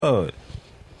Oh,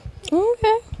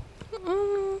 Okay.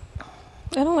 I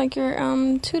don't like your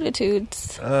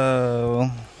tutitudes.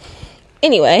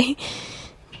 Anyway.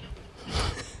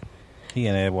 he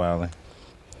in there wilding.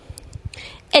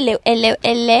 Hello,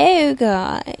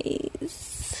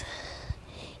 guys.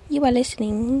 You are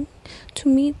listening to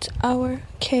Meet Our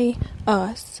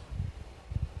Chaos.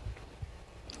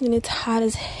 And it's hot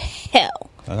as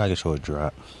hell. I gotta show a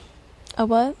drop. A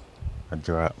what? A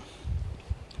drop.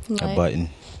 What? A button.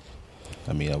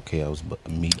 I mean, okay, I was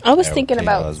thinking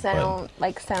about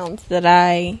sounds that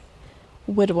I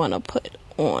would want to put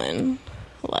on,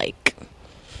 like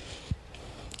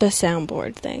the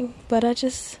soundboard thing, but I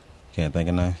just can't think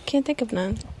of none. Can't think of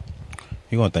none.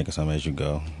 You're gonna think of something as you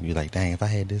go. You're like, dang, if I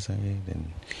had this,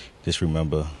 then just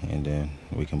remember, and then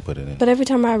we can put it in. But every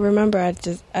time I remember, I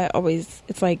always,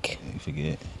 it's like you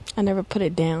forget. I never put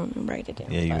it down and write it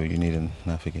down. Yeah, you need to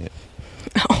not forget.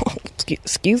 Oh,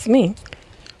 excuse me.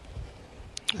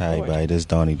 Hi, everybody. This is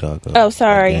Donnie Dog. Oh,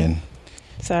 sorry. Again.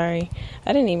 Sorry.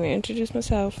 I didn't even introduce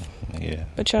myself. Yeah.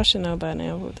 But y'all should know by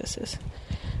now who this is.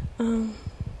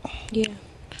 Yeah.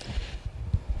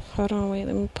 Hold on, wait.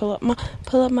 Let me pull up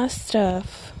my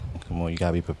stuff. Come on, you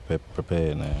gotta be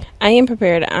prepared now. I am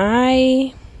prepared.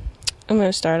 I'm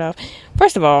gonna start off.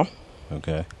 First of all.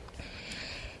 Okay.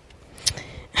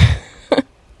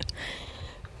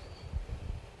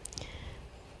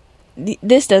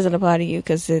 This doesn't apply to you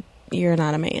because you're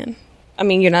not a man. I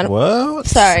mean, you're not. What?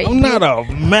 Sorry. I'm not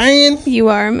a man. You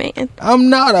are a man. I'm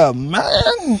not a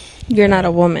man. You're not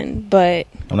a woman, but.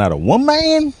 I'm not a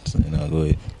woman? No, go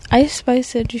ahead. Ice Spice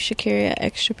said you should carry an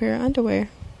extra pair of underwear.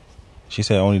 She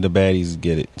said only the baddies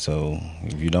get it. So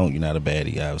if you don't, you're not a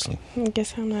baddie, obviously. I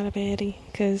guess I'm not a baddie.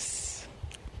 Because.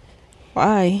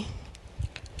 Why?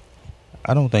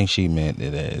 I don't think she meant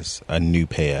it as a new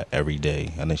pair every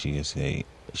day. I think she just say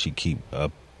she keep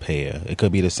a pair. It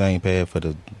could be the same pair for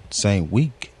the same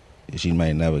week. She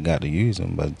might never got to use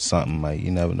them, but something might,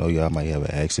 you never know, y'all might have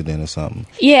an accident or something.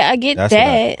 Yeah, I get That's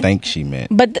that. What I think she meant.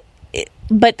 But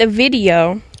the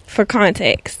video, for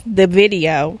context,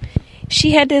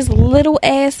 she had this little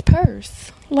ass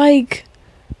purse. Like,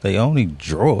 they only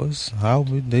drawers. How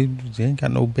would they ain't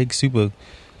got no big super.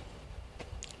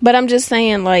 But I'm just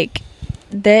saying, like,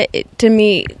 that to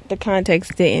me, the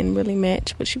context didn't really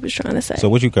match what she was trying to say. So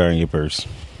what you carry in your purse?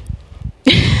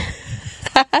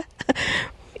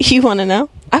 You want to know?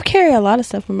 I carry a lot of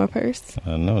stuff in my purse.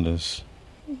 I know this.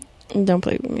 Don't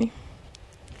play with me.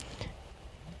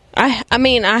 I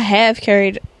mean, I have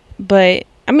carried, but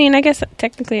I mean, I guess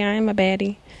technically I am a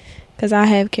baddie because I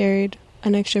have carried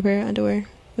an extra pair of underwear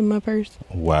in my purse.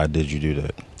 Why did you do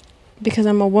that? Because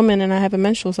I'm a woman and I have a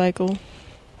menstrual cycle.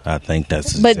 I think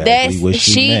that's exactly what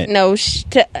she meant. No,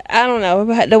 I don't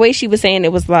know. The way she was saying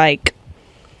it was like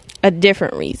a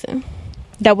different reason.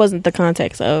 That wasn't the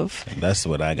context of. That's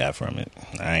what I got from it.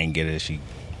 I ain't get it. She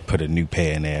put a new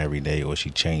pair in there every day, or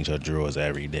she changed her drawers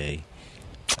every day.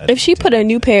 If she put a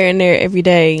new pair in there every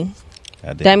day,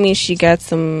 that means she got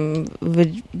some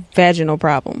vaginal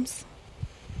problems.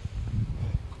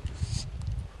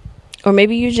 Or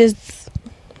maybe you just.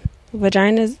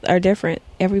 Vaginas are different.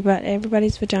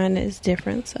 Everybody's vagina is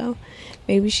different, so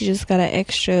maybe she just got an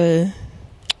extra.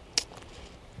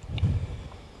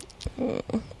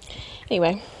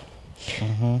 Anyway,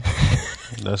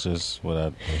 that's just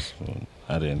what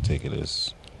I didn't take it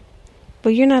as.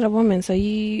 But you're not a woman, so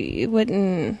it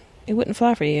wouldn't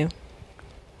fly for you.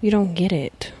 You don't get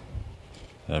it.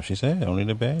 As she said, only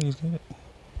the baddies get it.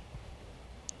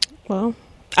 Well,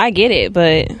 I get it,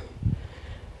 but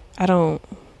I don't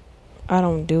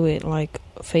do it like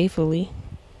faithfully.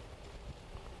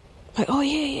 Like, oh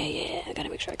yeah, I gotta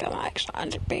make sure I got my extra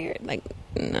underwear. Like,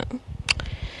 no.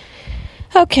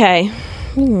 Okay,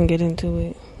 we're gonna get into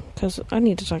it because I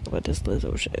need to talk about this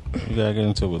Lizzo shit. You gotta get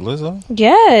into it with Lizzo?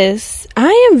 Yes,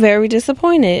 I am very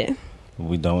disappointed.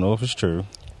 We don't know if it's true.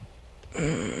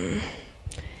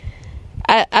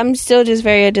 I'm still just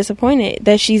very disappointed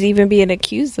that she's even being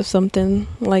accused of something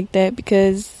like that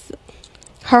because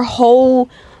her whole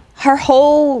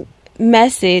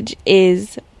message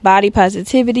is body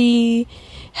positivity,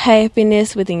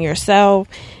 happiness within yourself,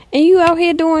 and you out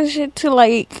here doing shit to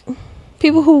like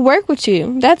people who work with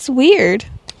you. That's weird.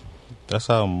 That's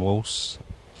how most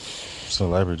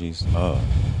celebrities are.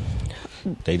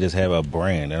 They just have a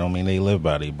brand. That don't mean they live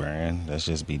by their brand. That's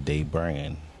just be their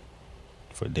brand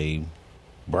for their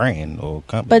brand or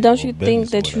company. But don't you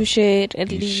think that you should at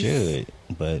least? You should,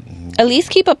 but at least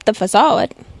keep up the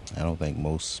facade. I don't think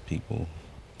most people.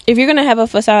 If you're gonna have a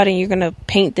facade and you're gonna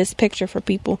paint this picture for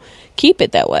people, keep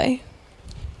it that way.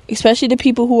 especially the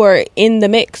people who are in the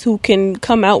mix who can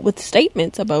come out with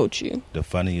statements about you. The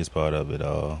funniest part of it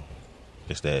all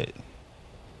is that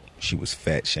she was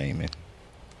fat shaming.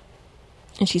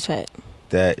 And she's fat.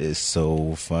 That is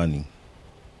so funny.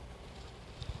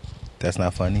 That's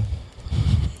not funny.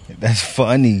 That's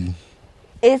funny.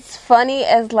 It's funny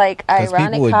as like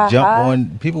ironic.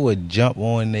 People would jump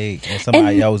on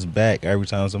somebody else's back every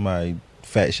time somebody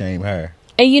fat shame her.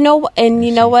 And you know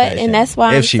what? And that's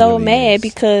why I'm so mad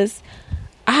because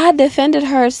I defended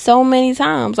her so many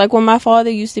times. Like when my father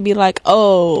used to be like,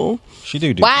 "Oh, she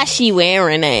do why she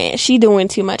wearing that? She doing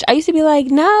too much." I used to be like,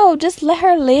 "No, just let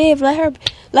her live. Let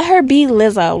her be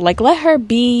Lizzo. Like let her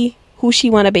be who she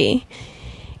want to be."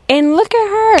 And look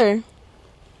at her.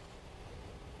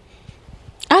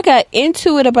 I got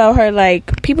into it about her,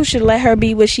 like people should let her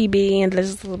be what she be, and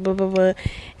blah, blah, blah, blah.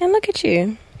 And look at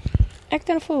you,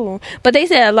 acting a fool. But they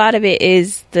said a lot of it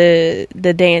is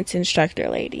the dance instructor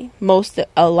lady.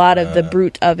 A lot of the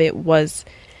brute of it was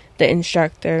the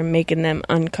instructor making them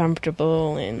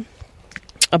uncomfortable and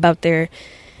about their.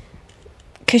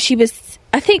 Because she was,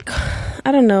 I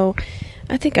don't know.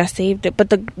 I think I saved it, but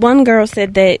the one girl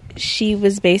said that she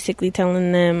was basically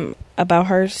telling them about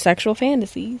her sexual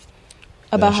fantasies.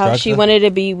 About how she wanted to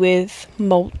be with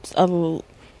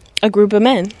a group of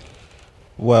men.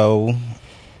 Well,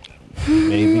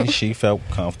 maybe she felt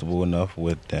comfortable enough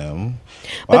with them.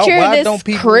 But you're this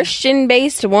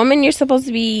Christian-based woman. You're supposed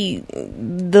to be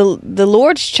the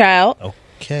Lord's child.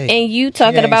 Okay. And you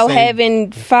talking about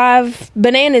having 5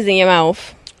 bananas in your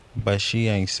mouth. But she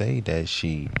ain't say that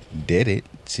she did it.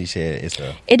 She said it's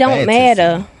a It don't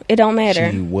matter. It don't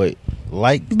matter. She would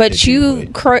like. But you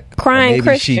crying maybe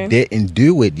Christian. She didn't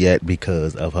do it yet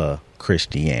because of her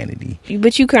Christianity.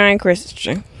 But you crying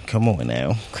Christian. Come on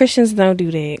now. Christians don't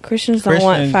do that. Christians don't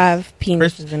want 5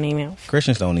 penises in their mouth.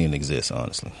 Christians don't even exist,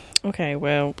 honestly. Okay,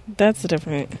 well, that's a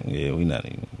different. Yeah, we not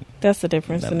even. That's a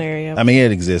different scenario. I mean,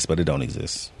 it exists, but it don't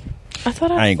exist. I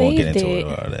thought I ain't gonna get into it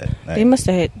all that. They must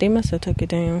have took it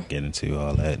down. Get into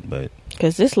all that, but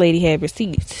because this lady had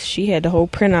receipts, she had the whole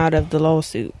printout of the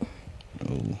lawsuit.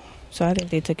 Ooh. So I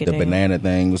think they took it down. The banana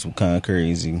thing was kind of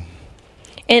crazy.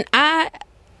 And I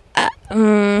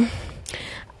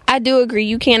do agree.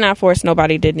 You cannot force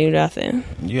nobody to do nothing.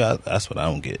 Yeah, that's what I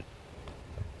don't get.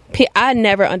 I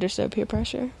never understood peer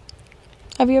pressure.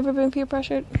 Have you ever been peer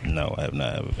pressured? No, I have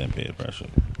not ever been peer pressured.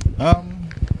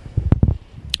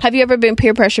 Have you ever been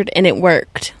peer pressured and it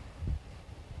worked?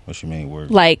 What you mean worked?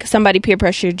 Like somebody peer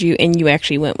pressured you and you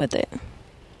actually went with it.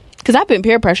 Because I've been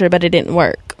peer pressured, but it didn't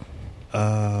work.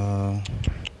 Or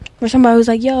somebody was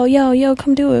like, yo,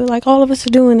 come do it. Like all of us are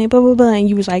doing it, blah, blah, blah. And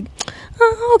you was like,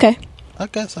 oh, okay. I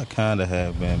guess I kind of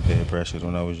have been peer pressured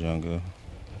when I was younger.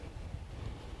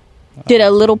 Did a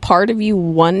little part of you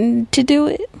want to do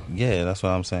it? Yeah, that's what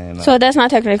I'm saying. So that's not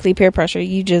technically peer pressure.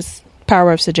 You just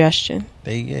power of suggestion.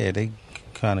 They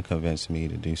kind of convinced me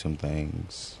to do some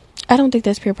things. I don't think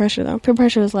that's peer pressure though. Peer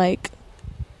pressure is like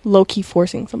low key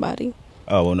forcing somebody.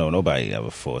 Oh well, no, nobody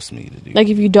ever forced me to do. Like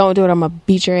if you don't do it, I'm gonna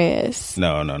beat your ass.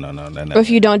 No. Or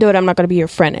if you don't do it, I'm not gonna be your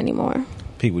friend anymore.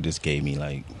 People just gave me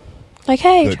like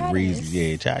hey, good reasons.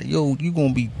 Yeah, you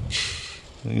gonna be,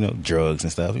 drugs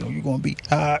and stuff. You gonna be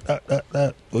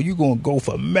or you gonna go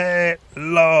for mad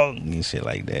long and shit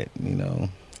like that.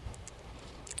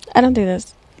 I don't think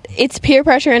it's peer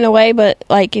pressure in a way, but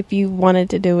like if you wanted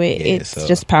to do it, it's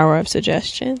just power of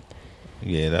suggestion.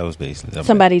 Yeah, that was basically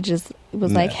somebody just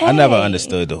was like, hey. I never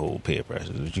understood the whole peer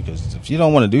pressure because if you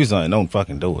don't want to do something, don't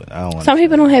fucking do it. Some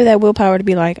people don't have that willpower to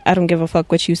be like, I don't give a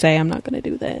fuck what you say, I'm not gonna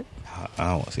do that.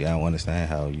 I don't understand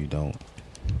how you don't.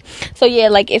 So yeah,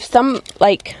 like if I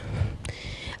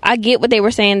get what they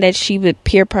were saying, that she would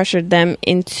peer pressure them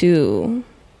into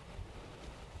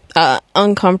a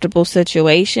uncomfortable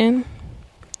situation.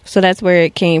 So that's where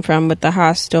it came from with the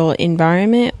hostile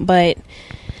environment. But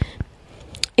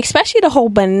especially the whole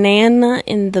banana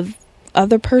in the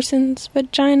other person's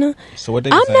vagina. So what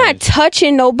I'm not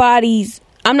touching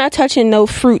no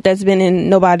fruit that's been in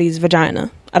nobody's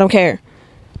vagina. I don't care.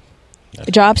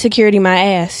 Job security, my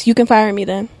ass. You can fire me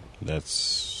then.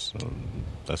 That's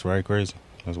very crazy.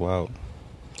 That's wild.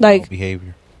 Like wild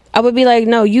behavior. I would be like,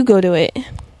 no, you go do it.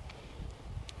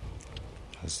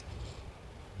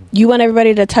 You want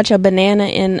everybody to touch a banana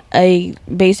in a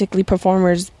basically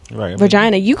performer's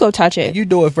vagina? You go touch it. You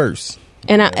do it first.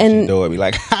 And you do it. Be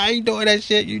like, how you doing that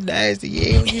shit? You nasty.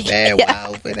 You bad.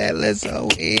 Wow for that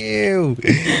Lizzo. Ew.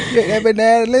 That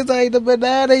banana. Lizzo ate the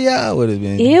banana. Y'all would have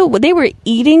been. Ew. They were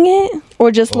eating it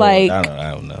or just like. I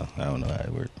don't know. I don't know how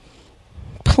it worked.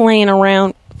 Playing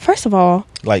around. First of all,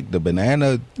 Like the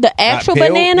banana, the actual peeled?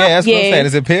 banana, Yeah, that's what I'm saying.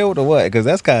 Is it peeled or what? Because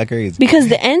that's kind of crazy. because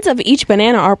the ends of each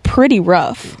banana are pretty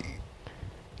rough.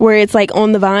 Where it's like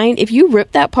on the vine, if you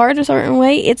rip that part a certain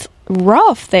way, it's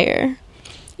rough there.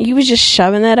 You was just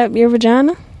shoving that up your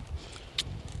vagina.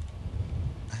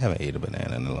 I haven't ate a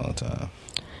banana in a long time.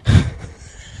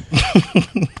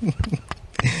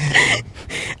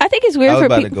 I think it's weird I was for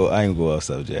about to people. go. I ain't go off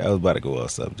subject. I was about to go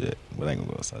off subject, but I ain't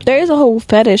gonna go off subject. There is a whole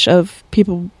fetish of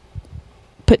people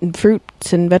putting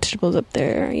fruits and vegetables up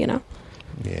there. You know,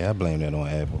 Yeah, I blame that on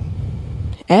Apple.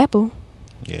 apple.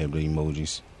 Yeah, the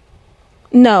emojis.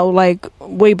 No, like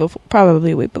way before,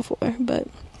 probably way before, but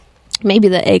maybe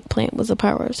the eggplant was a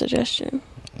power of suggestion.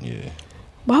 Yeah.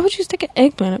 Why would you stick an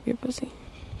eggplant up your pussy?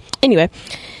 Anyway,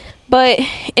 but,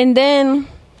 and then,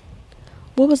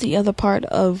 what was the other part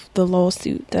of the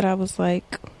lawsuit that I was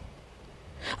like,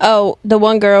 oh, the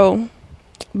one girl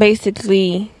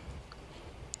basically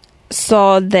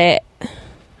saw that,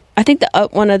 I think the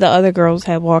one of the other girls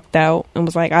had walked out and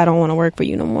was like, I don't want to work for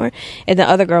you no more. And the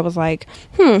other girl was like,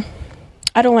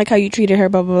 I don't like how you treated her,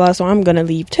 blah, blah, blah, so I'm going to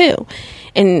leave too.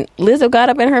 And Lizzo got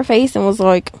up in her face and was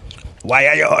like, why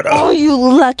are you order? oh, you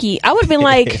lucky. I would have been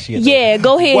like, yeah,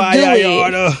 go ahead, why do are you it.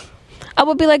 order? I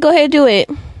would be like, go ahead, do it.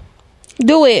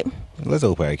 Do it. Let's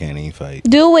hope I can't even fight.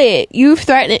 Do it. You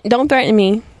threaten it. Don't threaten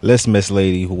me. Listen, Miss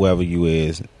Lady, whoever you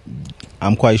is,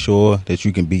 I'm quite sure that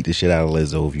you can beat the shit out of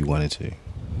Lizzo if you wanted to.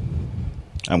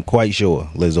 I'm quite sure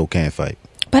Lizzo can fight.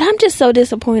 But I'm just so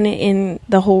disappointed in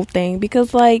the whole thing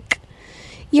because, like,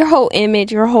 your whole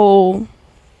image, your whole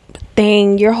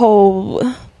thing,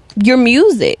 your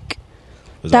music.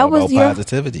 It was That all was about your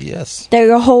positivity, yes. that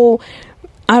your whole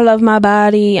I love my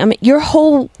body. I mean, your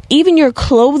whole, even your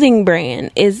clothing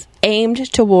brand is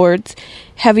aimed towards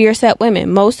heavier set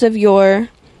women. Most of your,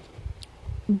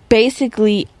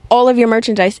 basically all of your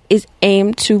merchandise is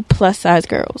aimed to plus size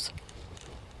girls.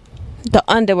 The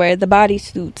underwear, the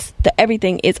bodysuits, the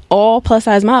everything is all plus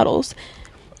size models.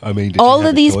 I mean, all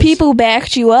of these people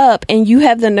backed you up and you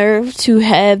have the nerve to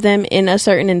have them in a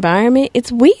certain environment.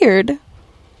 It's weird.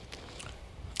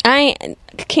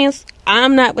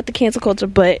 I'm not with the cancel culture,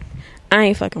 but I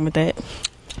ain't fucking with that.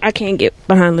 I can't get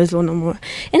behind Lizzo no more.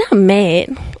 And I'm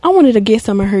mad. I wanted to get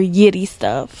some of her Yitty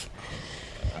stuff.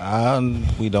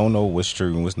 We don't know what's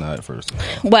true and what's not, first of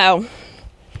all. Wow.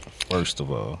 First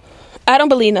of all. I don't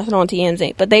believe nothing on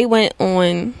TMZ, but they went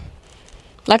on,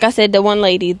 like I said, the one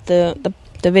lady, the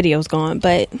video's gone,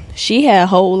 but she had a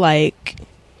whole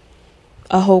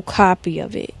copy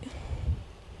of it.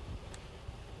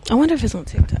 I wonder if it's on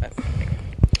TikTok.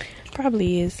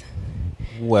 Probably is.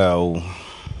 Well,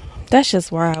 that's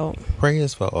just wild.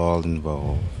 Prayers for all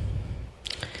involved,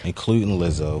 including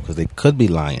Lizzo, because they could be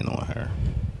lying on her.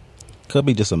 Could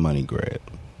be just a money grab.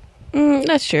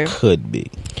 That's true. Could be.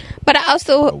 But I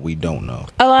also... But we don't know.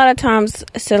 A lot of times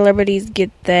celebrities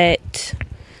get that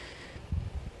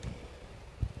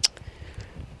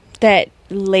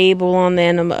label on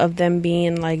them of them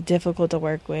being like difficult to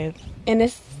work with. And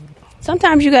it's...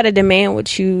 Sometimes you gotta demand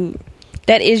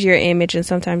that is your image, and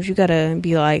sometimes you gotta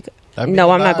be like,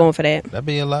 no, I'm not going for that. That'd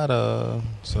be a lot of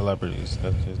celebrities.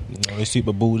 That's just, they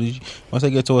super bougie. Once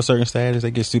they get to a certain status, they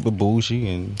get super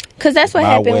bougie, and because that's what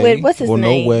happened with what's his name?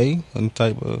 No way, and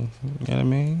type of, you know what I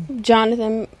mean?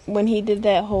 Jonathan, when he did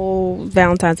that whole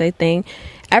Valentine's Day thing,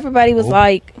 everybody was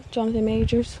like, Jonathan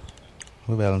Majors.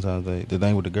 What Valentine's Day? The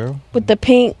thing with the girl with the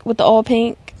pink, with the all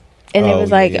pink, and it was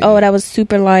like, yeah. that was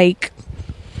super like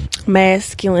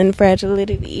masculine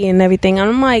fragility and everything. And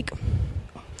I'm like,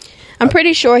 I'm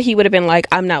pretty sure he would have been like,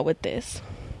 I'm not with this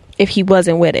if he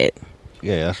wasn't with it.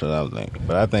 Yeah, that's what I was thinking.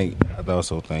 But I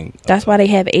also think that's why they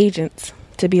have agents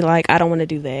to be like, I don't want to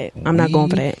do that. I'm not going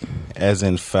for that. As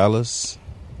in fellas.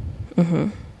 Mm-hmm.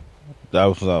 That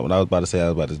was what I was about to say.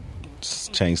 I was about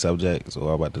to change subjects,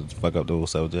 or I was about to fuck up the whole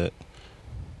subject.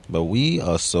 But we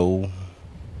are so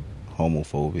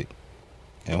homophobic.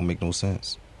 It don't make no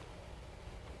sense.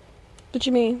 What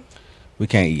you mean? We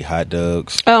can't eat hot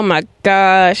dogs. Oh my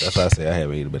gosh. That's why I say I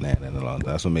haven't eaten a banana in a long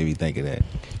time. That's what made me think of that.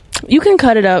 You can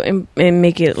cut it up and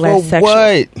make it less sexual.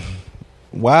 What?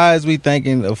 Why is we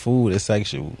thinking of food as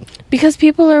sexual? Because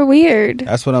people are weird.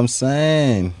 That's what I'm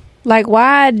saying. Like,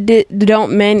 why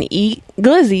don't men eat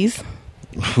glizzies?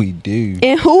 We do.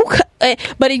 And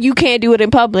but you can't do it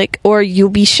in public or you'll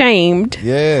be shamed.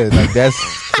 Yeah, like that's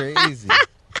crazy.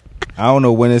 I don't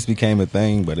know when this became a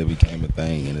thing, but it became a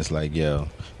thing. And it's like, yo,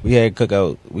 we had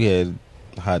cookout. We had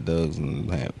hot dogs and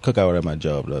cookout at my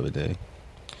job the other day.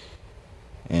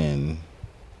 And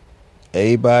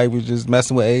everybody was just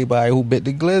messing with everybody who bit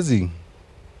the glizzy.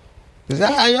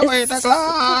 It's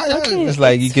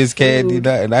like you kiss Candy,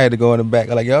 and I had to go in the back.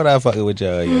 I'm like, yo, I'm not fucking with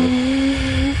y'all.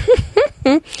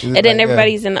 And then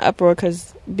everybody's in the uproar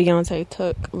because Beyonce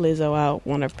took Lizzo out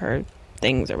one of her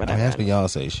things or whatever. That's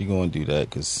Beyonce. She gonna do that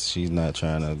because she's not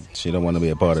trying to. She don't want to be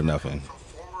a part of nothing.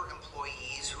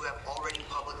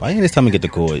 Why you just tell me to get the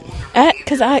cord?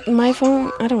 Because my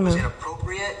phone, I don't know.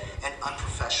 Inappropriate and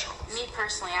unprofessional. Me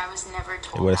personally, I was never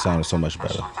told. It would have sounded so much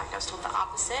better. In fact, I was told the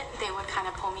opposite. They would kind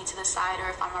of pull me to the side, or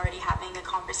if I'm already having a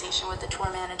conversation with the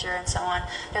tour manager and so on,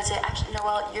 they'd say, "Actually,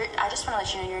 Noelle, I just want to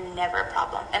let you know you're never a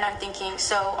problem." And I'm thinking,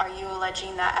 so are you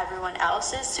alleging that everyone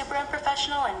else is super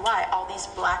unprofessional, and why all these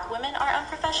black women are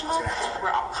unprofessional? We're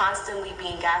all constantly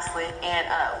being gaslit, and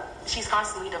she's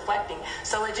constantly deflecting.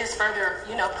 So it just further,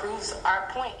 proves our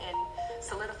point and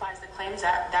solidifies the claims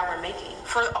that we're making.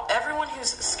 For everyone who's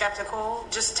skeptical,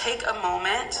 just take a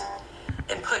moment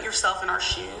and put yourself in our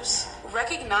shoes.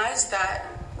 Recognize that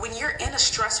when you're in a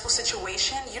stressful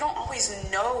situation, you don't always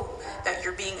know that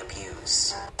you're being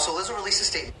abused. So Lizzo released a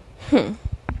statement.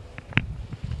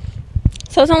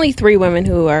 So it's only 3 women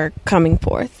who are coming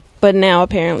forth. But now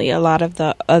apparently a lot of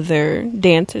the other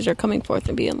dancers are coming forth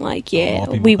and being like, yeah,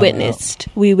 we witnessed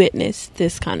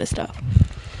this kind of stuff.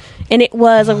 And it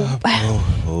was now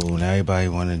everybody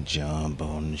want to jump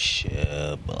on the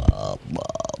ship. Blah, blah, blah.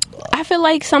 I feel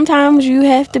like sometimes you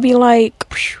have to be like,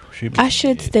 I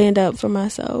should stand up for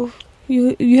myself.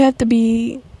 You have to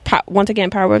be, once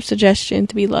again, power of suggestion,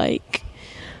 to be like,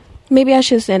 maybe I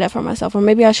should stand up for myself, or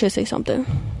maybe I should say something.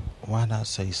 Why not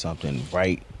say something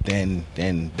right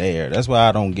then there? That's why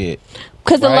I don't get.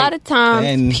 Because a lot of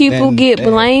times people get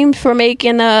blamed for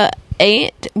making a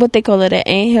boulder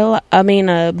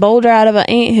out of an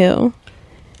anthill.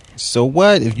 So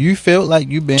what if you feel like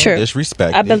you've been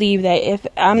disrespected? I believe that if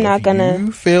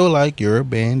you feel like you're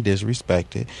being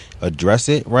disrespected, address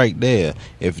it right there.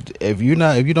 If you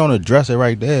don't address it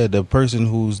right there, the person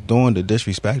who's doing the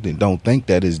disrespecting don't think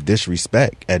that is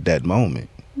disrespect at that moment.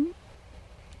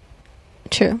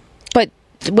 True, but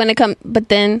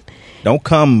then don't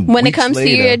come when it comes later,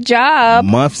 to your job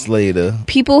months later.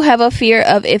 People have a fear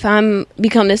of, if I'm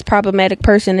become this problematic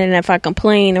person, and if I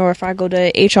complain or if I go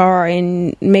to HR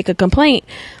and make a complaint,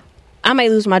 I may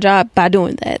lose my job by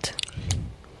doing that.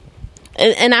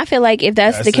 And I feel like if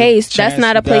that's the case, that's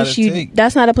not a place you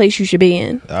should be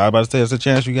in. I was about to say, it's a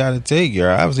chance you got to take.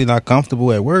 You're obviously not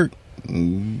comfortable at work.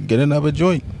 Get another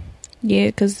joint. Yeah,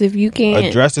 because if you can't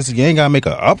address this, you ain't gotta make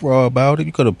an uproar about it.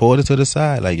 You could have pulled it to the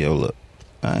side, like, yo, look,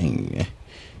 I ain't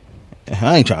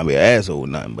trying to be an asshole or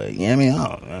nothing, but you know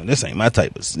what I mean, this ain't my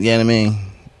type of, you know what I mean.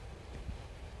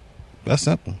 That's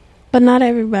simple. But not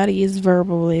everybody is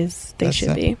verbal as they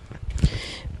should be.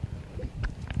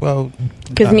 Well,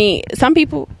 because some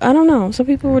people, I don't know, some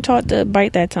people were taught to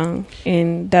bite that tongue,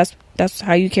 and that's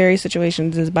how you carry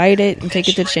situations, is bite it and take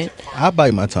it to the chin. I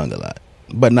bite my tongue a lot,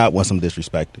 but not once I'm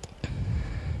disrespected.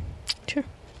 True.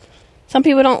 Some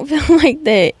people don't feel like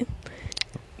that,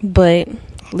 but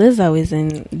Lizzo is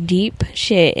in deep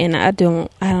shit, and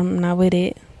I'm not with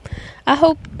it. I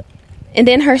hope. And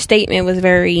then her statement was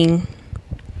very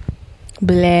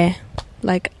blah.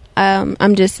 Like,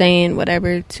 I'm just saying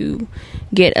whatever to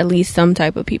get at least some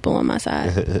type of people on my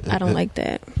side. I don't like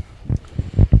that.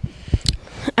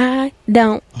 I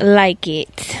don't like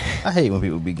it. I hate when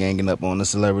people be ganging up on the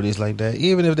celebrities like that,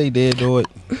 even if they did do it.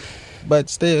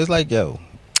 But still, it's like, yo,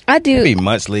 I do. It'd be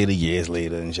months later, years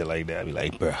later, and shit like that. I'd be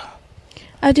like, bruh.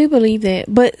 I do believe that,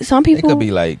 but some people, it could be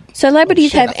like,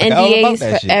 celebrities have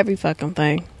NDAs for every fucking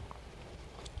thing.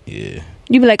 Yeah.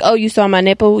 You be like, oh, you saw my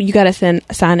nipple, you gotta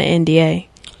sign an NDA.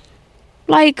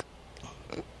 Like,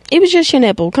 it was just your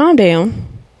nipple. Calm down.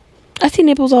 I see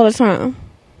nipples all the time.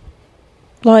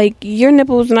 Like, your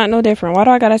nipple's not no different. Why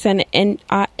do I gotta send an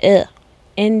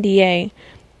NDA?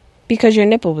 Because your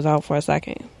nipple was out for a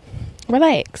second.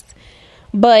 Relax.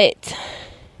 But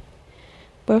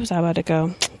where was I about to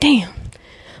go? Damn.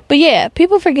 But yeah,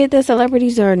 people forget that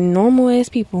celebrities are normal ass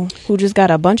people who just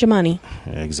got a bunch of money.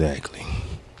 Exactly.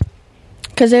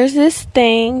 Because there's this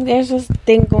thing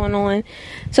going on.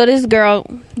 So this girl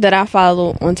that I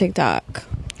follow on TikTok.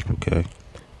 Okay.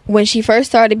 When she first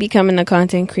started becoming a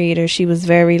content creator, she was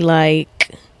very,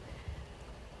 like,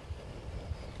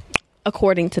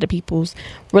 according to the people's,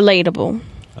 relatable.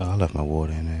 Oh, I left my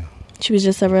water in there. She was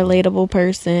just a relatable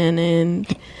person, and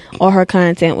all her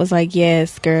content was like,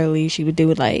 yes, girly. She would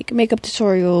do like makeup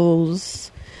tutorials,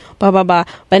 blah, blah, blah.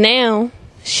 But now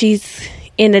she's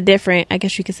in a different, I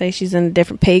guess you could say she's in a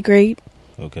different pay grade.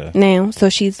 Okay. Now. So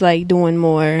she's like doing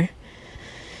more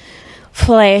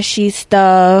flashy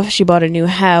stuff. She bought a new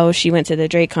house. She went to the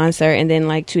Drake concert, and then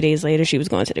like 2 days later, she was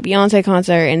going to the Beyonce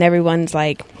concert, and everyone's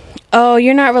like, "Oh,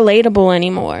 you're not relatable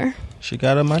anymore." She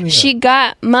got her money. She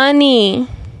got money.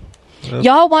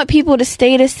 Y'all want people to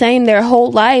stay the same their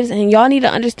whole lives, and y'all need to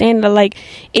understand that, like,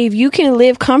 if you can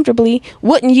live comfortably,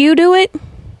 wouldn't you do it?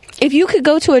 If you could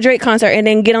go to a Drake concert and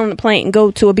then get on the plane and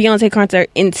go to a Beyonce concert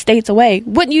in states away,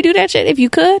 wouldn't you do that shit if you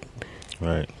could?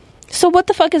 Right. So what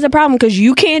the fuck is the problem? Because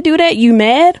you can't do that? You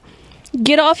mad?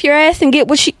 Get off your ass and get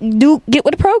with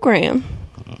the program.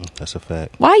 That's a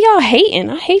fact. Why y'all hating?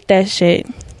 I hate that shit.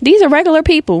 These are regular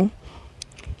people.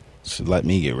 So let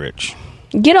me get rich.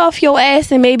 Get off your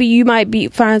ass and maybe you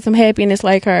might find some happiness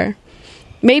like her.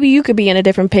 Maybe you could be in a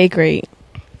different pay grade.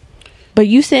 But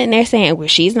you sitting there saying, well,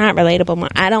 she's not relatable.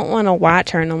 I don't want to watch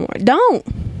her no more. Don't.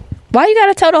 Why you got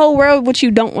to tell the whole world what you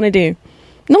don't want to do?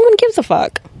 No one gives a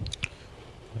fuck.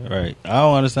 Right. I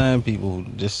don't understand people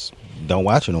just don't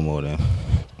watch it no more then.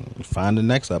 Find the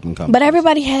next up and come. But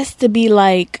everybody has to be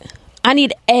like, I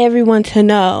need everyone to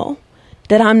know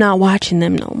that I'm not watching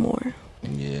them no more.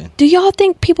 Yeah. Do y'all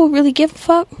think people really give a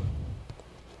fuck?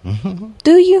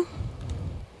 Do you?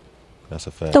 That's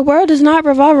a fact. The world does not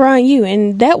revolve around you,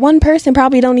 and that one person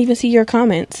probably don't even see your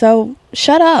comments. So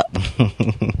shut up.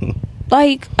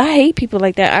 Like, I hate people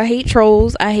like that. I hate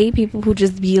trolls. I hate people who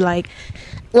just be like,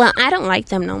 well, I don't like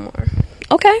them no more.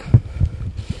 Okay.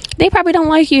 They probably don't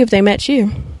like you if they met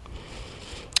you.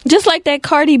 Just like that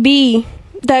Cardi B,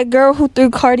 that girl who threw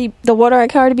the water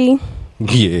at Cardi B.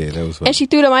 Yeah, that was funny. And she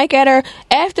threw the mic at her.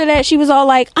 After that, she was all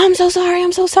like, I'm so sorry,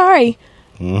 I'm so sorry.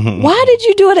 Why did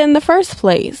you do it in the first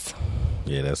place?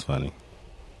 Yeah, that's funny.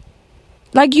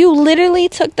 Like, you literally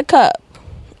took the cup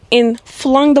and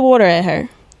flung the water at her.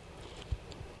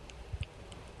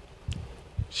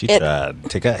 She tried to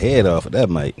take her head off of that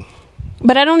mic.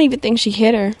 But I don't even think she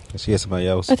hit her. She hit somebody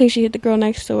else. I think she hit the girl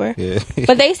next to her. Yeah.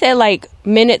 But they said, like,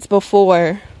 minutes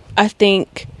before, I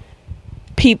think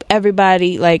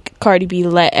everybody, like, Cardi B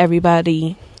let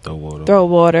everybody throw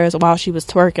water while she was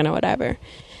twerking or whatever.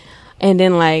 And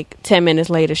then, like, 10 minutes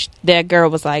later, that girl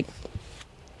was like,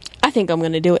 I think I'm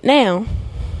going to do it now.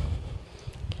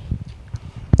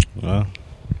 Well,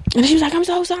 and she was like, I'm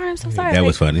so sorry, I'm so sorry. That like,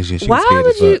 was funny. She why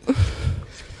was scared would you...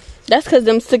 That's because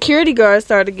them security guards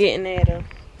started getting at her.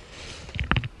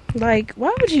 Like,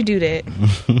 why would you do that?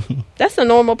 That's a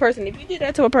normal person. If you did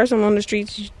that to a person on the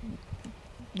streets,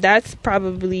 that's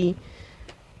probably...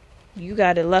 You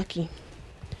got it lucky.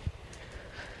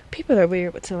 People are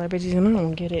weird with celebrities, and I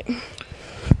don't get it.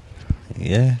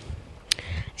 Yeah.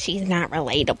 She's not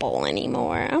relatable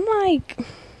anymore. I'm like...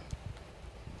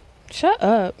 Shut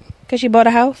up. Because she bought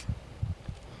a house?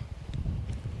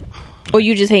 Or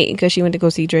you just hating because she went to go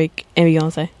see Drake and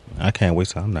Beyonce? I can't wait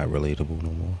till I'm not relatable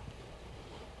no more.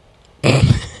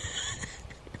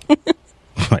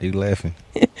 Why are you laughing?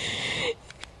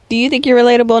 Do you think you're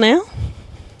relatable now?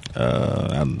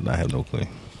 I have no clue.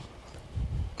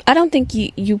 I don't think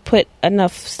you put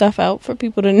enough stuff out for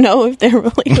people to know if they're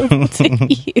relatable to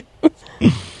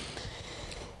you.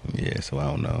 Yeah, so I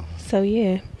don't know. So,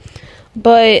 yeah.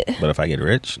 But if I get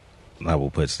rich, I will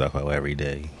put stuff out every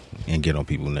day and get on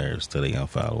people's nerves till they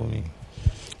unfollow me.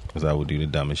 Because I would do the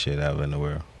dumbest shit ever in the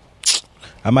world.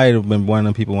 I might have been one of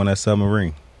them people on that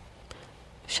submarine.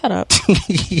 Shut up.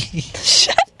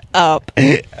 Shut up.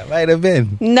 I might have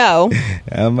been. No.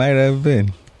 I might have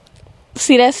been.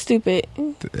 See, that's stupid.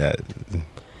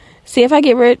 See, if I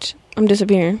get rich, I'm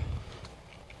disappearing.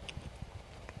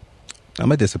 I'm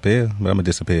going to disappear, but I'm going to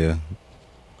disappear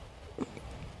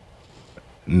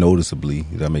noticeably,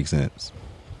 if that makes sense.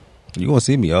 You're going to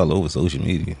see me all over social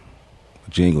media,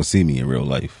 but you ain't going to see me in real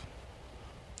life.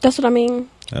 That's what I mean.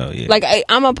 Oh, yeah. Like,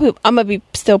 I'm gonna be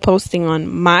still posting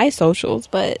on my socials,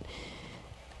 but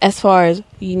as far as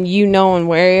you knowing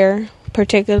where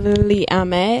particularly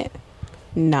I'm at,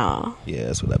 nah. Yeah,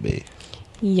 that's what I mean.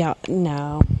 Yeah,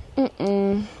 no.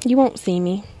 You won't see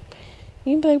me.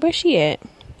 You can be like, where's she at?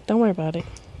 Don't worry about it.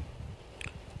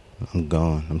 I'm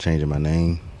gone. I'm changing my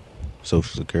name.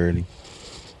 Social Security.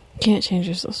 Can't change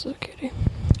your social security.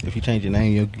 If you change your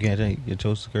name, you can't change your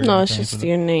social security. No, it's just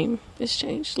your name. It's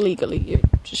changed legally. You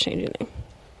just change your name.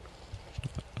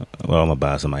 Well, I'm gonna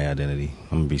buy somebody's identity.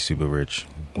 I'm gonna be super rich.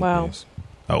 Wow.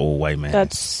 An old white man.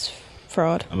 That's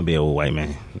fraud. I'm gonna be an old white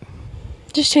man.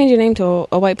 Just change your name to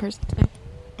a white person.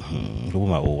 What would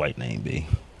my old white name be?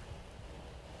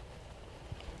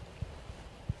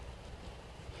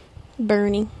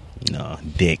 Bernie. No,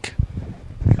 Dick.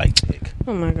 Like Dick.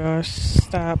 Oh my gosh,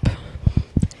 stop.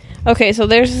 Okay, so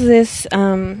there's this, I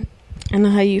don't know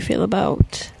how you feel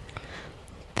about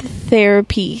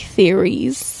therapy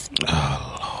theories.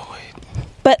 Oh, Lord.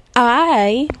 But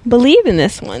I believe in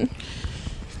this one.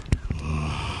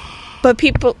 But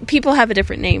people have a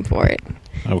different name for it.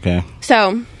 Okay.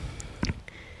 So,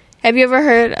 have you ever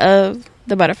heard of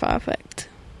the butterfly effect?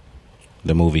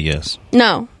 The movie, yes.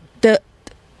 No.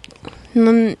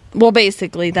 Well,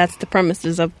 basically, that's the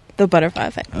premises of the butterfly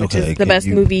effect, which is the best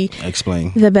movie.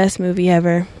 Explain. The best movie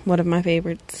ever. One of my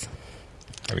favorites.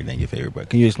 Everything your favorite, but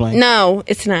can you explain? No,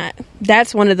 it's not.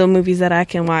 That's one of the movies that I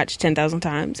can watch 10,000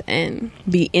 times and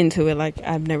be into it like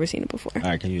I've never seen it before. All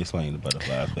right, can you explain the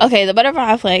butterfly effect? Okay, the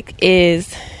butterfly effect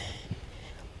is...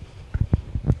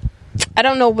 I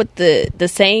don't know what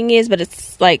the saying is, but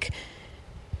it's like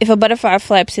if a butterfly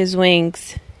flaps his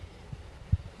wings,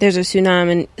 there's a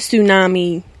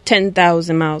tsunami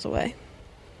 10,000 miles away.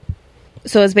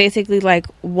 So it's basically like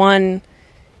one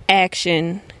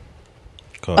action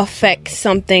affects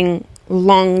something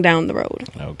long down the road.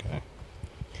 Okay.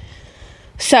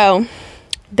 So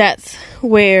that's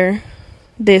where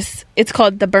it's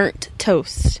called the burnt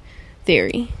toast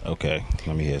theory. Okay,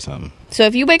 let me hear something. So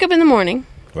if you wake up in the morning,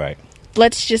 Right.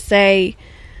 let's just say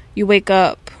you wake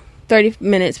up 30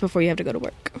 minutes before you have to go to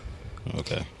work.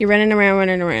 Okay. You're running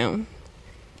around.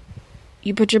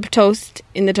 You put your toast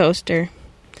in the toaster.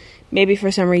 Maybe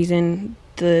for some reason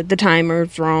the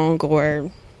timer's wrong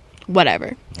or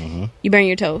whatever. Mm-hmm. You burn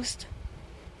your toast.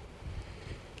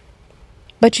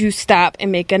 But you stop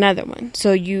and make another one.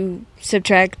 So you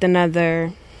subtract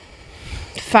another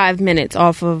 5 minutes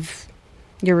off of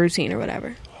your routine or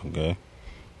whatever. Okay.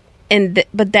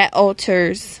 But that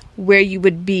alters where you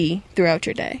would be throughout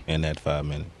your day. In that 5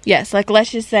 minutes. Yes, like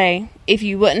let's just say if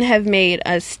you wouldn't have made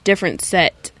a different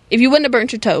set, if you wouldn't have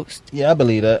burnt your toast. Yeah, I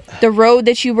believe that. The road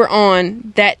that you were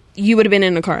on, that you would have been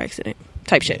in a car accident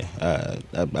type shit. Yeah,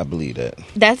 I believe that.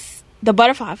 That's the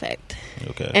butterfly effect.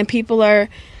 Okay. And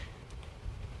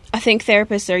I think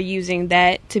therapists are using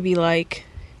that to be like,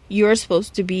 you're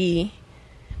supposed to be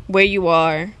where you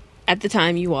are at the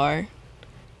time you are.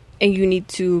 And you need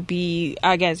to be,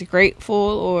 I guess, grateful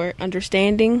or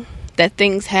understanding that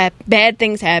bad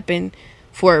things happen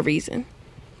for a reason.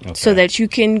 Okay. So that you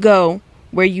can go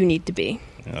where you need to be.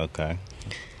 Okay.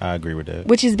 I agree with that.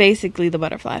 Which is basically the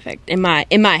butterfly effect in my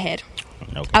head.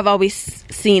 Okay. I've always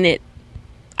seen it.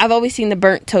 I've always seen the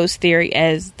burnt toast theory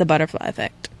as the butterfly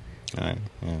effect. All right.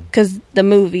 Yeah. Because the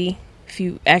movie, if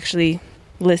you actually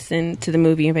listen to the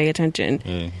movie and pay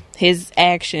attention, his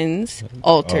actions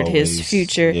altered his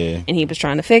future, and he was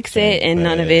trying to fix it, and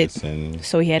none of it.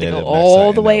 So he had to go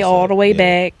all the way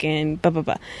back, and blah blah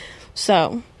blah.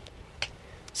 So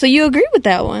you agree with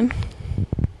that one?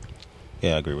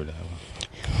 Yeah, I agree with that one.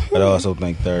 But I also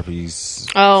think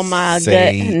therapies. Oh my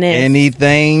goodness!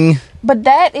 Anything. But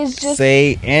that is just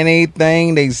say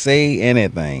anything. They say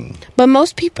anything. But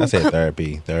most people. I said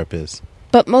therapist.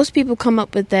 But most people come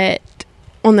up with that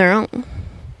on their own.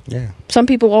 Yeah. Some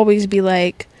people always be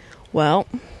like, well,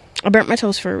 I burnt my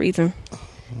toast for a reason.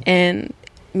 And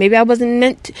maybe I wasn't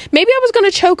meant to. Maybe I was going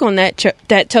to choke on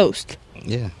that toast.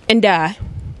 Yeah. And die.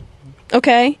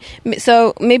 Okay?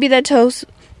 So maybe that toast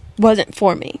wasn't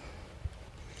for me.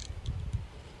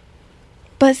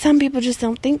 But some people just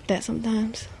don't think that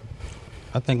sometimes.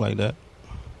 I think like that.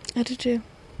 I do too.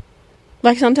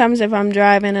 Like sometimes if I'm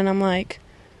driving and I'm like,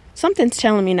 something's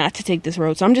telling me not to take this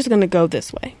road, so I'm just going to go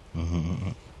this way. Mm-hmm.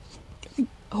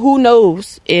 Who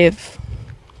knows if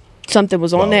something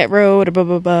was on that road or blah,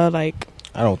 blah, blah. Like,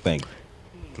 I don't think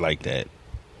like that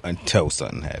until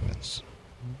something happens.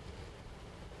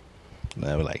 And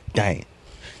I was like, dang,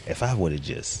 if I would have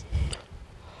just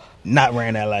not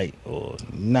ran that light or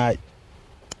not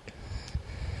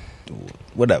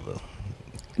whatever.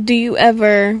 Do you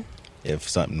ever... If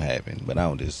something happened, but I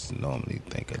don't just normally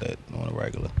think of that on a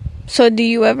regular. So do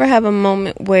you ever have a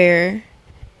moment where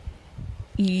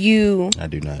you... I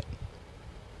do not.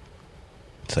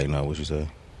 Say no, what you say?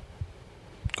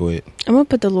 Go ahead. I'm going to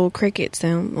put the little cricket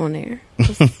sound on there.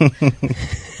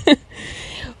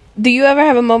 Do you ever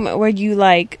have a moment where you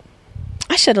like,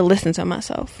 I should have listened to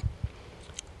myself?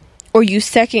 Or you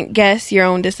second guess your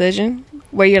own decision?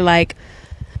 Where you're like,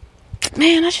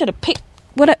 man, I should have picked...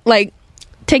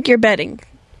 take your betting.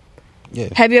 Yeah.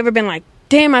 Have you ever been like,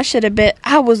 damn, I should have bet.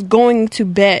 I was going to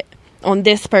bet on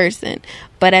this person,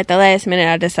 but at the last minute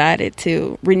I decided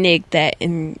to renege that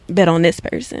and bet on this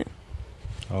person.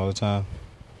 All the time.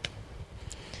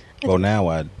 Well,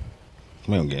 now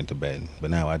we don't get into betting, but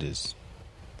now I just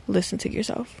listen to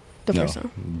yourself the first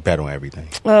time. Bet on everything.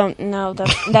 Well, no,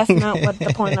 that's not what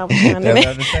the point I was trying to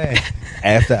make.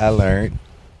 After I learned,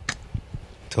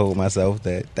 told myself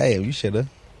that, damn, you should have.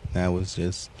 Now it's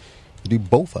just do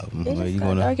both of them. Like, you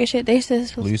gonna shit. They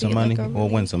said lose some money or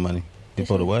win some money?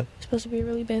 Before the what? It's supposed to be a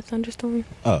really bad thunderstorm.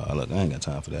 Oh, look, I ain't got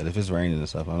time for that. If it's raining and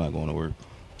stuff, I'm not going to work.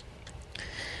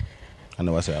 I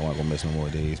know I said I wasn't going to miss no more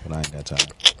days, but I ain't got time.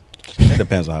 It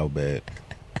depends on how bad.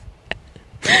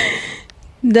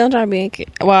 Don't try to be.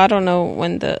 Well, I don't know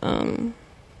when the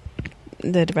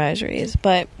advisory is,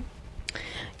 but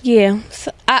yeah.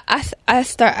 So I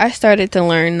started to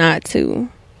learn not to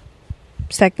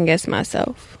second guess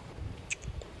myself.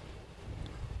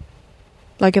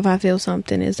 Like if I feel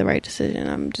something is the right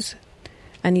decision,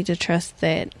 I need to trust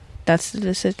that that's the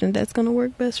decision that's going to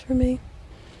work best for me.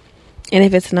 And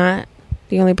if it's not,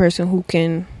 the only person who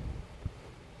can,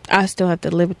 I still have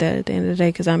to live with that at the end of the day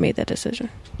because I made that decision.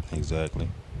 Exactly.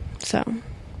 So,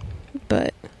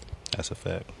 but that's a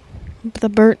fact. The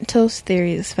burnt toast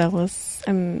theories, fellas,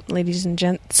 ladies and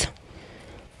gents,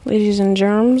 ladies and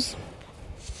germs.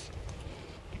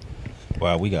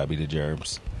 Wow, we gotta be the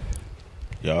germs.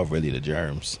 Y'all really the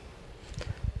germs.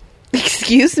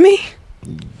 Excuse me?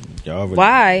 Y'all really,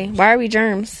 Why? Why are we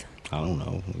germs? I don't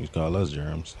know. You call us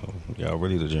germs. So y'all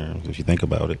really the germs if you think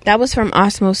about it. That was from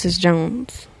Osmosis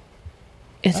Jones.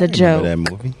 It's I a joke. That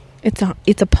movie.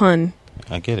 It's a pun.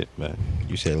 I get it, but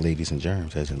you said ladies and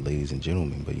germs, as in ladies and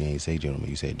gentlemen, but you ain't say gentlemen.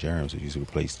 You said germs. If you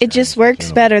replace it just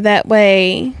works better that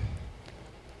way.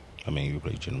 I mean, you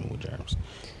replace gentlemen with germs.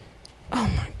 Oh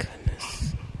my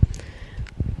goodness.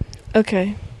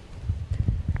 Okay.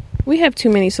 We have too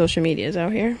many social medias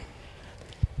out here.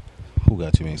 Who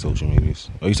got too many social medias?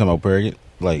 Oh, you talking about Period?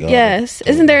 Like yes.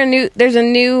 Isn't there a new? There's a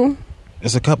new.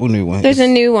 It's a couple new ones. There's a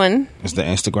new one. It's the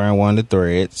Instagram one, the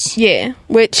Threads. Yeah,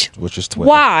 which is Twitter.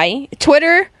 Why?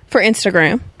 Twitter for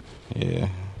Instagram. Yeah.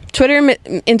 Twitter and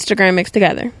Instagram mixed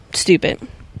together. Stupid.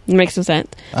 It makes no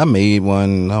sense. I made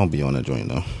one. I don't be on that joint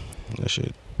though. That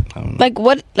shit. I don't know. Like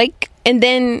what? Like, and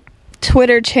then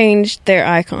Twitter changed their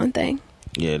icon thing.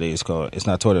 Yeah, it's called. It's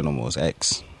not Twitter no more. It's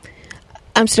X.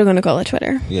 I'm still gonna call it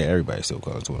Twitter. Yeah, everybody still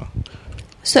calls it Twitter.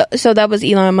 So that was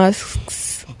Elon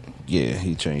Musk's. Yeah,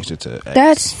 he changed it to X.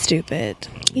 That's stupid.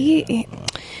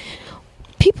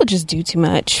 People just do too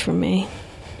much for me.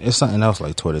 It's something else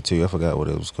like Twitter too. I forgot what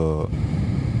it was called.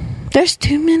 There's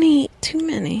too many.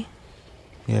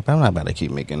 Yeah, but I'm not about to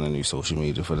keep making a new social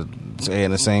media for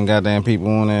the same goddamn people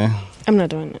on there. I'm not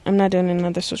doing it. I'm not doing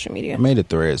another social media. I made the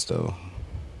Threads though.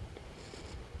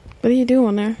 What do you do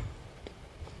on there?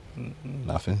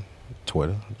 Nothing.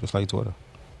 Twitter, just like Twitter.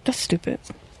 That's stupid.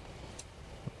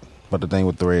 But the thing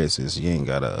with Threads is you ain't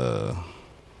gotta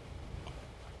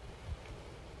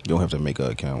you don't have to make an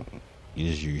account.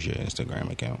 You just use your Instagram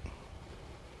account.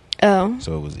 Oh.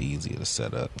 So it was easier to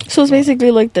set up. So it's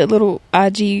basically like the little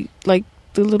IG, like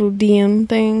the little DM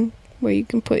thing where you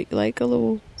can put like a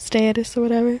little status or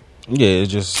whatever. Yeah,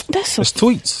 it's just it's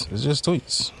tweets. It's just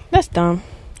tweets. That's dumb.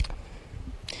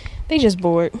 They just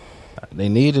bored. They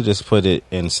need to just put it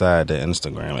inside the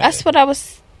Instagram app. That's what I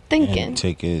was thinking.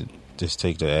 Just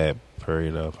take the app,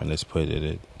 Period up, and just put it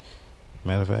at.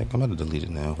 Matter of fact, I'm about to delete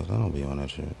it now because I don't be on that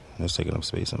shit. It's taking up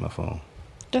space on my phone.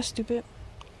 That's stupid.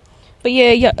 But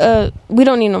yeah, we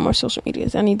don't need no more social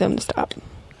medias. I need them to stop.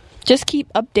 Just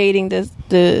keep updating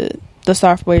the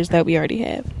softwares that we already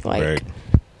have. Like, right.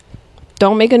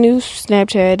 Don't make a new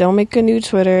Snapchat. Don't make a new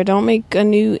Twitter. Don't make a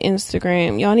new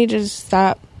Instagram. Y'all need to just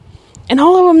stop. And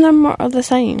all of them are the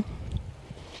same.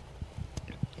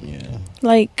 Yeah.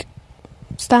 Like,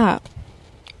 stop.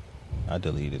 I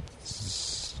deleted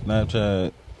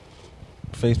Snapchat,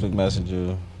 Facebook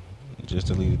Messenger, just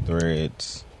deleted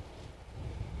Threads.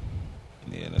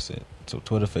 Yeah, that's it. So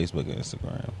Twitter, Facebook, and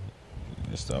Instagram.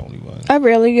 It's the only one. I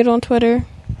rarely get on Twitter.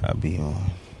 I be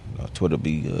on Twitter.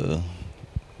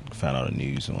 Find out the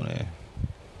news on there.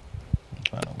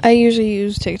 I usually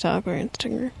use TikTok or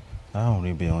Instagram. I don't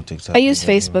even be on TikTok. I use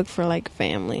Facebook for like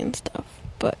family and stuff,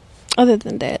 but other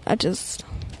than that,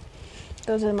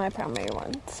 those are my primary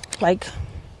ones. Like,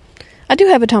 I do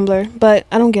have a Tumblr, but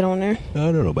I don't get on there. I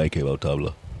don't know nobody care about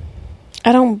Tumblr.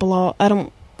 I don't blog.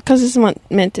 Because it's not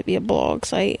meant to be a blog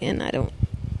site, and I don't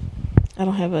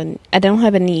have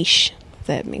a niche. If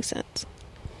that makes sense.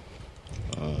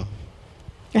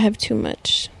 I have too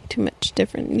much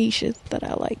different niches that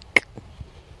I like.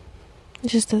 It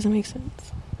just doesn't make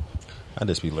sense. I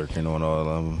just be lurking on all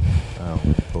of them. I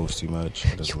don't post too much.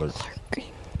 I just lurk.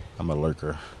 Lurking. I'm a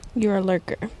lurker. You're a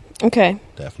lurker. Okay.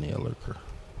 Definitely a lurker.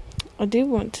 I do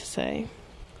want to say.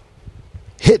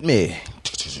 Hit me.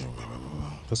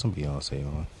 Put some Beyonce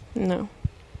on. No.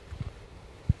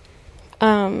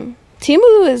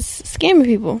 Temu is scamming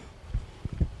people.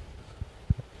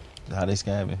 How they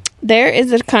scamming? There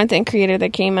is a content creator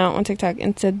that came out on TikTok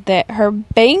and said that her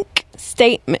bank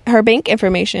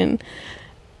information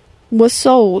was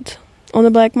sold on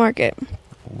the black market.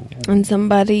 And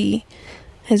somebody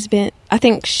has been, I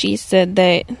think she said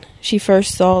that she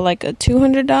first saw like a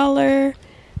 $200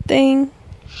 thing.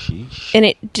 Sheesh. And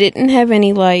it didn't have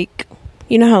any, like,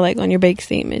 you know how, like, on your bank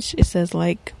statements, it says,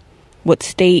 like, what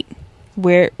state,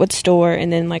 where, what store,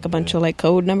 and then, like, a bunch of, like,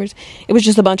 code numbers. It was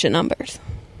just a bunch of numbers.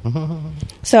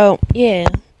 So, yeah.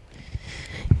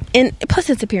 And plus,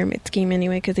 it's a pyramid scheme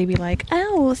anyway, because they'd be like,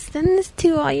 oh, send this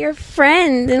to all your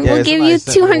friends, and we'll give you a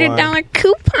 $200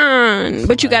 coupon.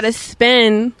 But you got to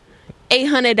spend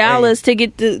 $800 to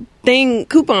get the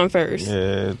coupon first.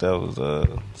 Yeah, that was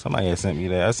somebody had sent me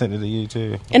that. I sent it to you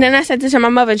too. And then I sent it to my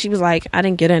mother, and she was like, I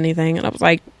didn't get anything. And I was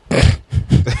like,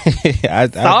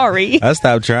 sorry. I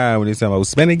stopped trying when they said, "Oh,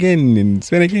 spend again and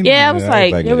spend again." Yeah, I was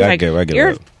like,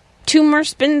 you're 2 more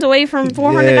spins away from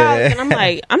 $400, and I'm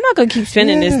like, I'm not gonna keep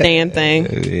spending this damn thing.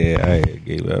 Yeah, I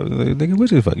gave up. I was like, nigga, what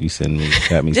the fuck you sending me?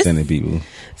 Got me sending people.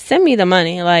 Send me the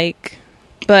money, like,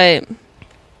 but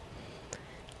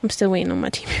I'm still waiting on my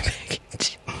TV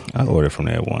package. I ordered from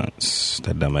there once.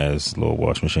 That dumbass little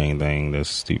wash machine thing. That's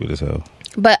stupid as hell.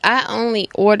 But I only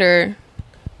order,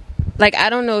 like, I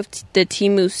don't know if the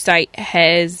Temu site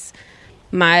has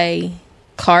my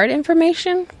card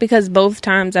information, because both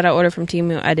times that I ordered from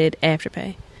Temu, I did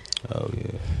Afterpay. Oh,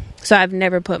 yeah. So I've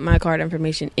never put my card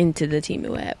information into the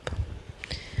Temu app.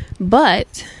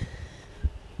 But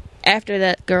after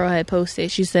that girl had posted,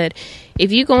 she said,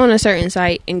 if you go on a certain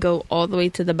site and go all the way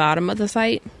to the bottom of the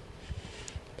site,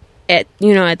 at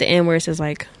the end where it says,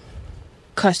 like,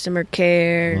 customer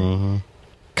care,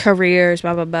 careers,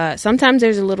 blah, blah, blah. Sometimes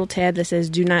there's a little tab that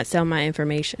says, do not sell my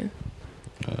information.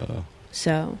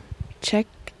 So check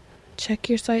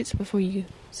your sites before you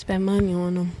spend money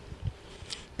on them,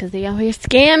 because they out here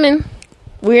scamming.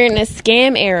 We're in a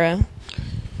scam era.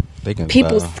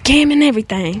 People scamming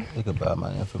everything. They can buy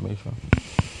my information.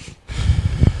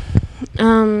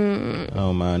 I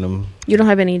don't mind them. You don't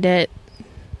have any debt?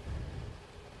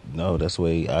 No, that's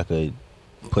way I could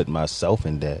put myself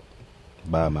in debt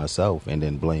by myself and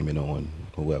then blame it on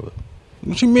whoever.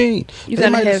 What you mean? You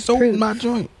gotta have proof. My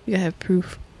joint. You gotta have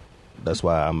proof. That's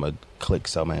why I'm going to click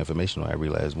sell my information on every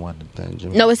last one.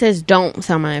 No, it says don't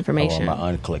sell my information. Oh, I'm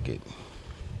going to unclick it.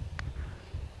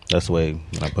 That's the way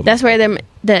when I put That's where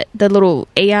the little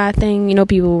AI thing,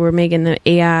 people were making the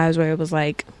AIs where it was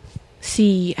like,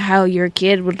 see how your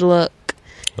kid would look.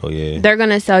 Oh, yeah. They're going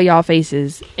to sell y'all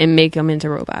faces and make them into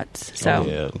robots. So,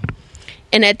 yeah.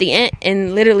 And at the end,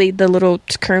 and literally the little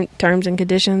terms and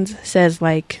conditions says,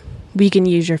 like, we can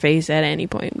use your face at any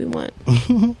point we want.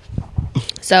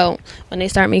 So when they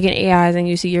start making AIs and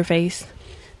you see your face,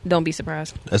 don't be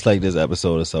surprised. That's like this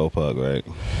episode of South Park, right?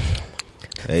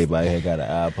 Everybody had got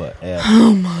an iPod.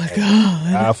 Oh my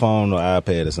god! iPhone or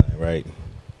iPad or something, right?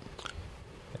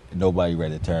 Nobody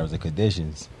read the terms and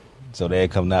conditions, so they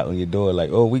come knock on your door like,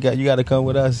 "Oh, you got to come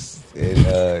with us."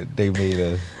 And they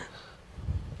made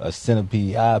a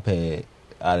centipede iPad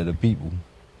out of the people.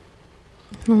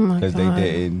 Oh my god! Because they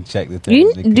didn't check the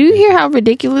terms. Do you hear how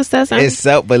ridiculous that sounds? It's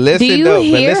so, but listen do you though.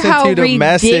 hear But listen how to the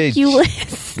ridiculous?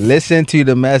 message. Listen to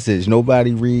the message.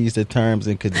 Nobody reads the terms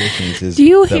and conditions. Do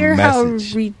you hear how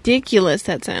ridiculous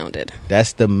that sounded?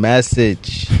 That's the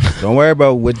message. Don't worry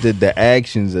about what the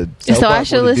actions are. So I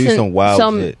should listen. Do some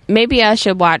wild shit. Maybe I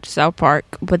should watch South Park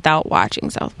without watching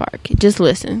South Park. Just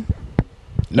listen.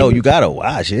 No, you gotta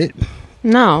watch it.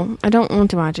 No, I don't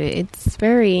want to watch it. It's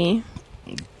very.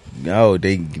 No,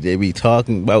 they be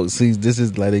talking about. See, this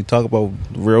is like they talk about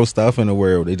real stuff in the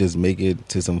world. They just make it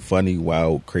to some funny,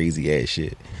 wild, crazy ass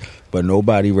shit. But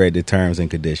nobody read the terms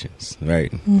and conditions,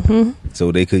 right? Mm-hmm.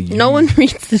 So they could. No one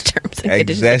reads the terms and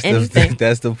conditions.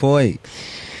 That's the point.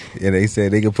 And they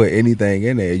said they could put anything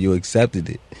in there. You accepted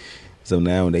it. So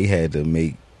now they had to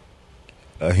make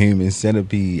a human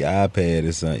centipede iPad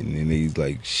or something, and he's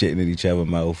like shitting in each other's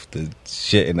mouth, the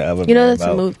shit in the other. That's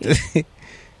a movie.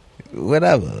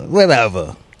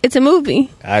 Whatever. It's a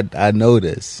movie. I know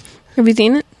this. Have you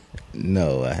seen it?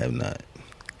 No, I have not.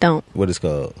 Don't. What it's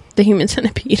called? The Human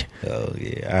Centipede. Oh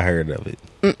yeah, I heard of it.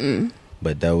 Mm-mm.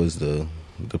 But that was the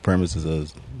premises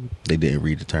of they didn't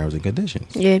read the terms and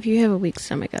conditions. Yeah, if you have a weak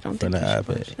stomach, I don't think you should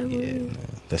watch that. Yeah, no,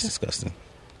 that's disgusting.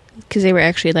 Because they were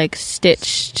actually like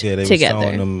stitched together.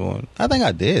 Were them on, I think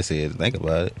I did see it. Think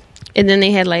about it. And then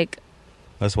they had like.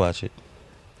 Let's watch it.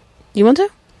 You want to?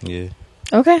 Yeah.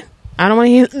 Okay. I don't want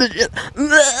to hear.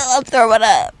 I'll throw it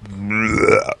up.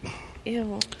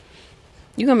 Ew.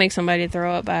 You gonna make somebody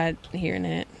throw up by hearing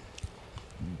that?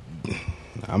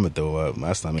 I'm gonna throw up.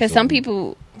 My stomach. Because some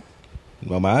people.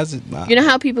 Well, my eyes. You know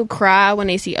how people cry when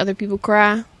they see other people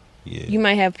cry? Yeah. You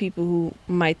might have people who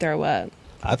might throw up.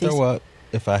 I throw up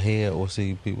if I hear or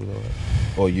see people throw up.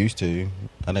 Or used to.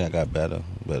 I think I got better,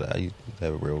 but I used to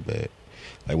have it real bad.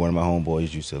 Like one of my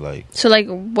homeboys used to like. So like,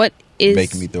 what is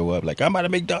making me throw up? Like I'm about to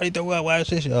make Donnie throw up. Why is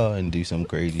this? And do some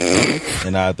crazy,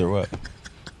 and I throw up.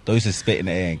 They used to spit in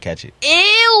the air and catch it.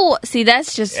 Ew! See,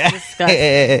 that's just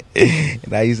disgusting.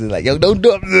 And I used to like, yo, don't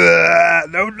do it.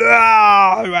 Don't do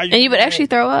it. And you would actually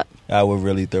throw up? I would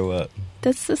really throw up.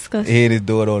 That's disgusting. He had his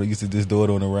door on. Used to just do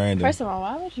it on a random. First of all,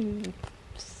 why would you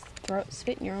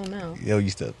spit in your own mouth? Yo,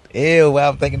 used to. Ew,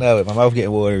 I'm thinking of it. My mouth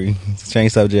getting watery.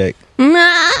 Change subject.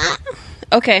 Nah.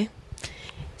 Okay.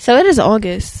 So it is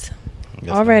August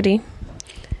already.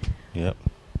 Yep.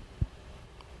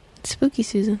 Spooky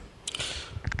season.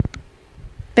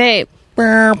 Babe.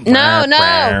 No, Where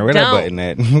that don't. button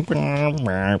at?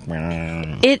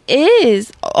 It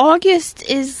is. August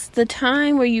is the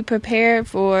time where you prepare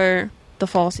for the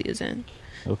fall season.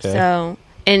 Okay. So,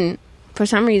 and for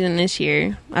some reason this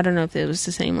year, I don't know if it was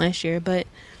the same last year, but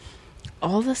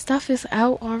all the stuff is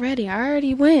out already. I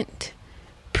already went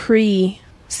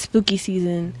pre-spooky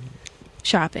season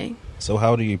shopping. So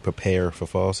how do you prepare for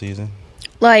fall season?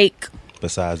 Like,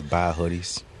 Besides buy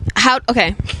hoodies?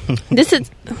 okay. This is,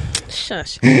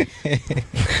 shush.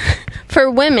 For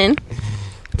women,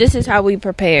 this is how we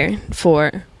prepare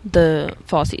for the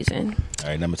fall season. All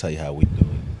right, let me tell you how we do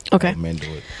it. Okay. How men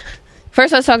do it.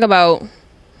 First, let's talk about,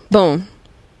 boom.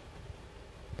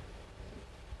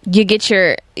 You get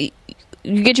your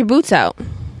boots out.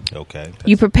 Okay.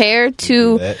 You prepare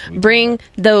to We do bring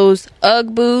those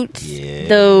Ugg boots, Yeah.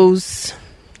 those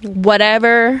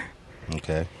whatever.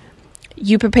 Okay.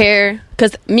 You prepare,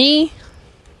 because I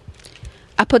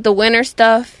put the winter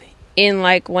stuff in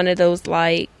like one of those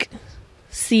like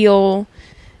seal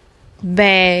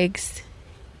bags,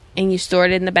 and you store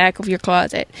it in the back of your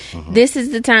closet. This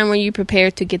is the time when you prepare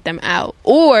to get them out,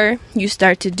 or you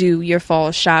start to do your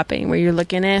fall shopping, where you're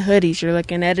looking at hoodies, you're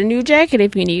looking at a new jacket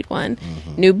if you need one,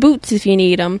 new boots if you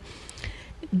need them.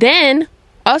 Then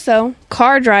also,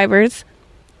 car drivers,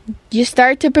 you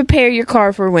start to prepare your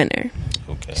car for winter.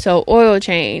 Okay. So oil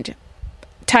change,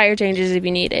 tire changes if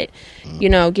you need it. You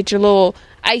know, get your little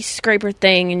ice scraper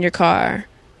thing in your car.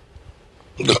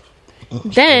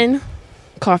 Then,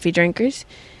 coffee drinkers,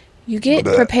 you get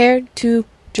prepared to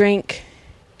drink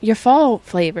your fall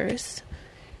flavors.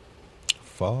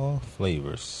 Fall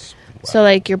flavors. Wow. So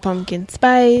like your pumpkin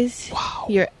spice,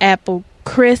 your apple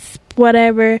crisp,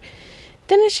 whatever.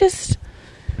 Then it's just,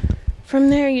 from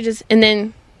there you just, and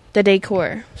then the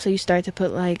decor. So you start to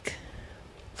put like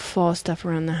fall stuff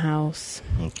around the house.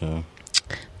 Okay.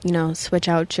 You know, switch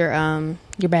out your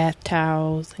bath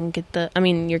towels and get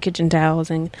your kitchen towels,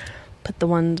 and put the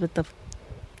ones with the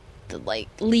like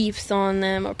leaves on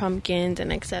them or pumpkins,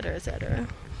 and et cetera, et cetera.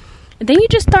 And then you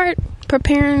just start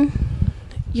preparing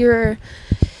your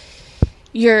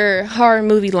horror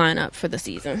movie lineup for the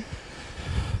season.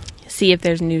 See if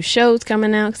there's new shows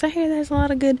coming out, because I hear there's a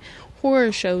lot of good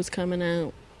horror shows coming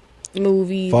out.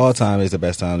 Movies. Fall time is the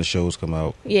best time the shows come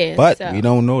out. Yeah. But so. we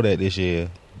don't know that this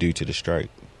year due to the strike.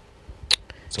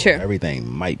 So True. everything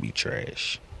might be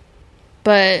trash.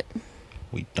 But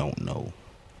We don't know.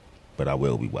 But I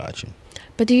will be watching.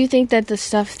 But do you think that the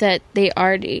stuff that do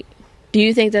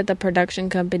you think that the production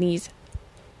companies,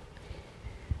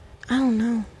 I don't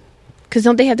know, because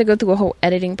don't they have to go through a whole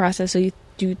editing process? So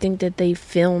do you think that they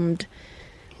filmed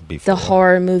Before. the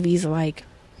horror movies like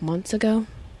months ago,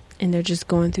 and they're just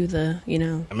going through the, you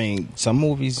know? I mean, some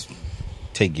movies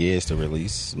take years to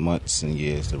release, months and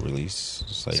years to release.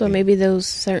 It's like So maybe those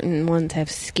certain ones have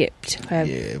skipped.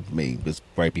 yeah, maybe it was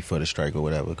right before the strike or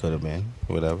whatever. Could have been,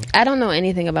 whatever. I don't know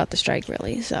anything about the strike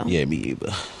really, so Yeah, me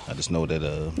either. I just know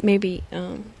that maybe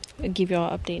I'll give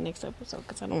y'all an update next episode,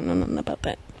 because I don't know nothing about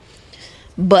that.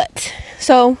 But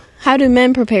so how do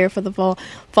men prepare for the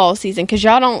fall season? Because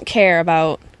y'all don't care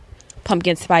about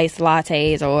pumpkin spice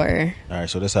lattes or... all right,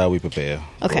 so that's how we prepare.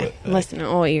 Okay, for it. listen,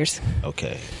 all ears.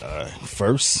 Okay.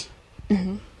 First,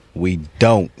 we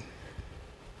don't.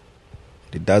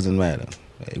 It doesn't matter.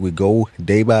 We go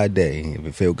day by day. If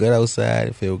it feel good outside,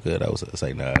 it feel good outside. It's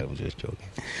like, nah, I'm just joking.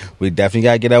 We definitely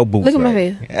gotta get our boots. Look at my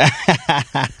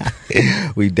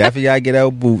right. We definitely gotta get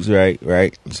our boots right.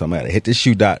 So I'm gonna hit the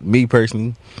shoe doctor. Me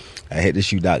personally, I hit the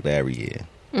shoe doctor every year.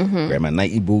 Grab my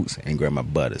Nike boots and grab my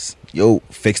butters. Yo,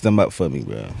 fix them up for me,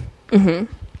 bro.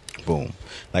 Boom.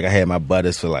 Like I had my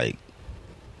butters for like,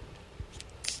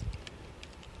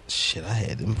 shit, I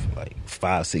had them for like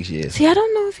 5-6 years. See, I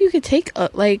don't know if you could take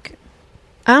like,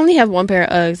 I only have one pair of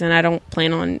Uggs, and I don't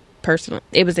plan on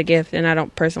it was a gift, and I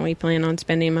don't personally plan on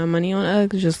spending my money on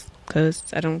Uggs just because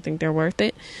I don't think they're worth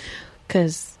it.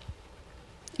 Because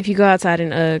if you go outside in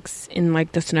Uggs in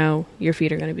like the snow, your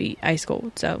feet are going to be ice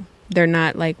cold. So They're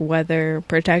not like weather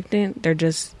protectant. They're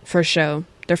just for show.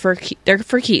 They're for cute.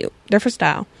 They're for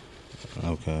style.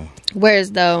 Okay.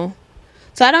 Whereas though,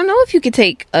 so I don't know if you could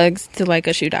take Uggs to like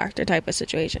a shoe doctor type of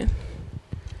situation.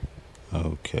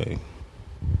 Okay.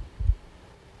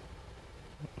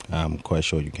 I'm quite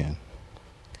sure you can.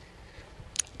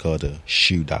 Called a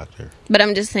shoe doctor. But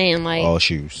I'm just saying, like, all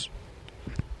shoes.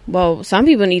 Well, some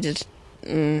people need to.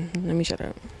 Let me shut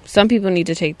up. Some people need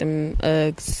to take them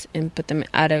Uggs and put them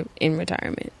in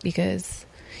retirement because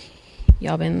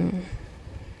y'all been.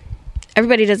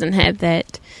 Everybody doesn't have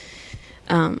that.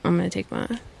 I'm gonna take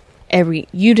mine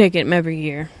you take them every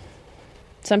year.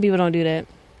 Some people don't do that.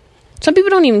 Some people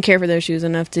don't even care for their shoes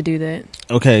enough to do that.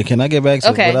 Okay, can I get back to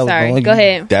what I was sorry. going? Go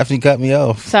ahead. Definitely cut me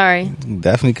off. Sorry.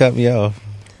 Definitely cut me off.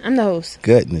 I'm the host.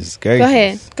 Goodness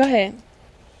gracious. Go ahead.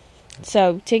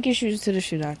 So, take your shoes to the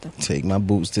shoe doctor. Take my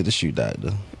boots to the shoe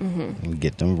doctor and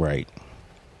get them right.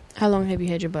 How long have you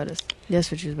had your butters?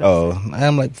 That's what you was about to say. I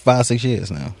am like 5-6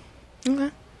 years now.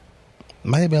 Okay.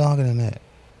 Might be longer than that.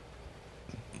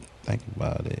 Think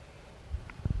about it.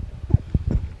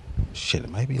 Shit, it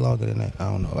might be longer than that. I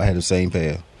don't know. I had the same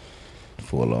pair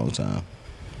for a long time.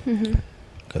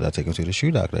 Because I take them to the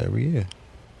shoe doctor every year.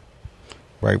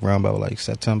 Right around about like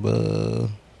September.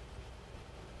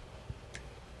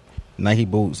 Nike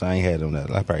boots, I ain't had them.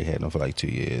 I probably had them for like 2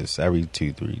 years. Every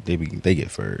 2-3, they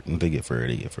get furred. They get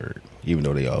furred. Even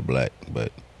though they all black,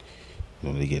 but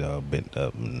you know, they get all bent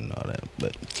up and all that.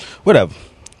 But whatever.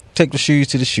 Take the shoes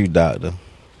to the shoe doctor.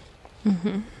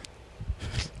 Then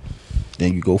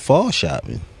you go fall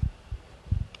shopping.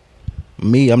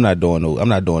 Me, I'm not doing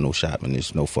no shopping.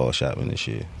 There's no fall shopping this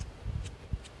year.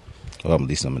 Or at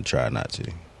least I'm gonna try not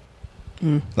to.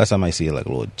 Unless I might see like a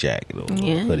little jacket or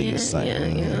hoodie or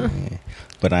something. Yeah.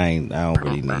 But I don't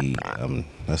really need.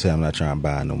 I say I'm not trying to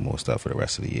buy no more stuff for the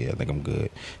rest of the year. I think I'm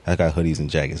good. I got hoodies and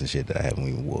jackets and shit that I haven't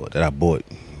even wore. That I bought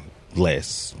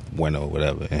last winter or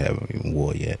whatever and haven't even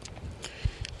wore yet.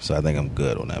 So I think I'm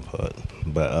good on that part.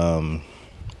 But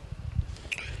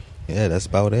yeah, that's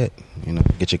about it. You know,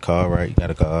 get your car right. You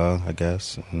got a car, I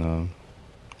guess. You know.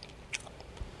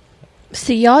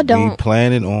 See, y'all don't. We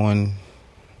planning on.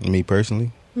 Me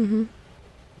personally, I'm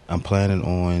planning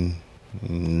on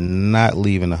not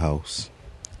leaving the house.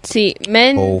 See,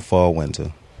 men. Whole fall,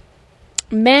 winter.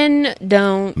 Men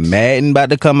don't. Madden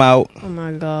about to come out. Oh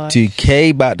my god.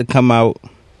 2K about to come out.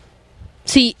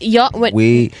 See, y'all.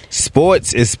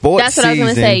 Sports is sports. That's what I was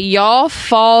gonna say. Y'all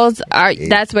falls are.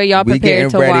 That's where y'all prepare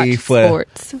to watch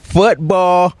sports.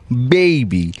 Football,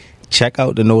 baby. Check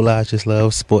out the No Lies Just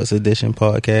Love Sports Edition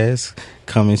podcast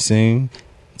coming soon.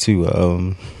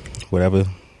 To whatever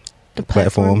the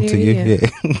platform to you, yeah.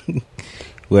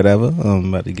 Whatever.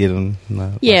 I'm about to get them.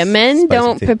 Men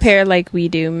don't prepare like we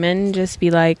do. Men just be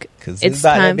like, it's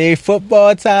time. To be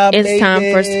football time. It's baby. time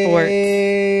for sports.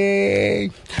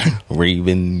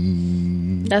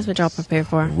 Ravens. That's what y'all prepare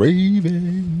for.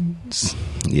 Ravens.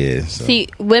 Yeah. So. See,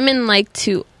 women like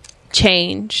to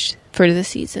change for the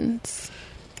seasons.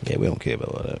 Yeah, we don't care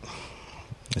about all that.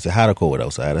 It's a hot or cold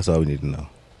outside. That's all we need to know.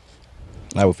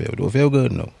 I would feel. Do it feel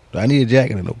good? No. Do I need a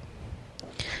jacket? No.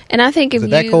 And I think if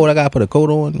that cold, I gotta put a coat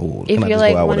on. Or if you're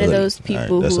like one of those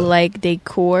people who like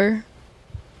decor,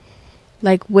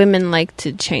 like women like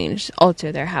to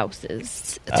alter their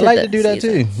houses. I like to do that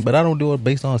too, but I don't do it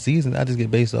based on season. I just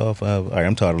get based off of. All right,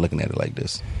 I'm tired of looking at it like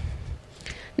this.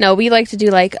 No, we like to do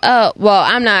like,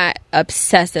 I'm not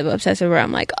obsessive where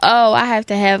I'm like, I have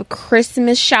to have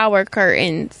Christmas shower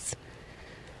curtains,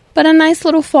 but a nice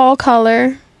little fall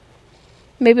color.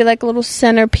 Maybe like a little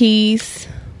centerpiece,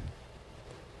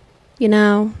 you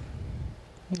know,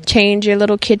 change your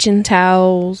little kitchen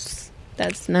towels.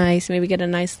 That's nice. Maybe get a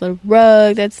nice little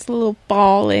rug that's a little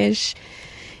fallish.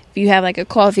 If you have like a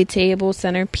coffee table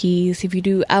centerpiece, if you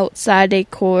do outside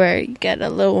decor, you get a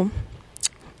little,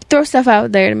 throw stuff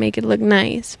out there to make it look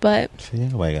nice. But see,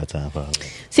 nobody got time for all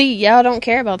that. See, y'all don't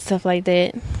care about stuff like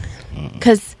that.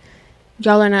 Because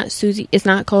y'all are not Susie. It's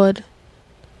not called...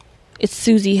 It's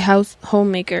Susie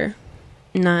Homemaker,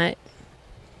 not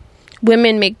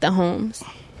women make the homes.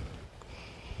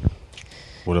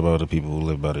 What about the people who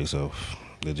live by themselves?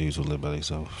 The Jews who live by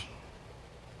themselves?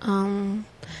 Half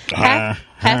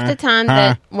the time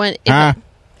that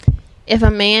if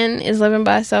a man is living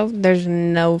by himself, there's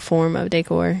no form of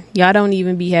decor. Y'all don't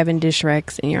even be having dish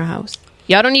racks in your house.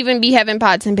 Y'all don't even be having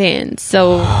pots and pans.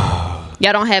 So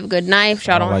y'all don't have good knives.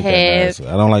 Y'all don't have.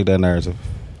 I don't like that narrative.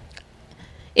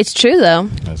 It's true, though.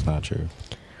 That's not true.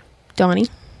 Donnie.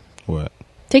 What?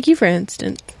 Take you, for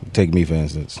instance. Take me, for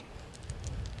instance.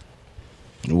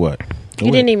 What?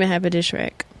 You didn't even have a dish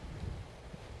rack.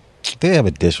 They have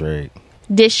a dish rack.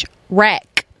 Dish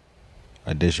rack.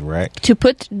 A dish rack. To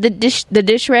put the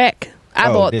dish rack.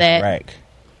 I bought dish that. Rack.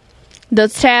 The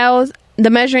towels, the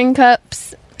measuring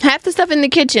cups, half the stuff in the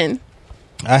kitchen.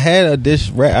 I had a dish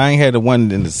rack. I ain't had the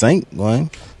one in the sink one.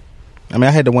 I mean,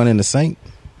 I had the one in the sink.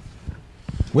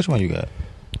 Which one you got?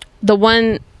 The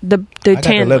one, the I got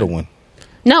tan the little one.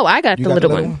 No, I got You the got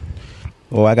little one.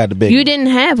 Oh, I got the big You one. didn't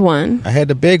have one. I had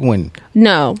the big one.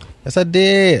 No. Yes, I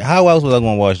did. How else was I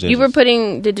going to wash dishes? You were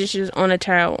putting the dishes on a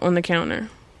towel on the counter.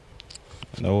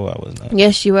 No, I was not.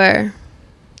 Yes, you were.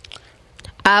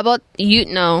 I bought,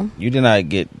 no. You did not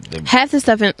get the... Half the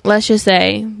stuff in, let's just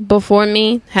say, before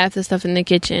me, half the stuff in the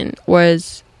kitchen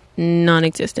was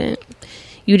non-existent.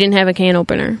 You didn't have a can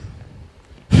opener.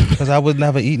 Because I would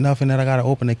never eat nothing that I got to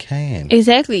open a can.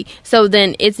 Exactly. So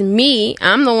then it's me.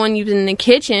 I'm the one using the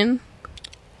kitchen.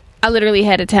 I literally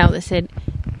had a towel that said,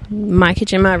 my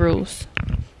kitchen, my rules.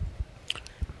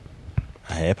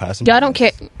 I had pots and Y'all don't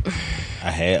care.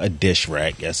 I had a dish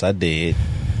rack. Yes, I did.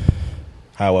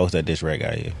 How else that dish rack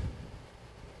got here?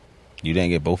 You didn't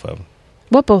get both of them.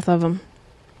 What, both of them?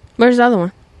 Where's the other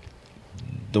one?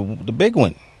 The big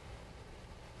one.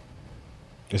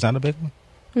 It's not a big one?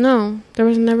 No, there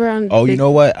was never on. Oh, you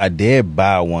know what? I did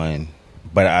buy one,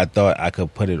 but I thought I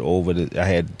could put it over the...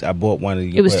 I bought one.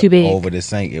 It was too big. Over the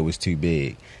sink. It was too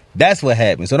big. That's what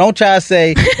happened. So don't try to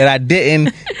say that I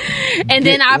didn't. And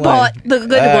then I bought the good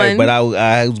one. But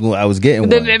I was getting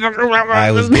one.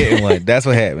 I was getting one. That's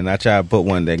what happened. I tried to put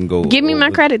one that can go. Give me my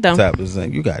credit though. Top of the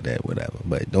sink. You got that, whatever.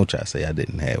 But don't try to say I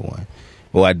didn't have one.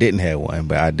 Well, I didn't have one,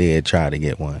 but I did try to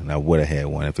get one. I would have had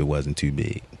one if it wasn't too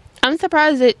big. I'm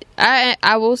surprised that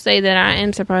I will say that I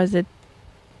am surprised that,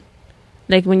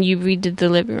 like, when you redid the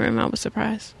living room, I was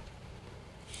surprised.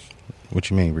 What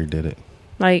you mean redid it?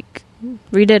 Like,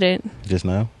 redid it. Just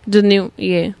now? The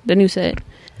new set.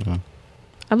 Uh-huh.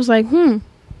 I was like,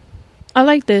 I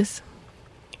like this.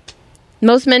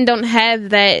 Most men don't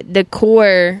have that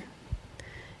decor.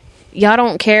 Y'all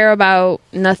don't care about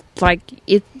nothing. Like,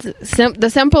 it's the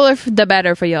simpler the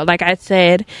better for y'all. Like I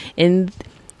said in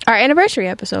our anniversary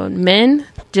episode, men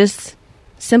just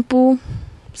simple.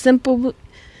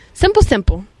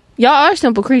 Y'all are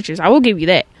simple creatures. I will give you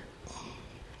that.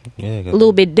 Yeah, A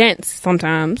little bit dense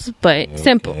sometimes, but okay.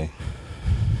 simple.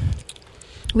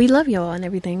 We love y'all and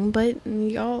everything, but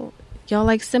y'all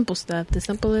like simple stuff. The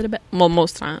simpler the better. Well,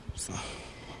 most times.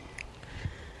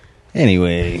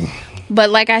 Anyway, but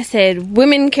like I said,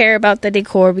 women care about the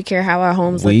decor. We care how our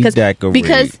homes look. We decorate.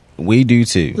 Because we do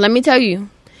too. let me tell you,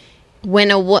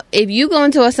 if you go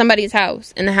into somebody's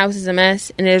house and the house is a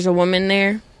mess and there's a woman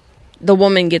there, the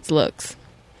woman gets looks.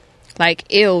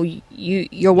 Like, ew,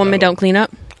 your woman don't clean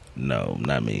up. No,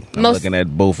 not me. I'm looking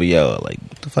at both of y'all like,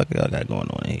 what the fuck y'all got going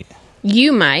on here?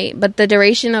 You might, but the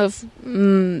duration of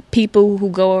people who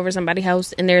go over somebody's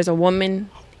house and there's a woman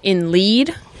in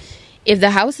lead, if the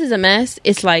house is a mess,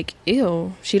 it's like,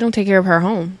 ew, she don't take care of her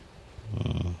home.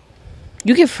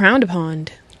 You get frowned upon.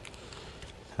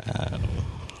 I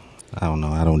don't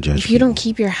know. I don't judge. If you don't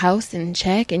keep your house in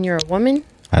check and you're a woman,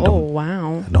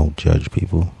 wow. I don't judge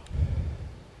people.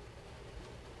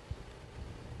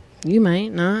 You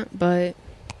might not, but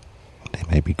They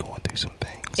may be going through some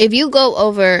things. if you go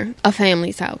over a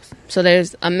family's house, so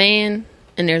there's a man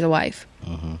and there's a wife,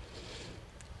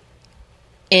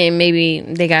 and maybe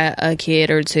they got a kid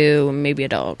or two, maybe a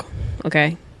dog,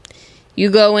 okay? You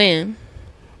go in,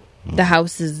 the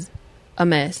house is a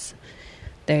mess.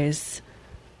 There's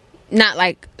not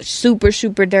like super,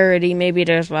 super dirty. Maybe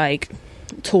there's like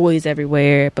toys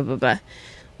everywhere, blah, blah, blah.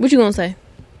 What you gonna say?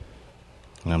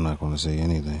 I'm not going to say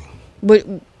anything. What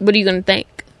are you gonna think?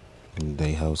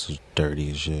 They house is dirty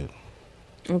as shit.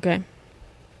 Okay.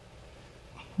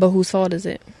 But whose fault is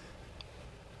it?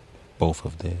 Both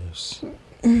of theirs.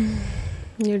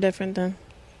 You're different then.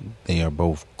 They are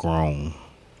both grown.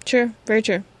 True, very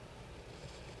true.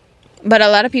 But a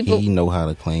lot of people. He know how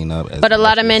to clean up. But a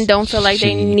lot of men don't feel like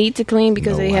they need to clean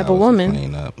because they have a woman.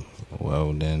 Clean up.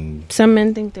 Well, then. Some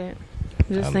men think that.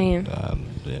 Just saying. I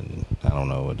don't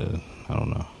know. I don't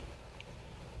know.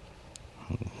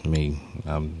 Me,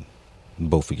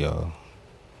 both of y'all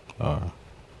are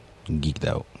geeked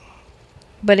out.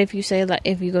 But if you say, like,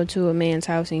 if you go to a man's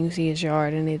house and you see his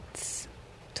yard and it's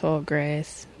tall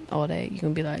grass, all that, you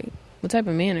can be like, what type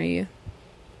of man are you?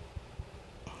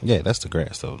 Yeah, that's the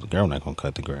grass, though. The girl not going to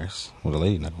cut the grass. Well, the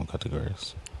lady not going to cut the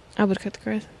grass. I would cut the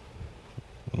grass.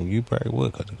 Well, you probably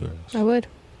would cut the grass. I would.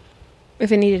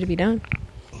 If it needed to be done.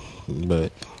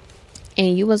 But.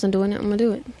 And you wasn't doing it, I'm going to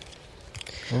do it.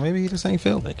 Well, maybe he just ain't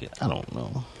feel like it. I don't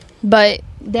know. But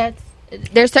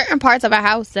there's certain parts of a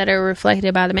house that are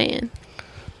reflected by the man.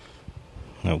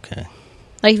 Okay.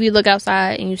 Like if you look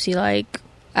outside and you see, like,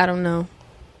 I don't know,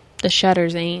 The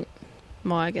shutters ain't.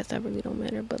 Well, I guess that really don't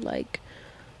matter. But like,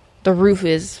 the roof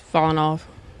is falling off.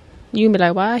 You can be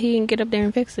like, why he didn't get up there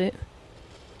and fix it?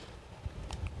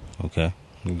 Okay,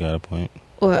 you got a point.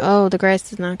 Or, oh, the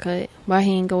grass is not cut. Why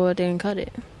he didn't go up there and cut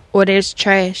it? Or there's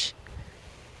trash.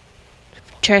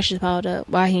 Trash is piled up.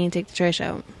 Why he didn't take the trash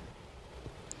out?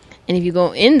 And if you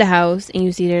go in the house and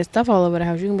you see there's stuff all over the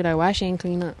house, you can be like, why she ain't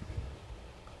clean up?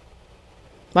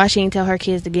 Why she ain't tell her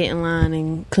kids to get in line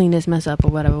and clean this mess up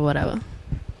or whatever.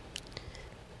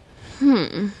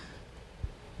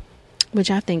 Which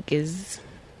I think is,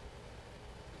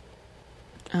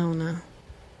 I don't know.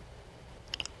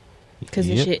 Because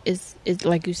the shit is, it's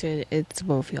like you said, it's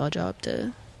both y'all job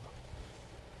to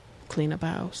clean up a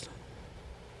house.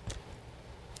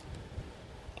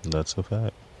 That's a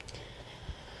fact.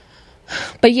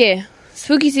 But yeah,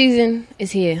 spooky season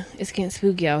is here. It's getting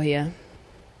spooky out here.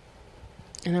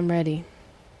 And I'm ready.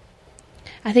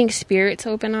 I think Spirit's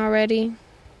open already.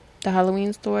 The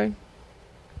Halloween store.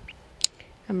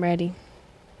 I'm ready.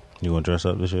 You want to dress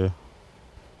up this year?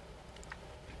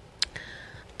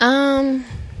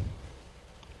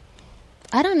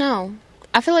 I don't know.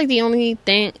 I feel like the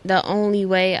only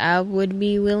way I would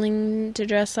be willing to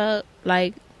dress up,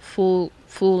 like full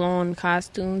on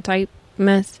costume type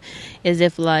mess, is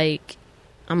if like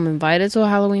I'm invited to a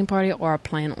Halloween party or I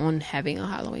plan on having a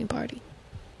Halloween party.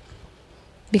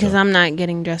 Because I'm not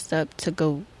getting dressed up to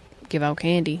go give out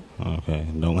candy. Okay,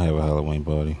 don't have a Halloween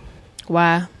party.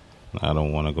 Why? I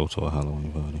don't want to go to a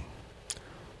Halloween party.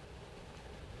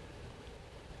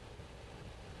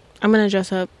 I'm going to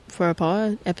dress up for a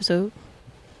pod episode.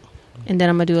 And then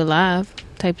I'm going to do a live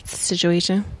type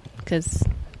situation. Because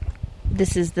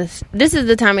this is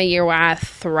the time of year where I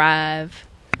thrive.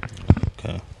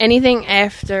 Okay. Anything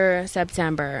after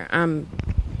September, I'm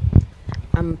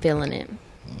feeling it.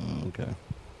 Okay.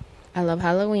 I love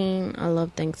Halloween. I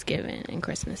love Thanksgiving and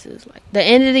Christmas is like the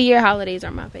end of the year holidays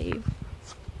are my fave.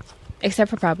 Except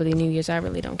for probably New Year's. I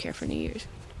really don't care for New Year's.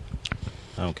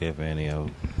 I don't care for any of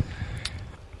them.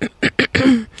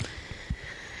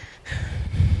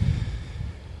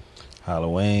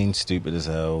 Halloween, stupid as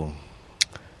hell.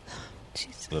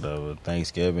 Jesus. Whatever.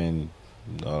 Thanksgiving,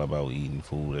 all about eating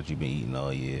food that you've been eating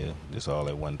all year. Just all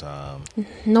at one time.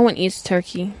 No one eats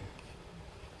turkey.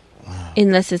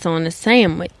 Unless it's on a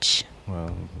sandwich.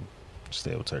 Well,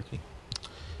 still turkey.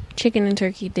 Chicken and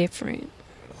turkey different.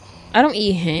 I don't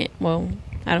eat ham. Well,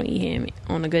 I don't eat ham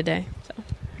on a good day. So.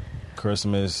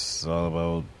 Christmas, all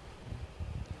about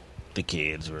the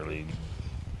kids, really.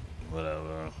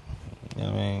 Whatever. You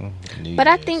know what I mean? New But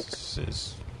I Year's think...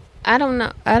 is I don't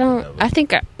know. I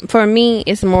think for me,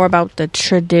 it's more about the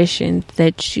traditions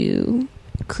that you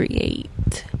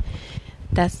create.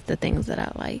 That's the things that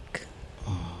I like.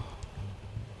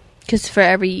 Because for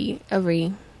every,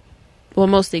 well,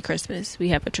 mostly Christmas, we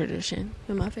have a tradition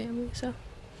in my family. So,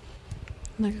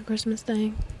 like a Christmas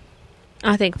thing.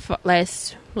 I think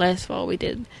last fall we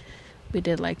did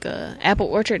like a apple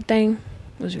orchard thing.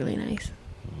 It was really nice.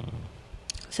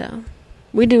 So,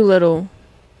 we do little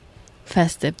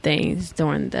festive things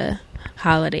during the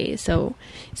holidays. So,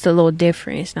 it's a little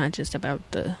different. It's not just about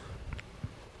the...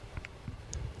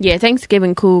 Yeah,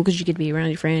 Thanksgiving cool because you get to be around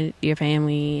your friends, your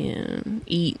family, and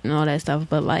eat and all that stuff.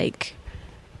 But, like,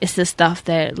 it's the stuff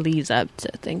that leads up to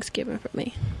Thanksgiving for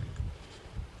me.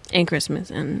 And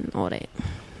Christmas and all that.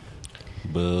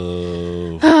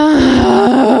 Boo.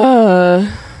 I'm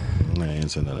not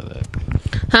into none of that.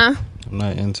 Huh? I'm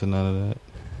not into none of that.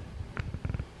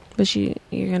 But you're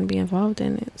going to be involved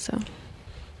in it, so.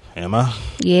 Am I?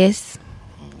 Yes.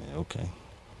 Yeah, okay.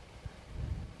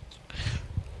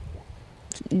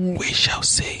 We shall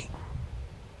see.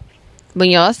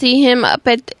 When y'all see him up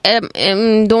at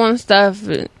doing stuff,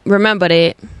 remember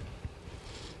that.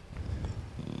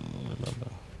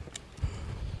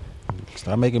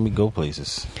 Stop making me go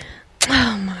places.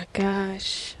 Oh my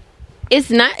gosh. It's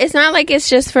not like it's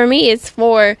just for me, it's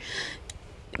for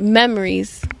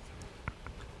memories.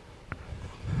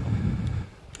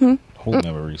 Who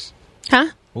memories? Huh?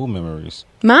 Who memories?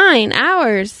 Mine,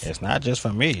 ours. It's not just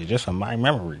for me, it's just for my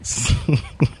memories.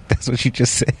 That's what you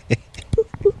just said.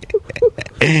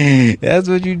 That's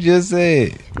what you just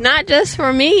said. Not just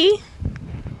for me.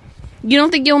 You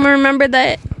don't think you'll remember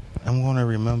that? I'm going to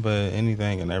remember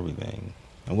anything and everything.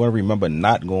 I'm going to remember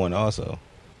not going also.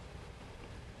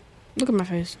 Look at my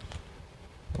face.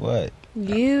 What?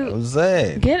 You What's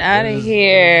that? get out of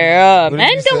here. what did Men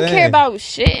you don't say? care about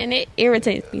shit and it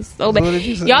irritates me so bad. What did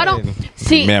you say? Y'all don't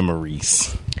see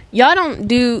memories. y'all don't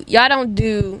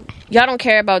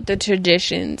care about the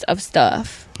traditions of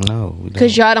stuff. No, we don't.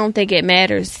 Because y'all don't think it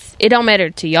matters. It don't matter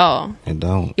to y'all. It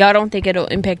don't. Y'all don't think it'll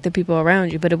impact the people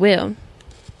around you, but it will.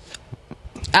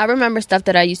 I remember stuff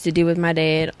that I used to do with my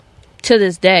dad to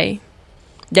this day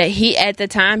that he, at the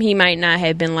time, he might not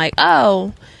have been like,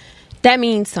 oh, that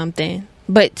means something.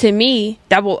 But to me,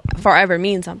 that will forever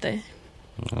mean something.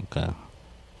 Okay.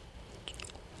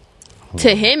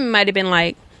 To him, it might have been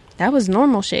like, that was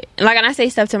normal shit. Like, and I say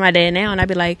stuff to my dad now, and I'd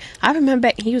be like, I remember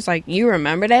back. He was like, you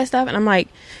remember that stuff? And I'm like,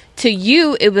 to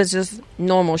you, it was just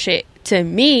normal shit. To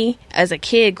me, as a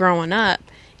kid growing up,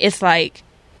 it's like,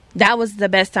 that was the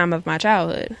best time of my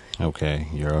childhood. Okay.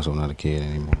 You're also not a kid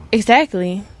anymore.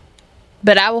 Exactly.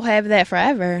 But I will have that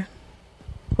forever.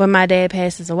 When my dad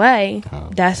passes away,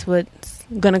 that's what's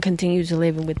going to continue to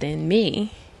live within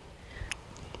me.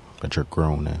 But you're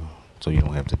grown now, so you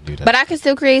don't have to do that. But I can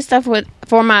still create stuff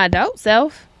for my adult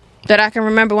self that I can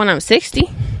remember when I'm 60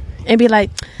 and be like,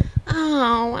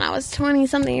 oh, when I was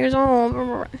 20-something years old.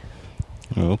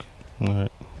 Okay. All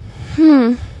right.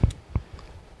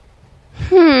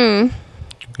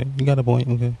 Okay. You got a point.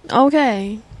 Okay.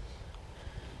 Okay.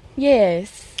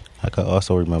 Yes. I could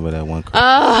also remember that one.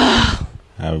 Oh.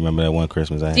 I remember that one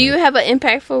Christmas I had. Do you have an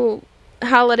impactful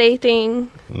holiday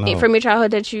thing No. from your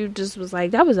childhood that you just was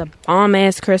like, that was a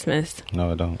bomb-ass Christmas?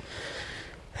 No, I don't.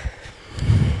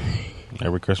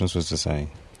 Every Christmas was the same.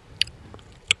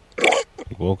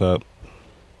 Woke up,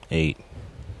 ate,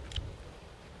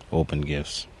 opened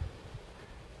gifts,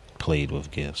 played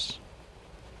with gifts,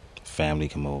 family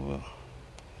come over,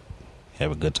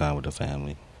 have a good time with the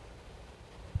family.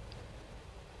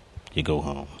 You go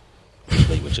home,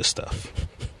 play with your stuff.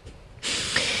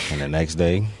 And the next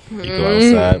day, you go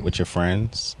outside with your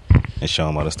friends and show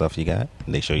them all the stuff you got.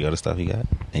 And they show you all the stuff you got,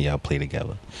 and y'all play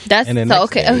together. That's and the so next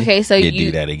okay. day, Okay, so you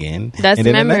do that again. That's and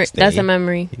a then the memory. next day, That's a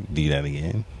memory. you do that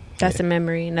again. That's a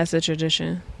memory, and that's a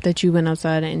tradition that you went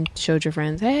outside and showed your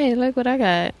friends. Hey, look what I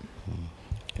got.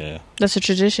 Yeah, That's a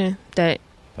tradition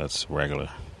that's regular.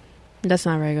 that's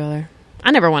not regular.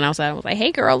 I never went outside and was like,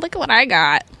 "Hey, girl, look at what I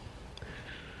got."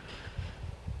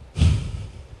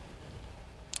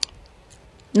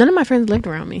 None of my friends lived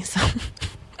around me, so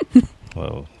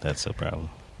Well, that's a problem.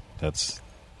 That's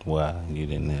why you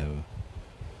didn't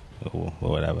have, or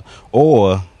whatever.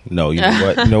 Or no, you know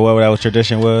what? You know what that was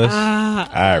tradition was?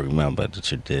 I remember the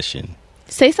tradition.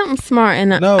 say something smart and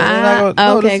No,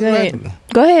 okay, go ahead.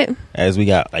 Go ahead. As we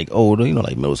got like older, you know,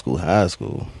 like middle school, high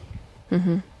school,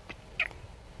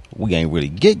 we ain't really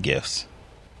get gifts.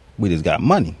 We just got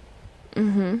money.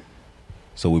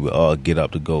 So we would all get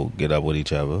up with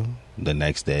each other the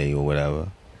next day or whatever,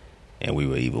 and we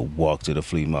would either walk to the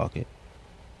flea market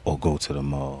or go to the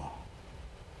mall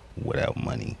without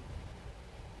money.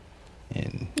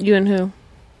 And You and who?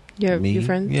 Your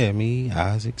friends? Yeah, me,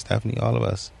 Isaac, Stephanie, all of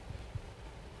us.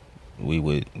 We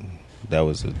would. That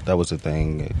was a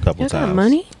thing a couple You times. got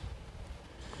money?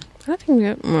 I think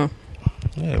that. Well,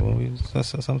 Yeah, well,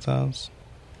 sometimes.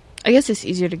 I guess it's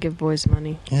easier to give boys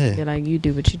money. Yeah. You're like, you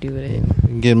do what you do with it. We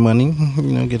can get money,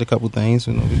 get a couple things,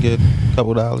 we get a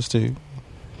couple dollars too.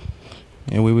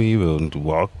 And we would either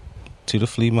walk to the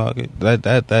flea market.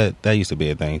 That used to be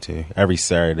a thing too. Every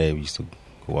Saturday we used to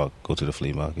go to the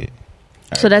flea market.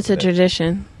 So that's a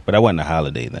tradition. But that wasn't a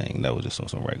holiday thing. That was just on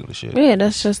some regular shit. Yeah,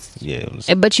 that's just. Yeah. It was,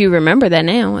 But you remember that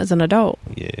now as an adult.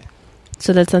 yeah.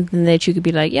 So that's something that you could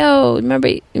be like, yo, remember?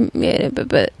 Yeah,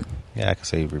 but. Yeah, I can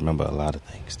say remember a lot of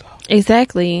things though.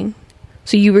 Exactly.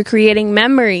 So you were creating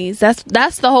memories. That's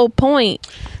the whole point.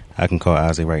 I can call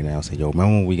Isaac right now and say, yo,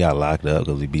 remember when we got locked up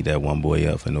because we beat that one boy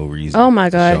up for no reason? Oh, my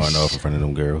gosh. Showing off in front of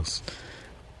them girls.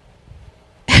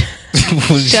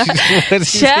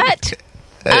 Shut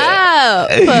up.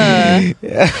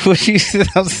 What you said,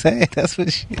 I'm saying. That's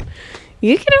what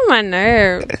You get on my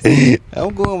nerves.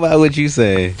 I'm going by what you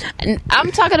said.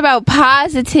 I'm talking about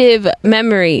positive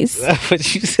memories.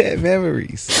 But you said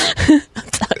memories. I'm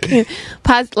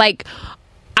talking like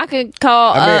I could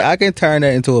call. I can turn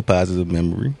that into a positive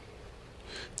memory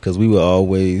because we were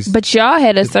always. But y'all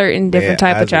had a certain different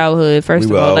type of childhood. First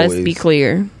of all, let's be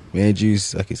clear. Me and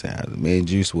Juice, like you said, me and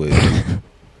Juice would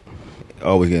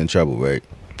always get in trouble, right?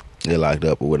 Get locked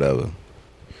up or whatever.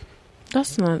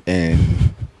 That's not.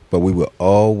 But we would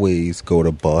always go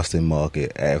to Boston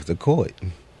Market after court.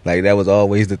 Like, that was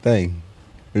always the thing.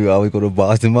 We would always go to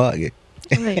Boston Market.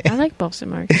 I like Boston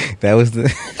Market. That was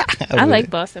the... I like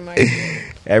Boston Market.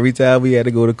 Every time we had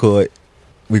to go to court,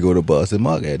 we go to Boston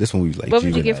Market. This one we was like... What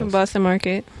would you get from Boston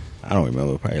Market? I don't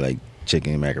remember. Probably like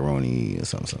chicken, macaroni, or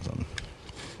something.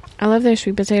 I love their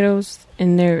sweet potatoes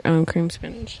and their cream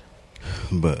spinach.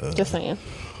 But... Just saying.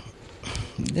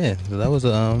 Yeah, that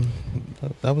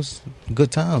was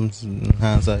good times in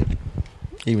hindsight.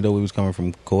 Even though we was coming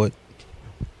from court.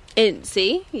 And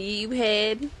see, you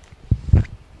had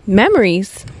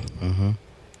memories. Mm-hmm.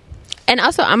 And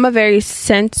also, I'm a very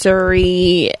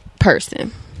sensory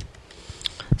person.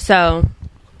 So,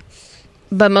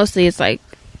 but mostly it's like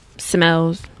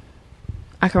smells.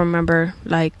 I can remember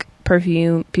like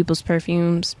people's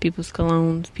perfumes, people's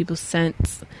colognes, people's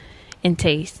scents, and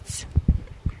tastes.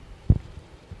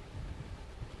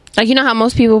 Like, you know how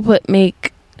most people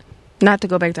make, not to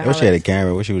go back to I wish you had a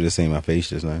camera. I wish you would have seen my face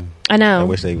just now. I know. I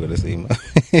wish they would have seen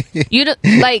my... You don't,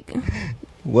 like...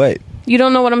 What? You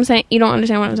don't know what I'm saying? You don't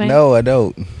understand what I'm saying? No, I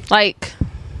don't. Like...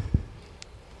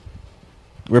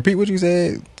 Repeat what you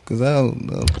said, because I don't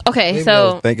know. Okay, Maybe so...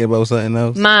 I was thinking about something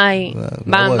else. My I was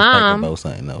mom... thinking about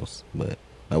something else, but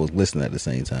I was listening at the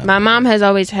same time. My mom has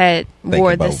always wore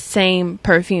the about- same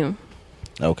perfume.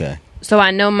 Okay. So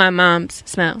I know my mom's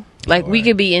smell. Like, we Alright.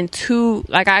 could be in two...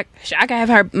 Like, I could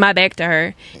have my back to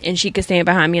her, and she could stand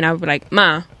behind me, and I would be like,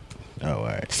 Ma. Oh, all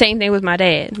right. Same thing with my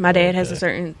dad. My dad has a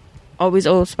certain... Always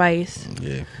Old Spice.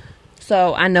 Yeah.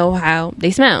 So I know how they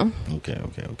smell. Okay.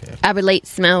 I relate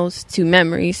smells to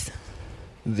memories.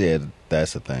 Yeah,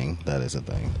 that's a thing. That is a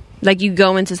thing. Like, you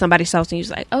go into somebody's house, and you're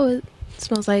just like, oh, it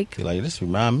smells like... You're like, this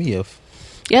remind me of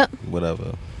Yep.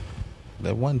 whatever.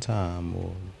 That one time,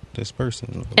 or this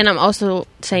person. And I'm also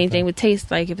same thing with taste.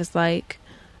 Like, if it's like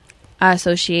I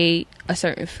associate a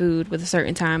certain food with a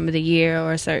certain time of the year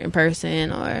or a certain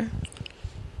person, or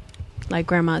like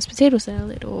grandma's potato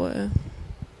salad or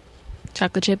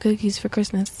chocolate chip cookies for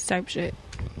Christmas type shit.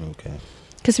 Okay.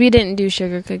 Because we didn't do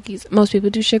sugar cookies. Most people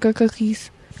do sugar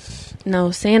cookies.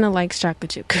 No, Santa likes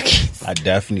chocolate chip cookies. I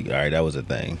definitely... All right, that was a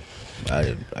thing.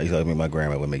 I used to make my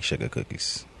grandma would make sugar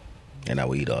cookies. And I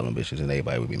would eat all them bitches, and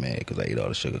everybody would be mad because I ate all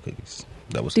the sugar cookies.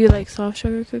 That was Do you like soft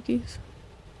sugar cookies?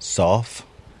 soft.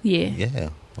 Yeah. Yeah,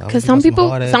 Because some people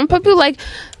like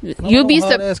you'd be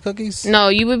hard-ass cookies. no,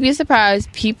 you would be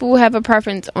surprised. People have a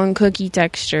preference on cookie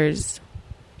textures.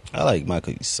 I like my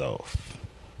cookies soft.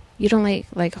 You don't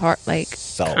like hard, like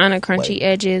Soft, kind of crunchy like-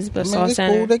 edges, but soft it's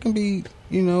center. cool. They can be,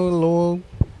 a little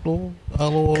 'Cause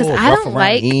rough I don't around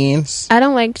like- the ends. I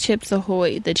don't like Chips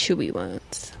Ahoy, the chewy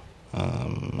ones.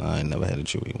 I ain't never had a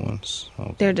chewy ones.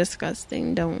 Okay. They're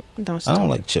disgusting. Don't. I don't stop.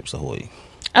 like Chips Ahoy.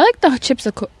 I like the Chips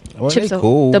Ahoy. Well, Chips they Ahoy,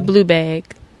 cool. the blue bag,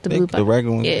 the They, blue the bag.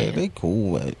 regular ones, Yeah. they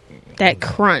cool. But That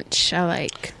crunch, I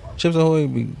like. Chips Ahoy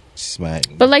be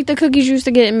smacking. But like the cookies you used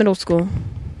to get in middle school,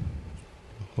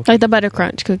 Okay. like the Butter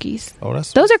Crunch cookies. Oh,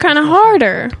 Those are kind of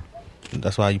harder.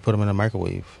 That's why you put them in the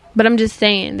microwave. But I'm just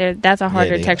saying, that's a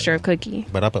harder they texture are. of cookie.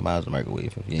 But I put mine in the microwave.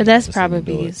 If you But ain't that's never seen me do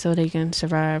probably it. so they can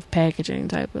survive packaging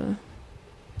type of.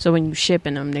 So when you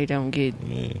shipping them, they don't get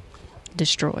Yeah.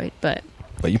 destroyed. But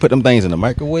But you put them things in the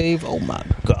microwave. Oh my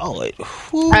god!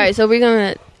 Whew. all right, so we're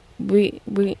gonna we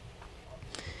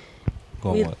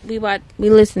Go on, what? we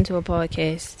listened to a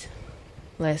podcast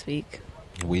last week.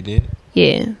 We did.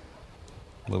 Yeah,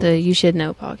 What the was- You Should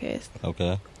Know podcast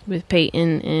okay. with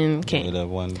Peyton and Yeah, Ken, that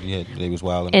one. Yeah, they was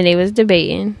wilding. and they was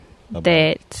debating About-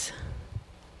 that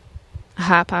a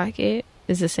Hot Pocket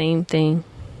is the same thing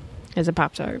as a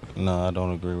Pop-Tart. No, I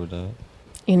don't agree with that.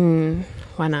 And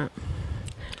why not?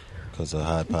 Because a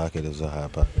hot pocket is a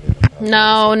hot pocket.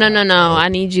 No. I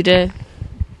need you to.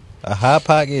 A hot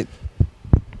pocket,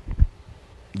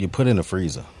 you put in the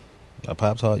freezer. A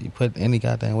Pop-Tart, you put any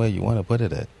goddamn way you want to put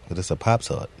it at. But it's a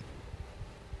Pop-Tart.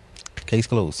 Case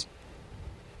closed.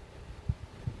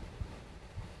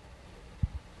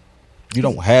 You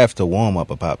don't have to warm up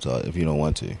a Pop-Tart if you don't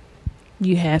want to.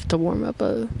 You have to warm up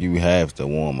a. You have to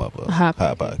warm up a Hot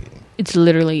hot pocket. It's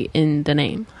literally in the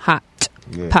name, Hot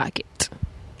Yeah. Pocket.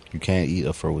 You can't eat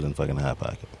a frozen fucking hot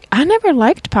pocket. I never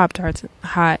liked Pop-Tarts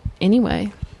hot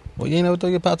anyway. Well, you ain't never throw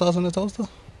your Pop-Tarts in the toaster?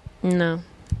 No.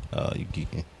 Oh, you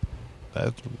geeking. That's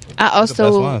I the best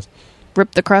also ones.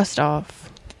 rip the crust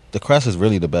off. The crust is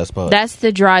really the best part. That's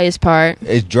the driest part.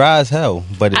 It's dry as hell,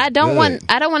 but it's I don't good. want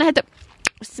to have to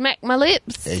smack my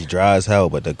lips. It's dry as hell,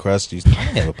 but the crust. I didn't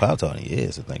have a Pop-Tart in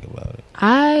years to think about it.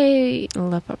 I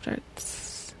love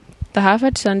Pop-Tarts. The hot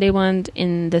fudge sundae ones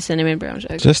in the cinnamon brown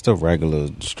sugar. Just the regular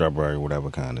strawberry, whatever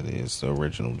kind it is, the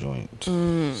original joint. So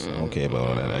I don't care about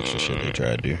all that extra shit they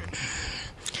try to do.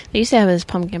 They used to have this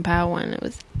pumpkin pie one. It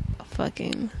was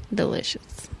fucking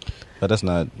delicious. But that's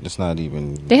not. It's not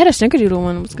even. They had a snickerdoodle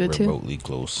one. It was good too. remotely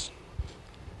close.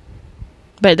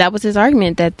 But that was his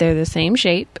argument, that they're the same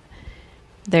shape.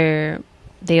 They'll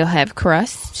have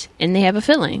crust and they have a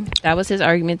filling. That was his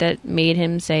argument that made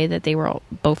him say that they were all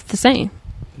both the same.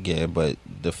 Yeah, but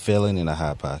the filling in a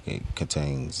hot pocket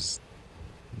contains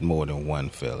more than one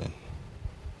filling.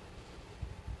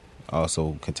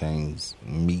 Also contains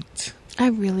meat. I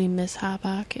really miss Hot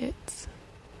Pockets.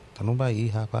 Don't nobody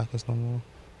eat Hot Pockets no more.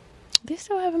 They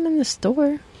still have them in the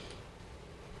store.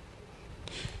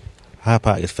 Hot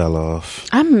Pockets fell off.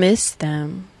 I miss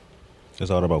them.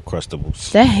 It's all about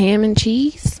Crustables. That ham and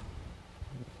cheese.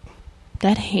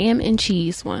 That ham and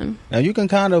cheese one. Now you can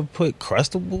kind of put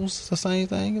Crustables the same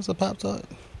thing as a Pop-Tart.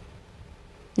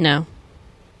 No.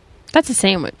 That's a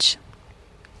sandwich.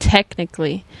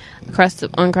 Technically,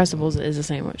 Uncrustables is a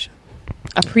sandwich.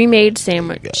 A pre-made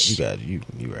sandwich. You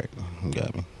right. You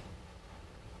got me.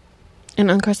 And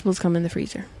Uncrustables come in the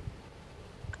freezer.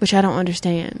 Which I don't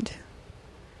understand.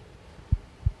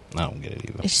 I don't get it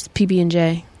either. It's just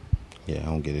PB&J. Yeah, I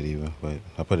don't get it either. But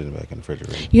I put it back in the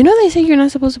refrigerator. You know they say you're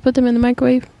not supposed to put them in the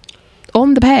microwave?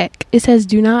 On the pack, it says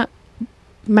do not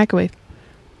microwave.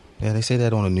 Yeah, they say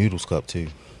that on a noodles cup too.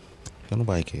 Don't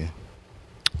nobody care.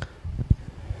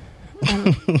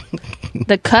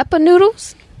 The cup of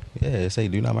noodles? Yeah, they say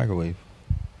do not microwave.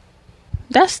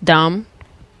 That's dumb.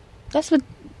 That's what...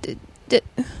 Do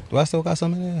I still got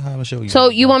some in there? I'm gonna show you. So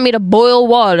you want me to boil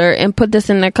water and put this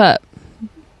in the cup?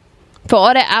 For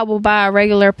all that, I will buy a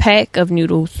regular pack of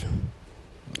noodles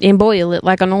and boil it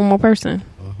like a normal person.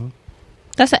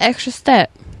 That's an extra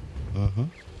step.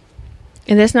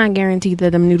 And that's not guaranteed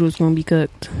that them noodles gonna be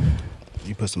cooked.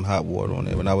 You put some hot water on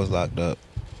there. When I was locked up,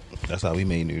 that's how we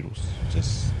made noodles.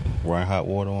 Just run hot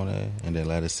water on there and then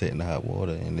let it sit in the hot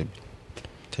water and it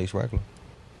tastes regular.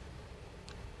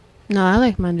 No, I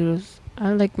like my noodles.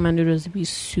 I like my noodles to be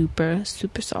super,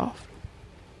 super soft.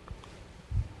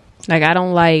 Like, I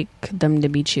don't like them to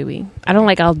be chewy. I don't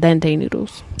like al dente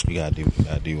noodles. You gotta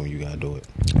do when you gotta do it.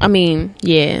 I mean,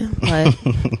 yeah, but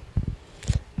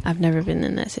I've never been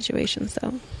in that situation,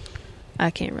 so I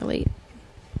can't relate.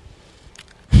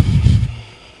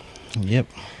 Yep.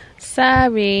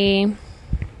 Sorry.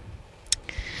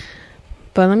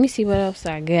 But let me see what else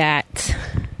I got.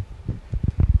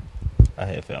 I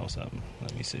had found something.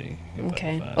 Let me see.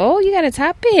 Okay. Oh, you got a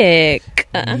topic.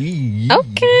 Okay.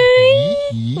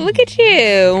 Look at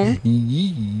you.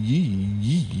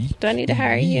 Do I need to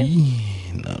hire you?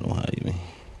 No, don't hire me.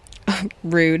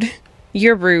 Rude.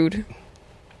 You're rude.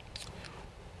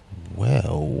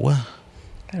 Well,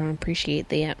 I don't appreciate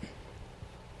that.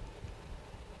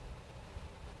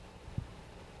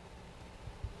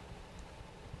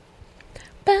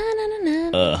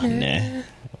 nah.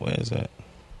 Where is that?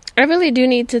 I really do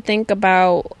need to think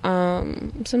about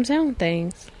some sound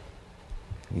things.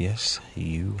 Yes,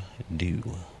 you do.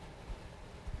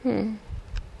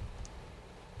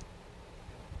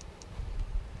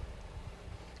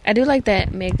 I do like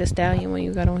that Meg Thee Stallion when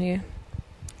you got on here.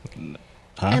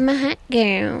 Huh? I'm a hot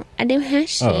girl. I do hot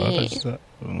shit. I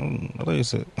thought you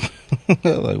said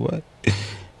like what?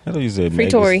 I thought you said Free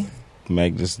Tory.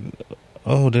 Meg just.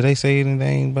 Oh, did they say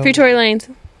anything about Free Tory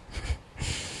Lanez.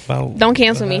 About Don't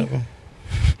cancel me.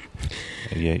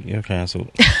 Yeah, you're canceled.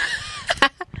 Okay.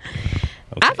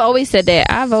 I've always said that.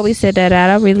 I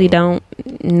really don't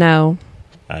know.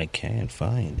 I can't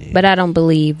find it. But I don't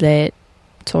believe that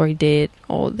Tory did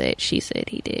all that she said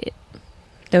he did.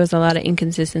 There was a lot of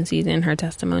inconsistencies in her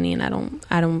testimony, and I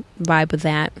don't vibe with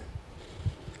that.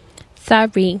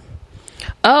 Sorry.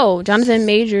 Oh, Jonathan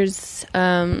Majors'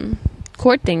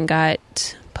 court thing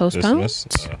got postponed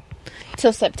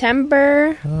till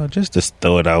September. Just to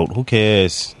throw it out. Who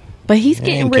cares? But he's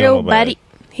getting real body.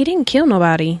 He didn't kill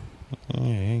nobody. Yeah, he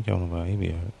ain't kill nobody. He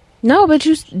be hurt. No, but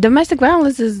domestic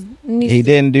violence is. He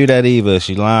didn't do that either.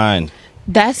 She lying.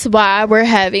 That's why we're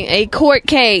having a court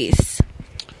case.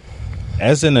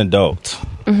 As an adult,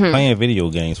 playing video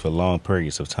games for long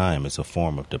periods of time is a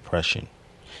form of depression.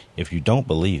 If you don't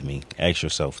believe me, ask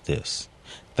yourself this.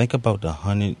 Think about the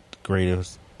 100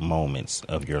 greatest moments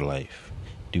of your life.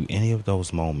 Do any of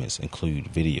those moments include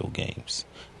video games?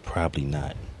 Probably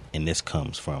not. And this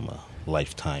comes from a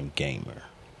lifetime gamer.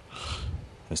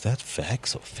 Is that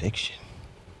facts or fiction?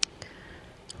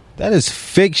 That is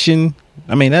fiction.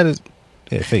 I mean, that is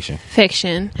fiction.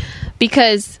 Fiction.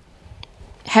 Because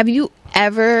have you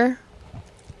ever...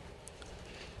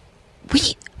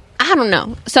 I don't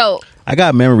know. So... I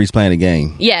got memories playing the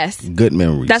game. Yes. Good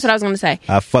memories. That's what I was going to say.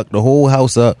 I fucked the whole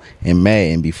house up in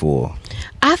Madden before.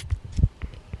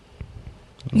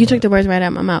 You took the words right out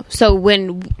of my mouth. So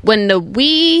when the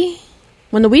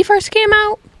Wii first came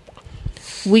out,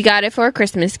 we got it for a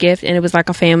Christmas gift, and it was like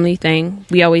a family thing.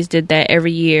 We always did that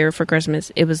every year for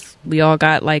Christmas. We all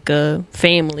got like a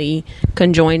family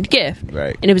conjoined gift,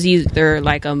 right? And it was either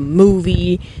like a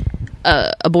movie,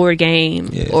 a board game,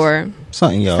 or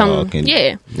something y'all can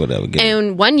whatever. Get.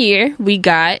 And one year we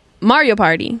got Mario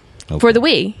Party for the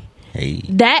Wii. Hey.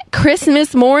 That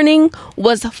Christmas morning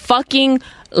was fucking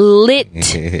lit.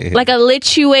 Like a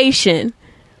lituation.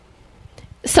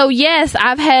 So yes,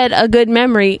 I've had a good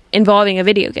memory involving a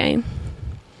video game.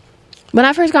 When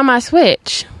I first got my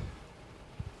Switch,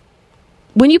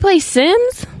 when you play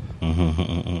Sims,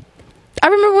 I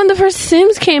remember when the first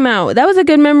Sims came out. That was a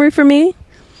good memory for me.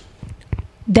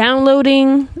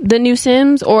 Downloading the new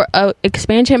Sims or a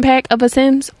expansion pack of a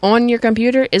Sims on your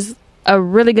computer is a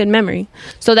really good memory.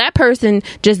 So that person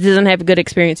just doesn't have good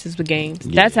experiences with games.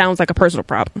 Yeah. That sounds like a personal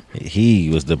problem. He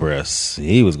was depressed.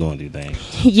 He was going to do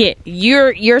things. Yeah,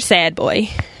 you're sad boy.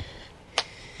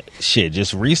 Shit,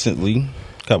 just recently,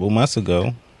 a couple months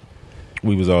ago,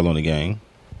 we was all on the game.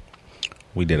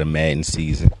 We did a Madden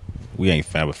season. We ain't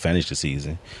finished the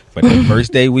season. But the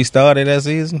first day we started that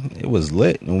season, it was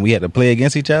lit. When we had to play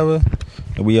against each other,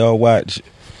 and we all watched,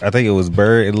 I think it was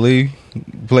Bird and Lee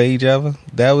play each other.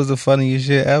 That was the funniest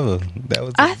shit ever.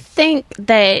 I think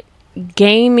that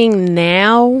gaming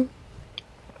now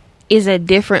is a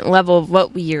different level of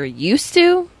what we are used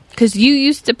to. Because you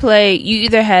used to play, you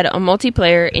either had a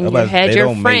multiplayer and you had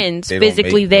your friends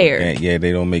physically there. Yeah,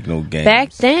 they don't make no games.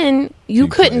 Back then, you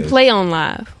couldn't play on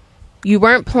live. You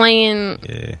weren't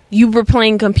playing, you were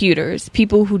playing computers,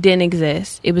 people who didn't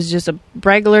exist. It was just a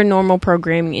regular, normal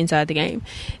programming inside the game.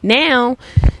 Now,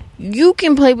 you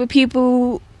can play with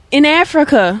people in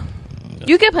Africa.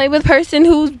 You can play with a person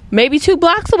who's maybe 2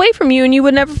 blocks away from you and you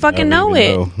would never fucking know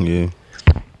it. Yeah.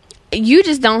 You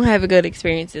just don't have a good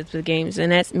experiences with games,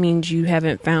 and that means you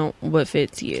haven't found what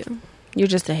fits you. You're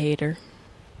just a hater.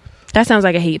 That sounds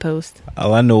like a hate post.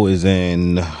 All I know is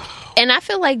and I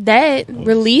feel like that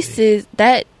releases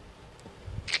that.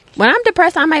 When I'm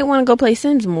depressed, I might want to go play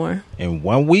Sims more. In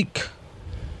 1 week,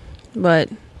 but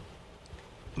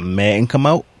Madden come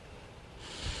out,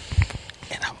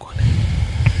 and I'm gonna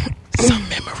some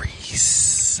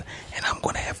memories, and I'm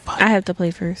gonna have fun. I have to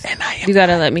play first. And you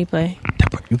gotta let me play.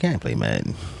 You can't play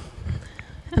Madden.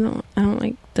 I don't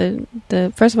like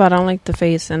the first of all, I don't like the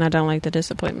face, and I don't like the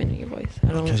disappointment in your voice.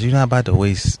 Because you're not about to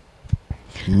waste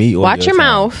me or watch your time.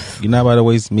 Mouth. You're not about to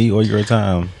waste me or your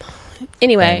time.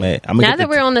 Anyway, now that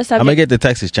we're on the subject, I'm gonna get the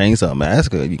Texas Chainsaw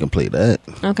Massacre. You can play that.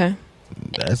 Okay.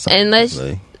 That's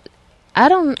I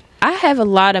have a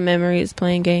lot of memories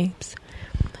playing games.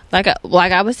 Like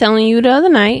I was telling you the other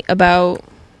night about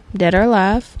Dead or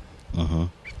Alive.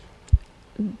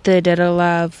 The Dead or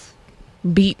Alive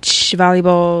beach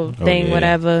volleyball thing,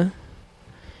 whatever.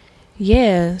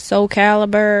 Yeah, Soul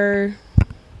Calibur,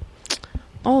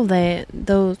 all that.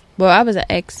 Those. Well, I was an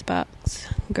Xbox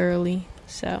girly,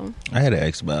 so I had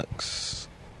an Xbox,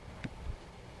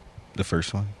 the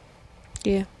first one.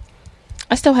 Yeah,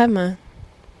 I still have mine.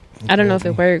 I don't know if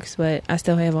it works, but I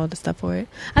still have all the stuff for it.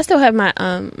 I still have my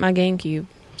my GameCube.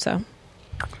 So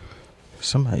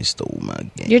somebody stole my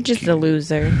GameCube. You're just a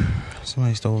loser.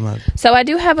 Somebody stole my. So I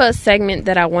do have a segment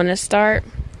that I want to start,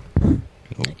 and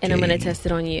I'm going to test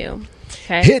it on you.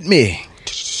 Okay, hit me.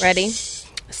 Ready?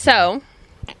 So,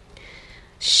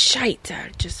 shite! I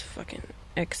just fucking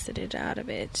exited out of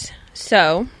it.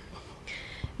 So,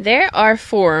 there are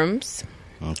forums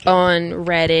on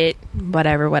Reddit,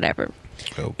 whatever,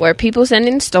 where people send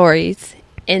in stories,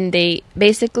 and they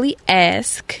basically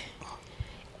ask,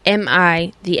 "Am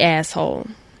I the asshole?"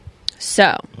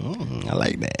 So, I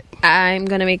like that. I'm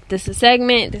going to make this a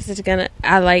segment.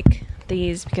 I like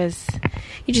these because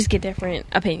you just get different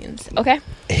opinions. Okay?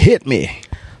 Hit me.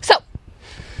 So,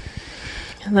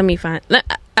 let me find.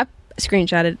 I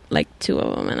screenshotted like 2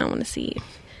 of them, and I want to see.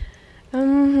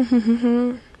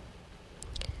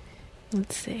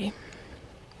 Let's see.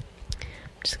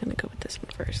 I'm just going to go with this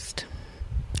one first.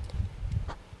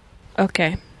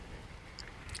 Okay.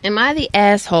 Am I the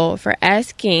asshole for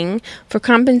asking for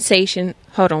compensation?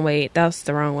 Hold on, wait. That was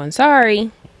the wrong one. Sorry.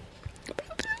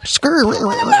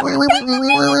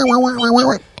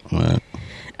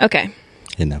 Okay.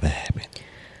 It never happened.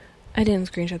 I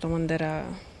didn't screenshot the one that I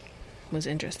was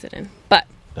interested in. But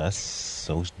that's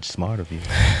so smart of you.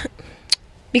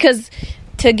 Because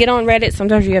to get on Reddit,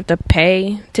 sometimes you have to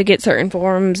pay to get certain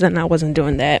forums, and I wasn't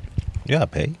doing that. Yeah, I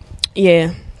pay.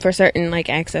 Yeah, for certain like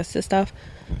access to stuff.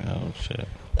 Oh shit.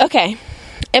 Okay.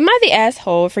 Am I the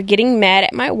asshole for getting mad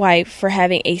at my wife for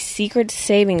having a secret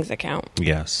savings account?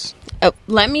 Yes. Oh,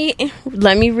 let me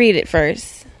read it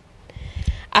first.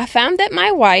 I found that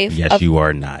my wife... Yes, you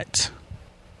are not.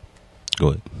 Go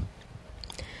ahead.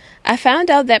 I found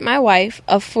out that my wife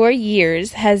of 4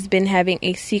 years has been having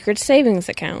a secret savings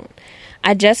account.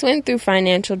 I just went through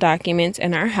financial documents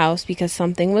in our house because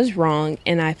something was wrong,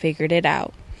 and I figured it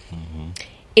out.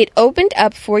 It opened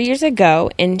up 4 years ago,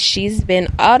 and she's been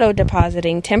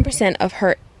auto-depositing 10% of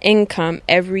her income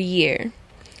every year.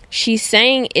 She's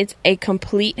saying it's a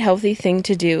complete healthy thing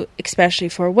to do, especially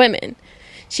for women.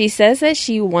 She says that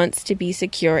she wants to be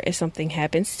secure if something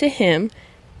happens to him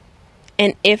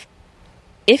and if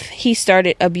he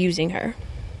started abusing her.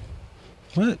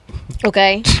 What?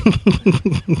 Okay.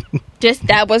 Just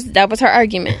that was her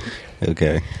argument.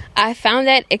 Okay. I found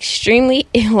that extremely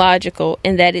illogical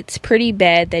and that it's pretty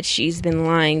bad that she's been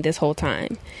lying this whole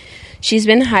time. She's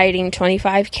been hiding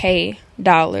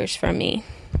 $25,000 from me.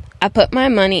 I put my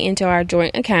money into our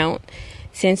joint account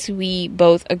since we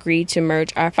both agreed to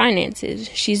merge our finances.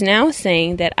 She's now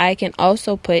saying that I can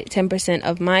also put 10%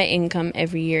 of my income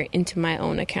every year into my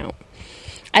own account.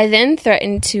 I then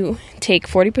threatened to take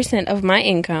 40% of my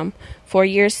income, 4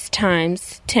 years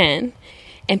times 10,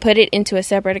 and put it into a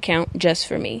separate account just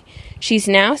for me. She's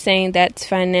now saying that's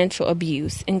financial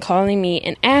abuse and calling me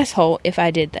an asshole if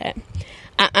I did that.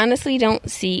 I honestly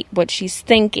don't see what she's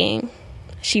thinking.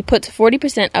 She puts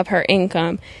 40% of her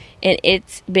income and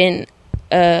it's been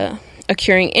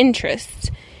accruing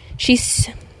interest. She's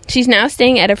now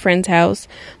staying at a friend's house.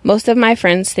 Most of my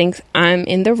friends think I'm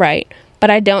in the right,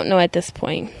 but I don't know at this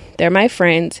point. They're my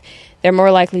friends. They're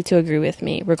more likely to agree with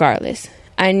me regardless.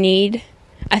 I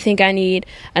think I need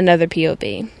another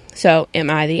POV. So, am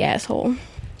I the asshole?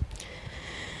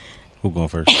 Who going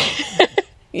first?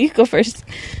 You go first.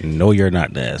 No, you're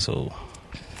not the asshole.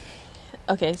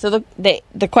 Okay, so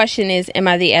the question is, am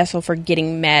I the asshole for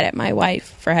getting mad at my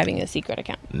wife for having a secret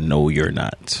account? No, you're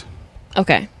not.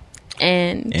 Okay.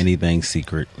 And anything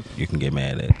secret, you can get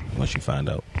mad at once you find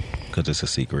out because it's a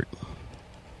secret.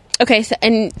 Okay, so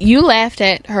and you laughed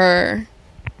at her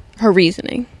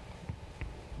reasoning.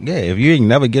 Yeah, if you ain't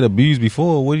never get abused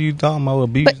before, what are you talking about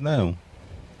abuse now?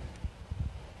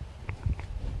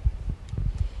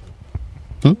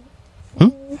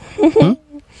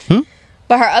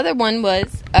 But her other one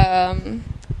was,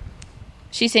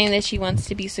 she's saying that she wants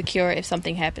to be secure if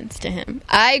something happens to him.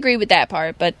 I agree with that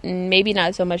part, but maybe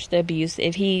not so much the abuse.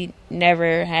 If he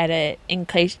never had an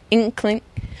inkling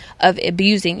of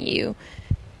abusing you,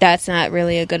 that's not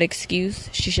really a good excuse.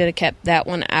 She should have kept that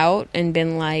one out and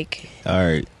been like, all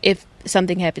right, if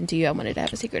something happened to you, I wanted to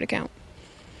have a secret account.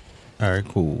 All right,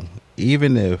 cool.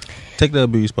 Even if, take the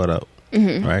abuse part out,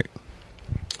 right?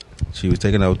 She was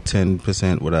taking out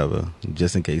 10%, whatever,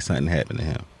 just in case something happened to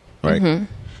him, right?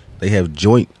 They have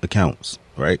joint accounts,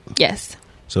 right? Yes.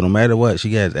 So no matter what,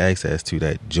 she has access to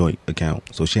that joint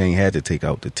account. So she ain't had to take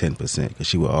out the 10% because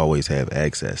she will always have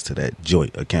access to that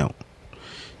joint account.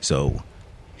 So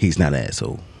he's not an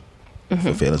asshole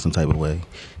for feeling some type of way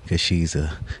because she's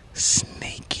a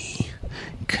snaky,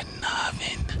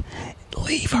 conniving.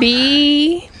 Leave her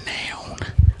now.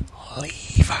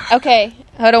 Leave her. Okay,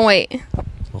 hold on, wait.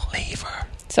 Leave her.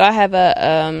 So I have a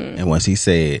And once he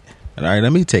said, all right,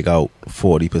 let me take out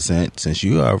 40% since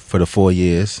you are for the 4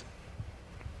 years,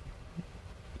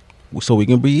 so we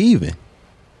can be even.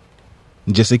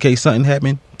 Just in case something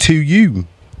happened to you,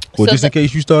 or So just in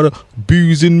case you started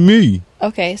abusing me.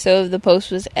 Okay, so the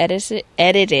post was edited,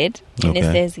 and it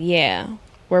Okay. says, yeah,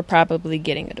 we're probably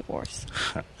getting a divorce.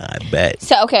 I bet.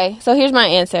 So, okay, so here's my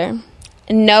answer.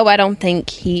 No, I don't think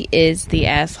he is the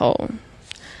asshole.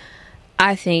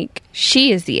 I think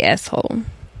she is the asshole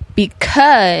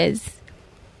because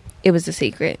it was a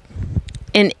secret.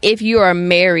 And if you are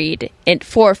married and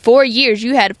for 4 years,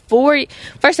 you had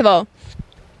first of all,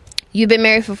 you've been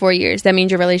married for 4 years. That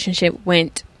means your relationship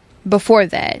went before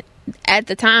that. At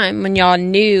the time when y'all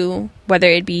knew, whether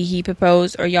it be he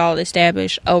proposed or y'all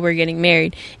established, oh, we're getting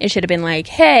married, it should have been like,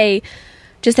 hey,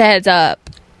 just a heads up,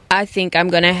 I think I'm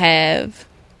going to have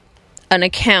an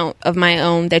account of my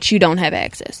own that you don't have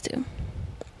access to.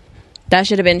 That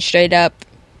should have been straight up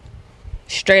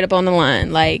on the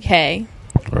line. Like, hey,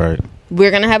 Right.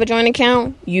 we're going to have a joint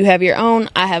account. You have your own.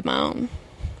 I have my own.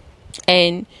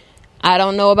 And I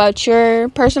don't know about your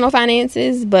personal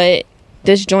finances, but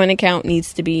this joint account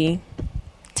needs to be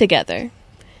together.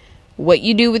 What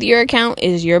you do with your account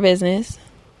is your business.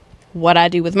 What I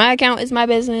do with my account is my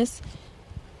business.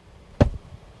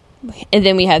 And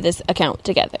then we have this account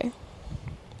together.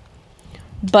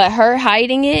 But her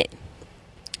hiding it,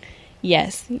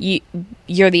 yes,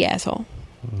 you're the asshole.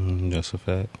 That's a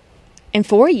fact. In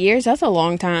 4 years, that's a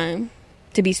long time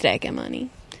to be stacking money.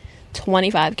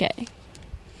 $25,000.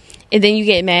 And then you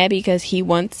get mad because he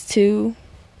wants to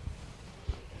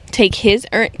take his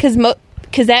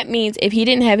because that means if he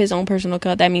didn't have his own personal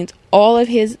account, that means all of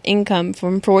his income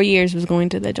from 4 years was going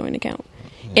to the joint account.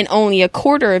 And only a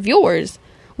quarter of yours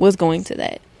was going to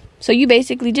that. So you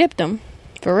basically gypped him.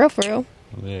 For real.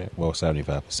 Yeah. Well,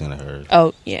 75% of hers.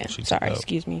 Oh, yeah. She Sorry, took out.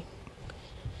 excuse me.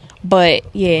 But,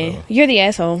 yeah, you're the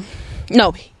asshole.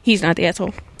 No, he's not the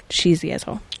asshole. She's the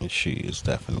asshole. She is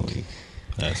definitely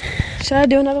the asshole. Should I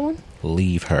do another one?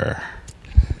 Leave her.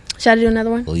 Should I do another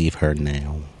one? Leave her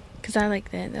now. Because I like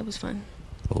that. That was fun.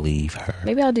 Leave her.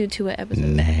 Maybe I'll do 2 an episode.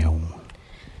 Now.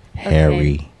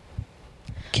 Harry.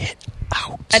 Get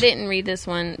out. I didn't read this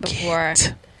one before.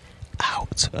 Get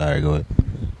out. All right, go ahead.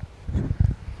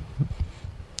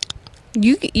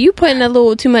 You putting a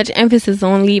little too much emphasis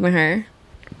on leaving her.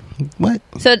 What?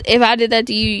 So if I did that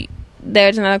to you,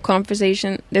 there's not a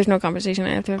conversation. There's no conversation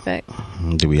after effect.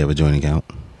 Do we have a joint account?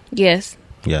 Yes.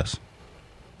 Yes.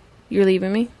 You're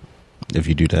leaving me? If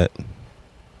you do that.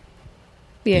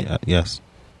 Yeah. Yes.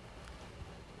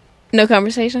 No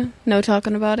conversation? No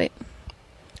talking about it?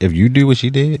 If you do what she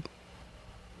did,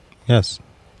 yes.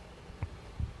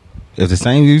 If the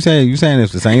same you saying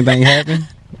if the same thing happened,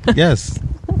 yes.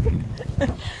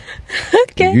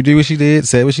 Okay. If you did what she did,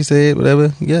 said what she said,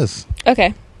 whatever, yes.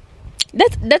 Okay.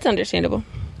 That's understandable.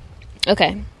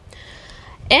 Okay.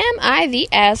 Am I the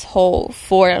asshole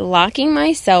for locking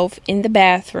myself in the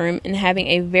bathroom and having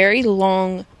a very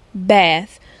long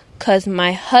bath causing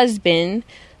my husband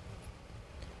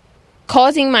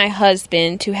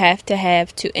to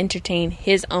have to entertain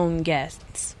his own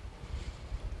guests?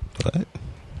 What?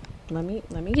 Let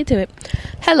me get to it.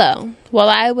 Hello. While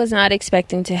I was not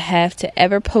expecting to have to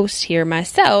ever post here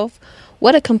myself,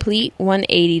 what a complete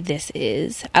 180 this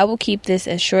is. I will keep this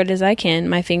as short as I can.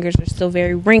 My fingers are still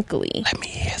very wrinkly. Let me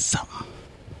hear something.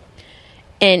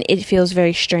 And it feels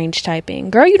very strange typing.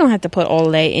 Girl, you don't have to put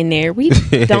all that in there. We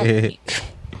don't.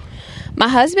 My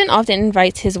husband often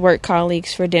invites his work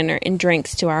colleagues for dinner and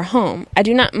drinks to our home. I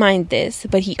do not mind this,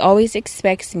 but he always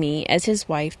expects me, as his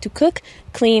wife, to cook,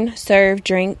 clean, serve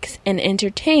drinks, and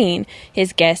entertain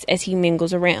his guests as he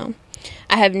mingles around.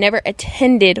 I have never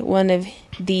attended one of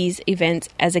these events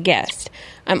as a guest.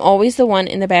 I'm always the one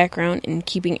in the background and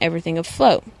keeping everything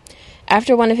afloat.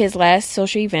 After one of his last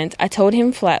social events, I told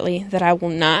him flatly that I will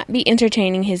not be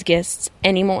entertaining his guests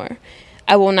anymore.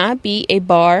 I will not be a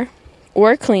bar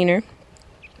or a cleaner.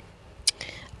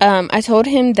 I told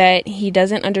him that he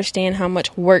doesn't understand how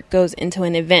much work goes into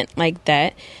an event like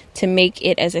that to make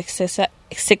it as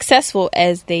successful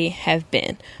as they have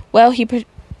been. Well, he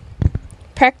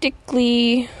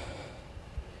practically,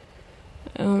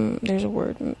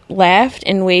 laughed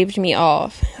and waved me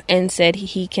off and said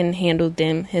he can handle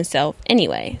them himself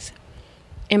anyways.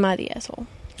 Am I the asshole?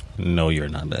 No, you're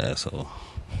not the asshole.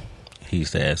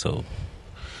 He's the asshole.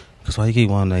 Because why you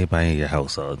keep wanting everybody in your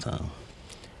house all the time?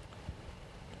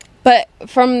 But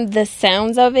from the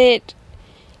sounds of it,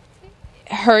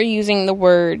 her using the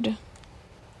word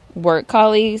work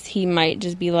colleagues, he might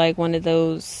just be like one of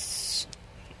those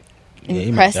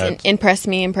impress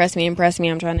me. I'm trying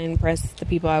to impress the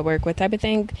people I work with type of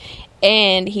thing.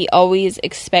 And he always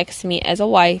expects me as a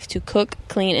wife to cook,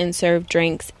 clean, and serve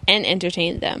drinks and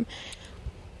entertain them.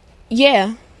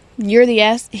 Yeah, you're the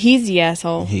he's the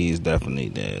asshole. He's definitely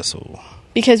the asshole.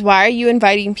 Because why are you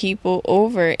inviting people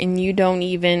over and you don't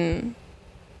even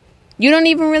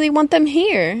really want them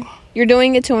here? You're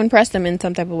doing it to impress them in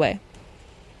some type of way.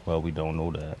 Well, we don't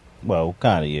know that. Well,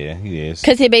 kind of, yeah, he is.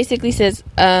 Because he basically says,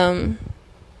 to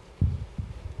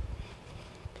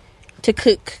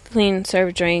cook, clean,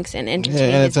 serve drinks, and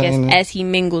entertain his guests as he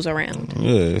mingles around.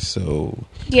 Yeah, so...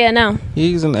 Yeah, no.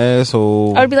 He's an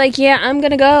asshole. I would be like, yeah, I'm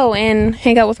going to go and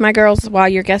hang out with my girls while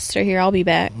your guests are here. I'll be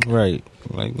back. Right.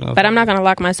 Like, no, but I'm not going to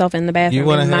lock myself in the bathroom. You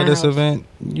want to have this event?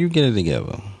 You get it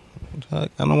together. I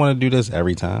don't want to do this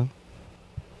every time.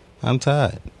 I'm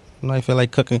tired. I feel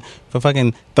like cooking for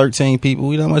fucking 13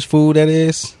 people. You know how much food that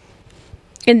is?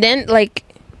 And then, like,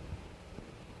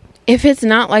 if it's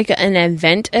not like an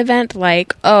event,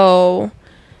 like, oh,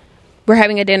 we're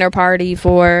having a dinner party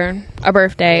for a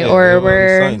birthday or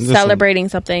we're celebrating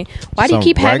something. Why do you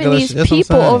keep having these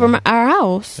people over our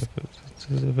house?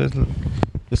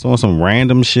 Just on some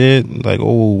random shit. Like,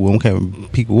 oh, I'm having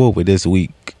people over this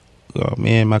week.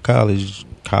 Man, my college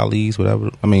colleagues,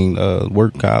 whatever. I mean,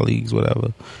 work colleagues,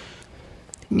 whatever.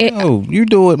 No, you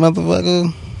do it,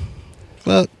 motherfucker.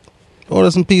 Fuck.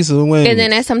 Order some pizza and wings. And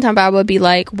then at some time I would be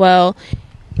like, well,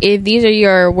 if these are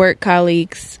your work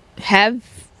colleagues, have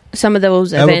some of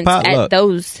those events at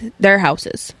their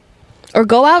houses. Or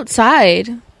go outside.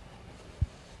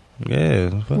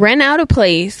 Yeah. Rent out a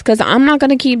place, because I'm not going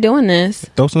to keep doing this.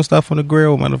 Throw some stuff on the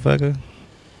grill, motherfucker.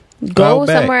 Go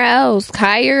somewhere else.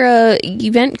 Hire a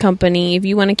event company if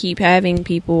you want to keep having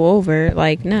people over.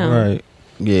 Like, no. Right.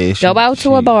 Yeah. Go out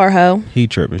to a bar, ho. He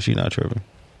tripping. She not tripping.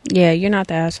 Yeah, you're not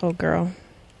the asshole, girl.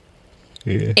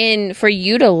 Yeah. And for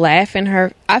you to laugh in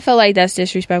her... I feel like that's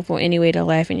disrespectful anyway, to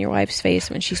laugh in your wife's face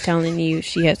when she's telling you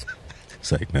she has...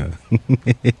 It's like, no.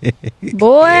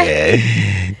 Boy.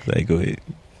 Yeah. Like, go ahead.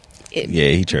 Yeah,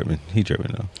 he tripping. He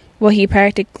tripping, though. Well, he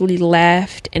practically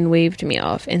laughed and waved me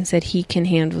off and said he can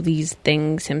handle these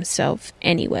things himself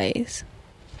anyways.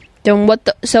 Then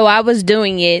so I was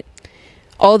doing it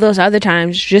all those other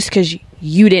times just because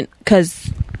you didn't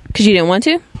want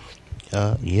to?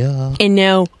 Yeah. And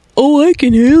now, I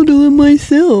can handle it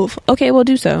myself. Okay, well,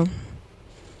 do so.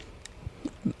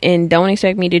 And don't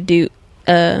expect me to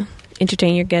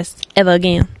entertain your guests ever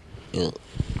again.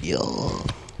 Yeah.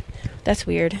 That's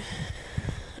weird.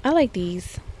 I like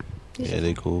these. Yeah,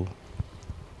 they cool.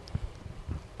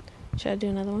 Should I do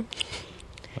another one?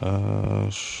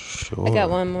 Sure. I got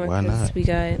one more. Why not? We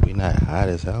not hot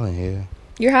as hell in here.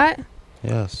 You're hot?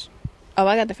 Yes. Oh,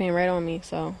 I got the fan right on me,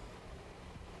 so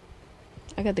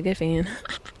I got the good fan.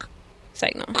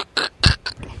 Psych, no.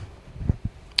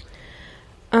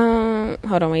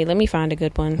 Hold on, wait. Let me find a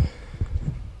good one.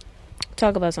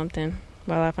 Talk about something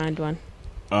while I find one.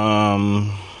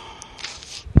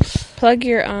 Plug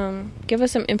your give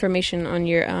us some information on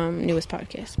your newest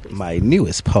podcast, please. My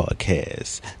newest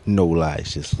podcast, No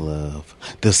Lies Just Love,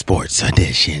 the Sports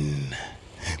Edition,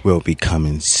 will be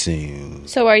coming soon.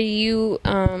 So are you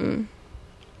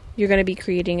you're gonna be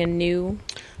creating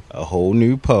a whole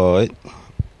new pod,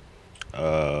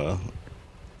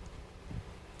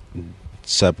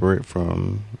 separate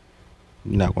from,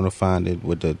 you're not gonna find it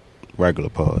with the regular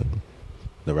pod.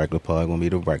 The regular pod gonna be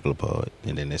the regular pod,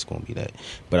 and then it's gonna be that.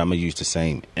 But I'm gonna use the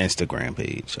same Instagram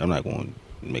page. I'm not gonna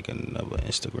make another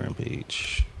Instagram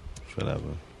page.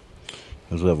 Whatever.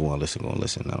 Because whoever want to listen, gonna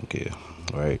listen. I don't care.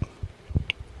 All right.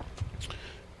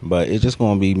 But it's just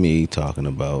gonna be me talking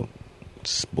about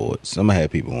sports. I'm gonna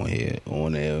have people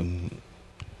on there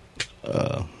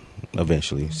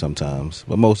eventually, sometimes.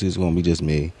 But mostly it's gonna be just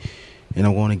me, and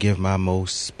I'm gonna give my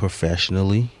most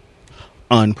professionally,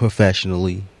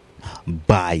 unprofessionally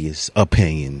biased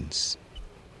opinions,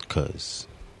 because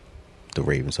the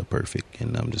Ravens are perfect,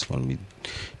 and I'm just going to be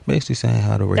basically saying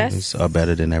how the Ravens are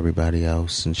better than everybody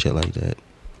else and shit like that.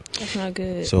 That's not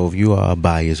good. So if you are a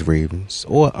biased Ravens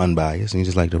or unbiased and you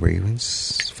just like the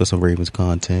Ravens for some Ravens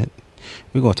content,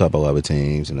 we're going to talk about other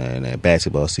teams and that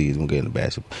basketball season. We'll get into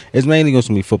basketball. It's mainly going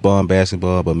to be football and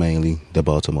basketball, but mainly the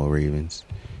Baltimore Ravens,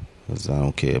 because I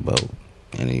don't care about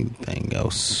anything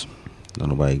else. I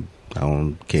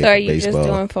don't care. So are you baseball. just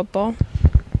doing football?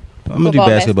 I'm gonna do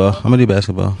basketball. I'm gonna do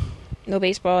basketball. No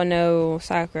baseball, no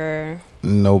soccer.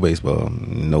 No baseball,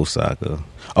 no soccer.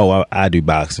 Oh, I do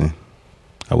boxing.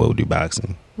 I will do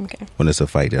boxing. Okay. When it's a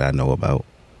fight that I know about,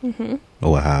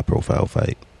 or a high profile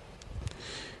fight.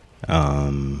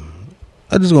 I'm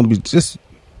gonna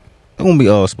be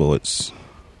all sports,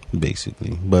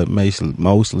 basically, but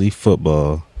mostly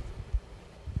football.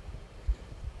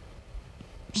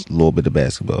 A little bit of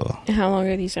basketball. And how long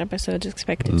are these episodes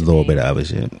expected to be? A little bit of other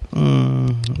shit.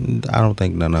 I don't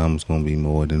think none of them's going to be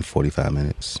more than 45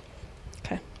 minutes.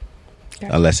 Okay.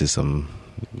 Unless it's some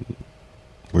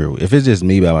real... If it's just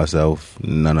me by myself,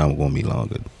 none of them going to be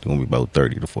longer. It's going to be about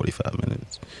 30 to 45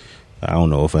 minutes. I don't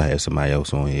know if I have somebody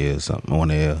else on here or something on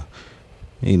there.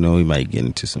 You know, we might get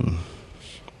into some...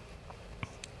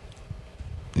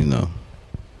 You know.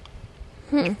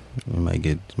 It might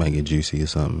get juicy or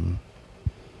something.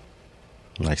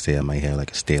 Like say I might have like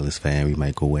a Steelers fan. We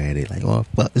might go at it like, oh,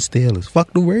 fuck the Steelers,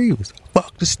 fuck the Ravens,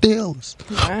 fuck the Steelers,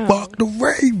 fuck the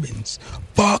Ravens,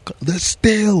 fuck the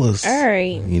Steelers. All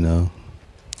right. You know,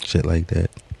 shit like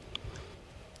that.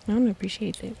 I don't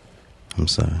appreciate it. I'm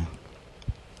sorry.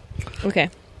 Okay.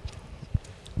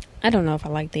 I don't know if I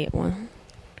like that one.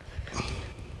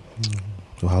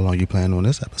 So how long you planning on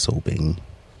this episode being?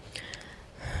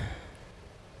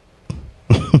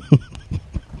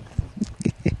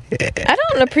 I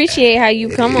don't appreciate how you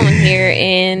come on here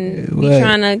and be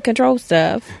trying to control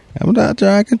stuff. I'm not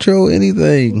trying to control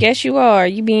anything. Yes, you are.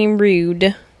 You being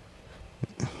rude.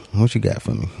 What you got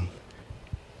for me?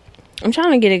 I'm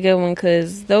trying to get a good one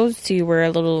because those two were a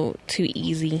little too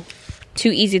easy.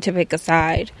 Too easy to pick a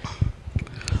side.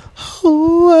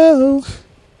 Oh,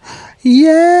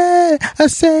 yeah. I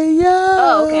say, yo.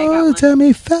 Oh, okay, I got one. Tell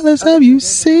me, fellas, have you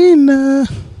seen her?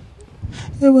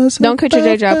 It was Don't cut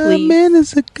your job, please.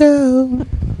 Minutes ago.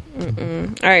 All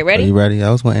right, ready? Are you ready? I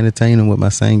was going to entertain them with my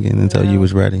singing until you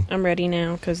was ready. I'm ready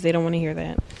now because they don't want to hear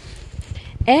that.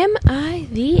 Am I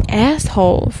the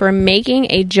asshole for making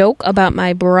a joke about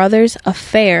my brother's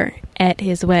affair at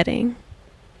his wedding?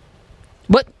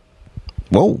 What?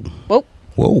 Whoa. Whoa.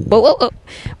 Whoa. Whoa, whoa, whoa.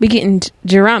 We getting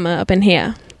drama up in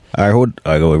here. All right,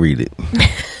 I go read it.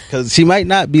 Because she might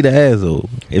not be the asshole.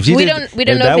 If she we don't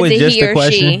know if it's a he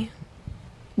or she.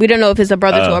 We don't know if it's a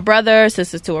brother to a brother,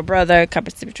 sister to a brother,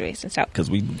 couple situations. So, because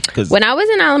when I was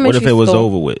in elementary what if it was school,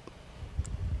 over with?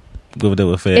 With the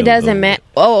affair. It doesn't matter.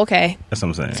 Oh, okay. That's what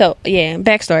I'm saying. So, yeah,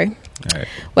 backstory. All right.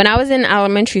 When I was in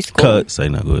elementary school, Cut. Say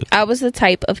not good. I was the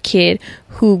type of kid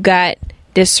who got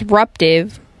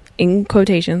disruptive, in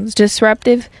quotations,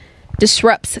 disrupts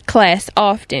class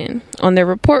often on their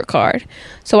report card.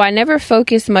 So I never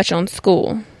focused much on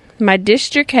school. My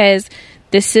district has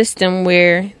this system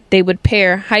where they would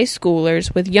pair high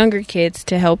schoolers with younger kids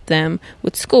to help them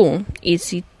with school,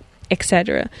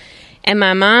 etc. And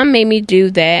my mom made me do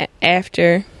that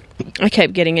after I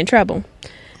kept getting in trouble.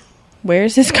 Where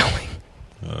is this going?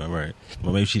 Right.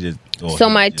 Well, maybe she did. So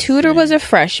my tutor was a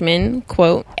freshman,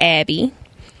 quote, Abby.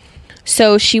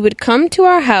 So she would come to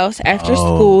our house after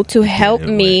school to help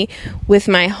me with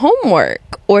my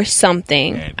homework or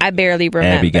something. Abby. I barely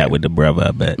remember. Abby got with the brother,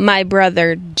 I bet. My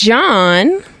brother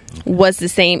John was the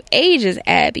same age as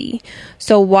Abby.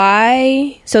 So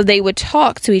they would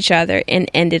talk to each other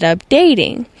and ended up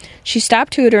dating. She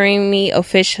stopped tutoring me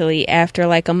officially after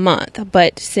like a month,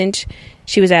 but since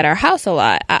she was at our house a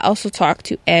lot, I also talked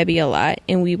to Abby a lot,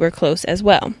 and we were close as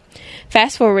well.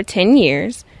 Fast forward 10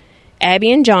 years,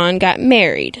 Abby and John got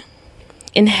married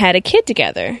and had a kid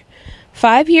together.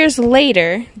 5 years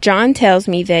later, John tells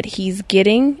me that he's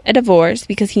getting a divorce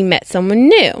because he met someone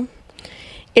new.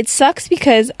 It sucks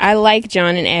because I like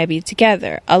John and Abby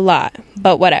together a lot,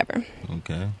 but whatever.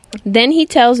 Okay. Then he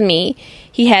tells me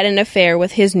he had an affair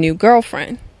with his new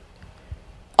girlfriend.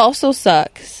 Also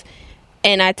sucks.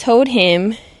 And I told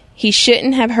him he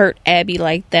shouldn't have hurt Abby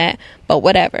like that, but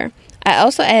whatever. I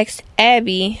also asked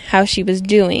Abby how she was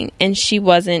doing, and she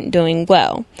wasn't doing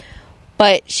well.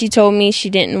 But she told me she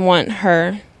didn't want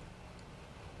her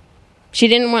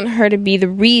to be the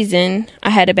reason I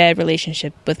had a bad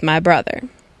relationship with my brother.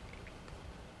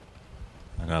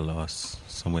 I got lost.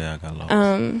 Somewhere I got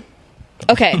lost.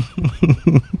 Okay.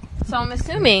 So I'm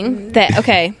assuming that,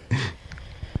 okay,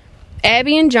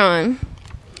 Abby and John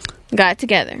got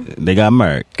together. They got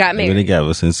married. Got married. They've been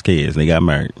together since kids. They got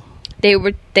married. They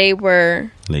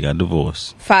were They got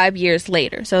divorced. 5 years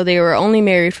later. So they were only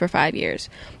married for 5 years.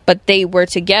 But they were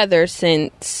together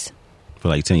since... For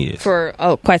like 10 years. For,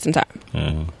 quite some time.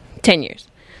 Uh-huh. 10 years.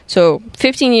 So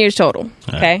 15 years total.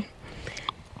 Okay.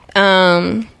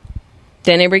 Then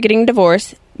they were getting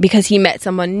divorced because he met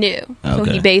someone new. So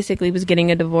he basically was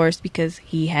getting a divorce because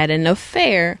he had an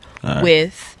affair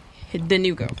with the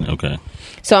new girl. Okay.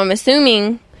 So I'm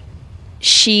assuming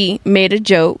she made a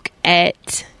joke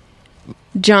at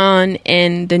John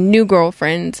and the new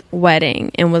girlfriend's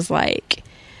wedding and was like,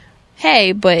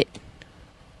 hey, but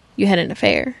you had an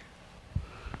affair.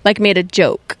 Like, made a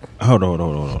joke. Hold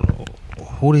on.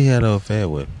 Who did he have an affair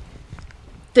with?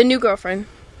 The new girlfriend.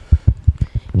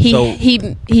 He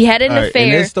had an affair.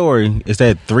 In this story, is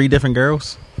that 3 different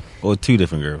girls or 2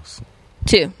 different girls?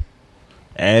 2.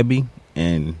 Abby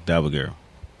and the other girl.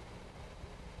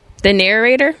 The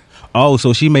narrator? Oh,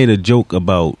 so she made a joke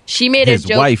about his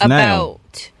wife now.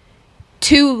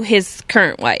 To his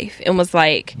current wife and was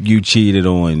like, you cheated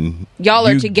on... Y'all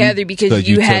are together because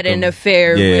you had an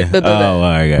affair with... Blah, blah, blah. Oh, all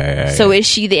right. So is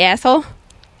she the asshole?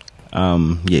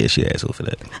 Yeah, she the asshole for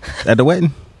that. At the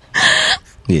wedding?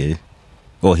 Yeah.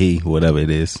 Or he, whatever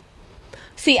it is.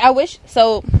 See, I wish...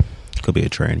 So... Could be a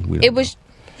tranny. It was...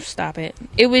 Stop it.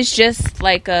 It was just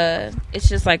like a... It's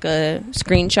just like a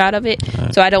screenshot of it.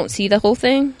 Right. So I don't see the whole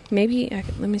thing. Maybe...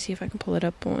 let me see if I can pull it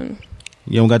up on...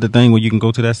 You don't got the thing where you can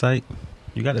go to that site?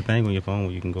 You got the thing on your phone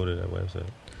where you can go to that website.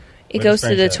 It goes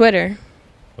to the Twitter.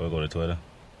 Or go to Twitter.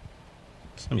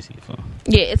 Let me see your phone.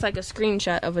 Yeah, it's like a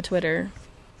screenshot of a Twitter.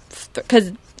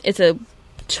 Because it's a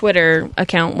Twitter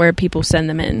account where people send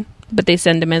them in. But they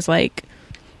send them as like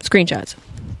screenshots.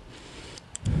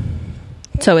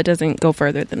 So it doesn't go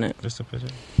further than that. Just a picture?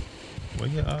 Well,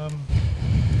 yeah,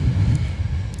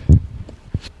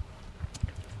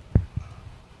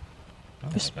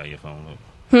 I got your phone up.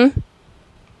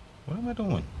 What am I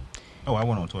doing? Oh, I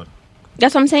went on Twitter.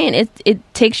 That's what I'm saying.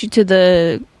 It takes you to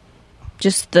the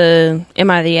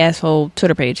Am I the Asshole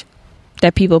Twitter page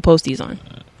that people post these on.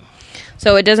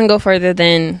 So it doesn't go further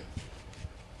than...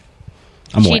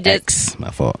 I'm on X. My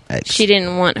fault. X. She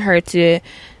didn't want her to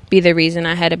be the reason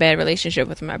I had a bad relationship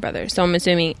with my brother. So I'm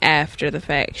assuming after the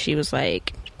fact, she was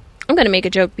like, I'm going to make a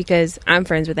joke because I'm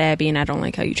friends with Abby and I don't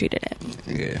like how you treated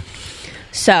Abby. Yeah.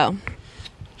 So...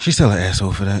 She's still an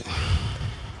asshole for that.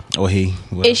 Or he.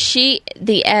 Whatever. Is she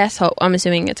the asshole? I'm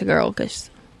assuming it's a girl because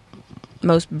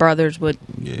most brothers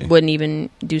wouldn't even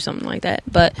do something like that.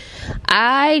 But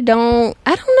I don't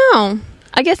know.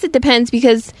 I guess it depends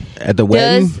because at the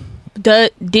wedding,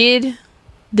 did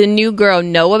the new girl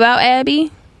know about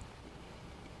Abby?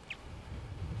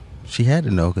 She had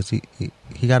to know because he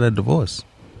got a divorce.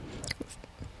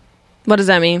 What does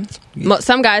that mean?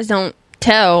 Some guys don't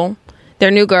tell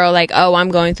their new girl, like, oh, I'm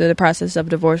going through the process of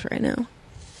divorce right now.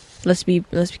 Let's keep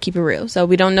it real. So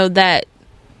we don't know that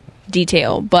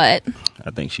detail, but I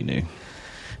think she knew.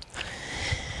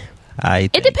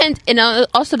 It depends. It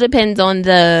also depends on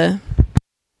not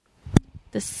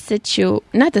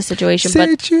the situation,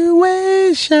 but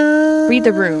read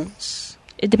the room.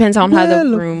 It depends on how the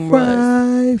room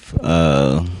was.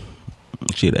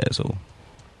 She an asshole.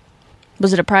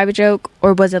 Was it a private joke,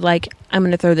 or was it like, I'm going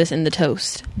to throw this in the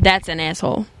toast? That's an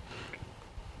asshole.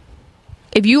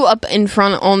 If you up in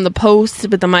front on the post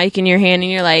with the mic in your hand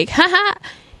and you're like, haha,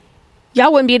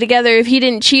 y'all wouldn't be together if he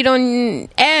didn't cheat on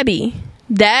Abby.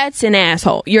 That's an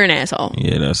asshole. You're an asshole.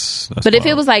 Yeah, that's but if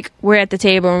it was like, we're at the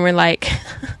table and we're like,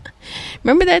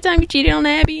 remember that time you cheated on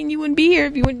Abby and you wouldn't be here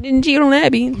if you didn't cheat on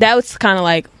Abby? That was kind of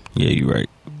like, yeah, you're right.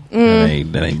 That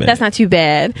ain't bad. That's not too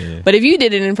bad. Yeah. But if you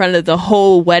did it in front of the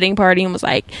whole wedding party and was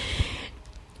like,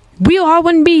 we all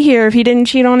wouldn't be here if he didn't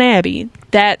cheat on Abby.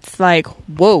 That's like,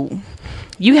 whoa.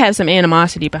 You have some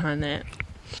animosity behind that.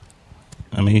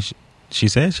 I mean, she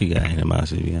said she got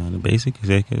animosity behind it.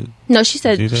 Basically, no, she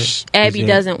said Abby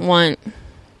doesn't want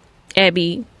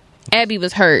Abby. Abby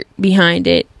was hurt behind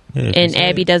it, and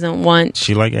Abby doesn't want.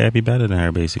 She liked Abby better than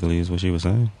her. Basically, is what she was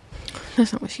saying.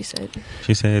 That's not what she said.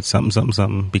 She said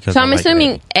something because. So I'm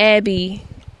assuming Abby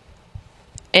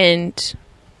and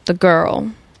the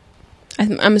girl.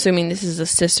 I'm assuming this is a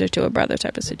sister to a brother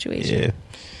type of situation.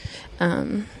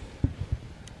 Yeah.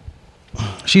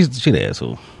 She's the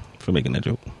asshole for making that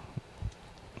joke.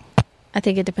 I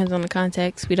think it depends on the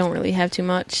context. We don't really have too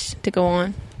much to go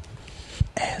on.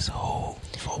 Asshole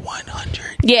for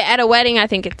 100. Yeah, at a wedding, I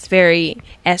think it's very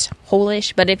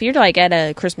asshole-ish. But if you're like at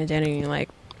a Christmas dinner and you're like,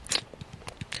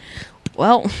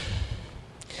 well,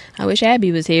 I wish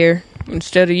Abby was here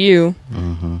instead of you.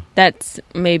 Mm-hmm. That's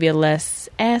maybe a less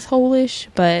asshole-ish,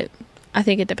 but I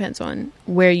think it depends on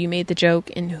where you made the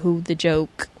joke and who the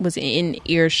joke was in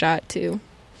earshot to.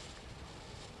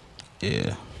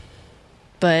 Yeah.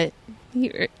 But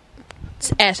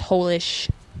it's asshole-ish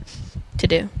to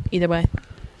do, either way.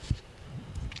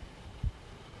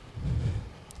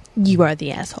 You are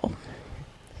the asshole.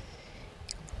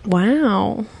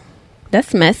 Wow.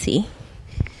 That's messy.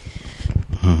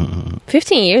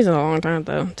 15 years is a long time,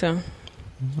 though. So.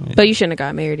 But you shouldn't have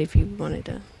got married if you wanted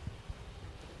to.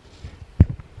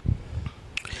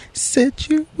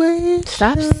 Situation.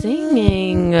 Stop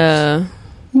singing.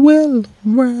 Will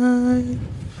arrive.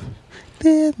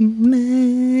 But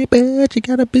you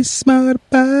gotta be smart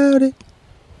about it.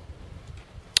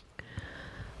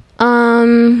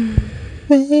 You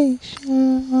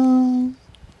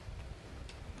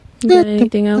got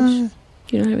anything else?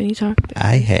 You don't have any topics?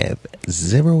 I have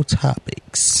 0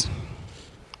 topics.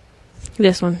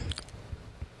 This one.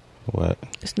 What?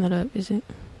 It's not up, is it?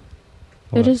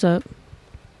 What? It is up.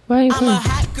 Why ain't I'm a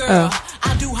hot girl. Oh.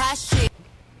 I do hot shit.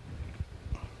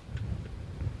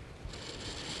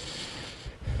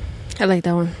 I like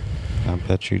that one. I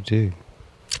bet you do.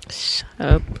 Shut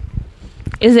up.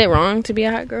 Is it wrong to be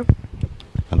a hot girl?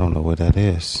 I don't know what that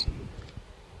is.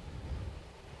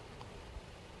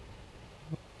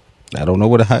 I don't know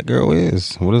what a hot girl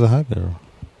is. What is a hot girl?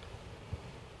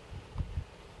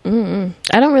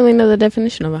 I don't really know the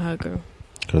definition of a hot girl.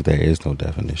 Because there is no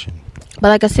definition. But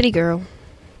like a city girl.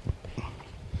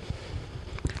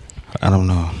 I don't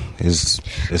know. It's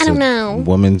I don't know.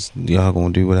 Women's, y'all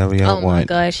gonna do whatever y'all want. Oh my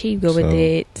gosh, he go with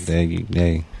it.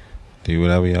 They do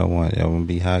whatever y'all want. Y'all wanna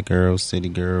be hot girls, city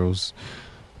girls,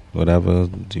 whatever.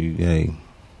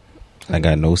 I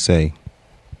got no say.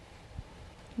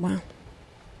 Wow.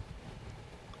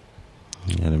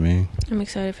 You know what I mean? I'm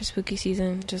excited for spooky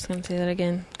season. Just gonna say that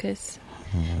again, cause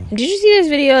did you see this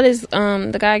video? Of this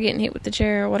the guy getting hit with the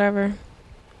chair or whatever.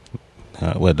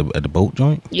 What, at the boat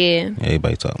joint? Yeah.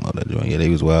 Everybody talking about that joint. Yeah, they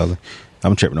was wild.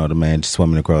 I'm tripping on the man just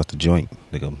swimming across the joint.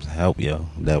 They go, help, yo.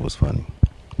 That was funny.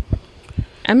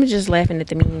 I'm just laughing at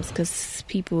the memes because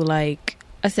people like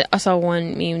I saw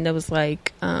one meme that was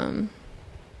like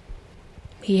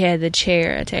he had the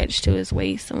chair attached to his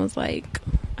waist and was like,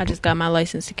 I just got my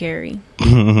license to carry.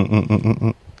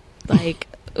 Like,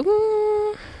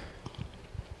 ooh.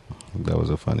 That was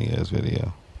a funny ass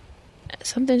video.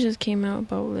 Something just came out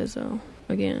about Lizzo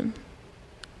again.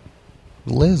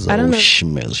 Lizzo I don't know.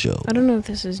 Schmilzo. I don't know if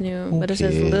this is new, but it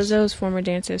says Lizzo's former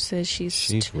dancer says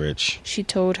she's rich. She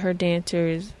told her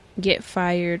dancers get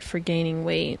fired for gaining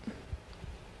weight.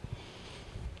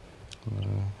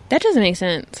 That doesn't make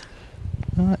sense.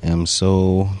 I am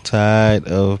so tired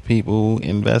of people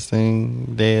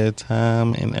investing their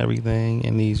time and everything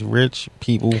in these rich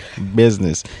people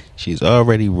business. She's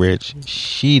already rich.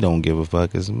 She don't give a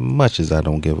fuck as much as I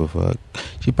don't give a fuck.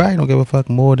 She probably don't give a fuck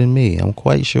more than me. I'm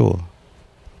quite sure.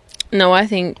 No, I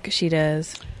think she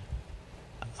does.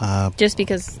 Just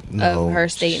because of her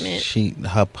statement.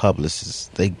 Her publicists,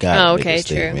 they gotta make a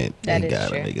statement. True. They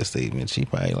gotta make a statement. She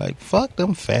probably like, fuck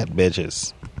them fat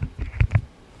bitches.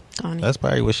 That's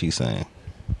probably what she's saying.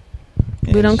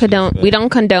 Yeah, we don't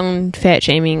condone fat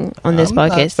shaming on this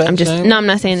podcast. I'm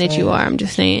not saying that you are. I'm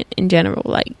just saying in general,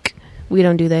 like, we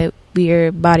don't do that. We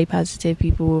are body positive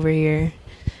people over here.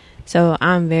 So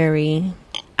I'm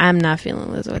not feeling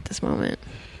Lizzo at this moment.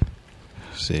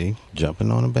 See, jumping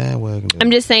on a bandwagon.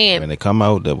 I'm just saying. When they come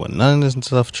out, there was none of this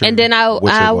stuff true. And then I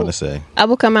want to say, I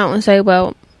will come out and say,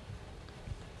 well,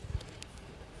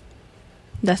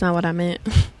 that's not what I meant.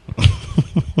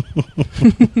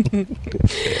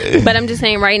 But I'm just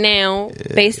saying right now,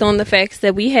 based on the facts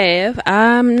that we have,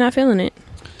 I'm not feeling it.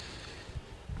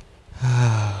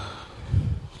 I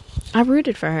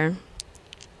rooted for her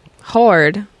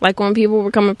hard. Like when people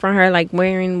were coming for her, like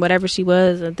wearing whatever she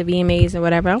was at the VMAs or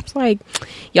whatever, I was like,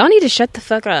 y'all need to shut the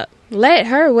fuck up. Let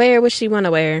her wear what she want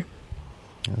to wear.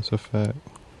 That's a fact.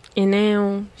 And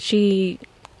now she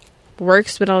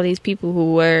works with all these people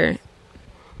who were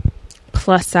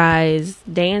plus size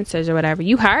dancers or whatever.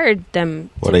 You hired them.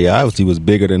 Well, they obviously was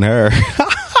bigger than her.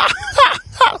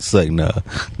 I was like, nah.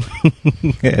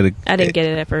 I didn't get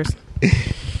it at first.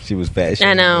 She was fat.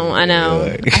 I know.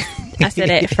 I said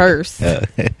that at first.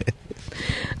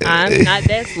 I'm not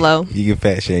that slow. You can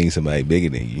fat shame somebody bigger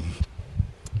than you.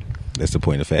 That's the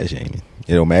point of fat shaming.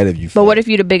 It don't matter if you. But what if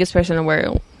you're the biggest person in the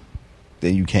world?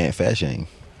 Then you can't fat shame.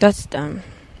 That's dumb.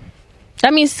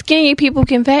 That means skinny people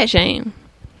can fat shame.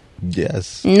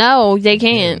 Yes. No, they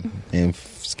can't. And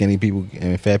skinny people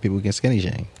and fat people can skinny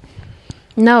shame.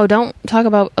 No, don't talk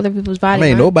about other people's body. I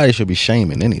mean, nobody should be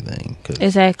shaming anything.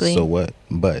 Exactly. So what?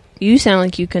 But you sound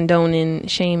like you condoning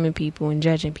shaming people and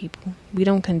judging people. We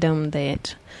don't condone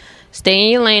that. Stay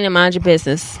in your lane and mind your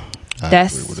business. I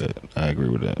agree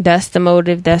with that. That's the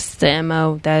motive. That's the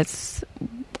MO. That's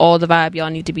all the vibe y'all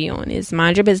need to be on. Is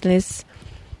mind your business.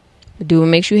 Do what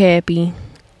makes you happy.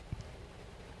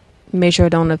 Make sure it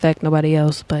don't affect nobody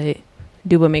else, but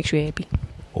do what makes you happy.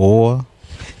 Or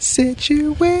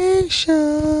situations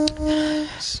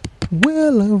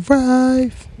will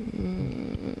arrive.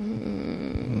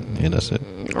 Yeah, that's it.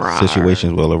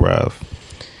 Situations will arrive.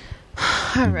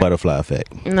 Right. Butterfly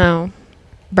effect. No.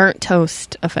 Burnt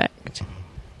toast effect.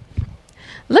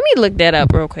 Let me look that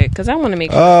up real quick because I want to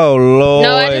make sure. Oh, Lord.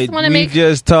 No, I just want to make We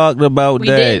just talked about that. We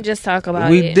didn't just talk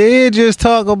about it. We did just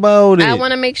talk about it. I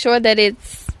want to make sure that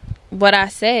it's what I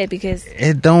said because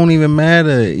it don't even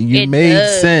matter. You made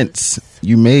sense.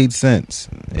 You made sense.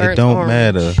 It don't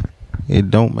matter. It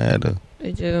don't matter.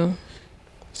 It do.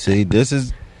 See, this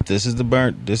is the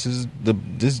burnt.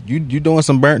 You doing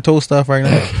some burnt toast stuff right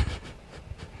now.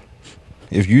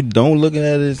 If you don't look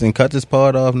at this and cut this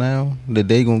part off now, the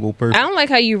day gonna go perfect. I don't like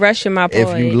how you rushing my part.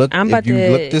 If you look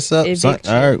this up,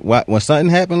 all right. When something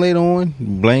happen later on,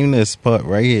 blame this part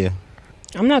right here.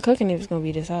 I'm not cooking if it's gonna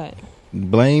be this hot.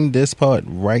 Blame this part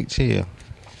right here.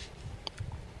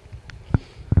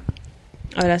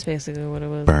 Oh, that's basically what it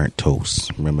was. Burnt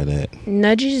toast. Remember that.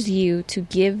 Nudges you to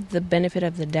give the benefit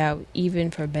of the doubt,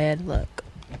 even for bad luck.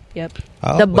 Yep.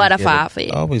 The butterfly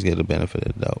effect. I always get the benefit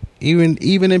of the doubt,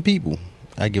 even in people.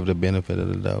 I give the benefit of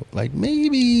the doubt. Like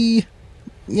maybe,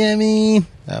 yeah. I mean,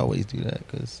 I always do that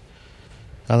because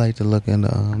I like to look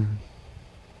into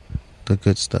the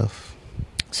good stuff.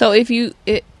 So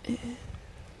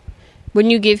when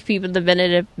you give people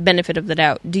the benefit of the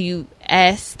doubt, do you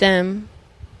ask them,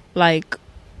 like,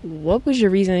 what was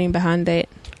your reasoning behind that?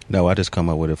 No, I just come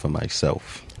up with it for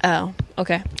myself. Oh,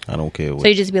 okay. I don't care what. So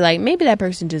you just be like, maybe that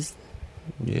person just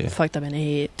fucked up in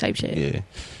the head type shit. Yeah.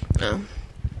 Oh.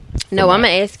 No, I'm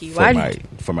going to ask you.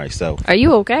 For myself. Are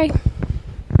you okay?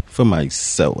 For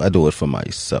myself. I do it for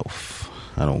myself.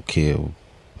 I don't care.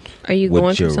 Are you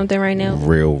going through something right now?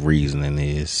 Real reasoning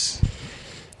is.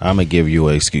 I'm going to give you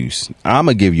an excuse. I'm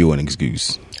going to give you an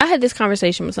excuse. I had this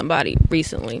conversation with somebody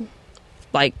recently.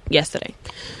 Like yesterday.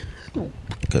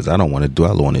 Because I don't want to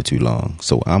dwell on it too long.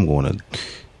 So I'm going to.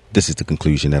 This is the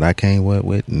conclusion that I came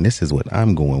with. And this is what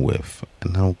I'm going with.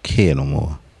 And I don't care no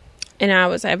more. And I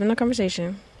was having a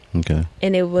conversation. Okay.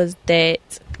 And it was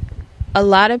that a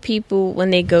lot of people, when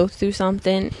they go through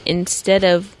something, instead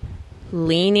of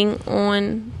leaning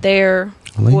on their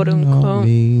quote unquote,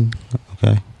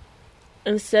 okay,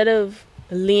 instead of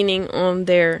leaning on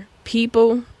their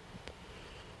people,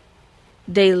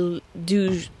 they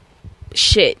do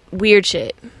shit, weird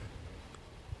shit.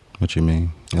 What you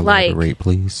mean? Like, Elaborate,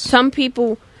 please. Some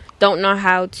people don't know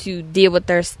how to deal with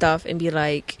their stuff and be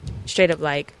like, straight up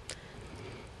like,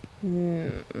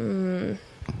 and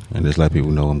just let people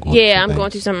know I'm going. Yeah, I'm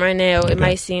going through something right now. Okay. It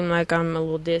might seem like I'm a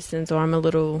little distant or I'm a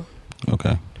little.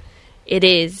 Okay. It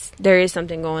is. There is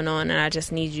something going on, and I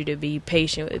just need you to be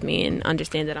patient with me and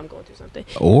understand that I'm going through something.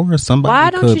 Or somebody. Why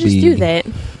don't could you just be, do that?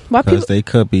 Why because people? they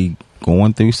could be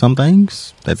going through some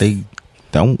things that they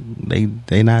don't.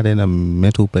 They not in a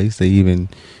mental place to even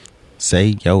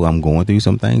say, "Yo, I'm going through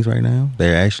some things right now."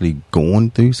 They're actually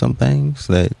going through some things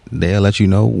that they'll let you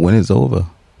know when it's over.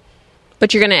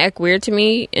 But you're gonna act weird to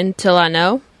me until I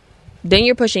know. Then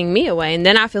you're pushing me away, and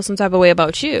then I feel some type of way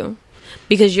about you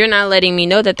because you're not letting me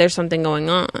know that there's something going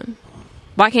on.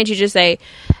 Why can't you just say,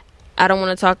 "I don't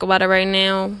want to talk about it right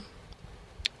now"?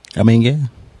 I mean, yeah,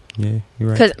 you're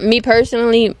right. Because me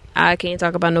personally, I can't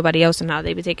talk about nobody else and how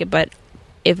they would take it. But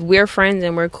if we're friends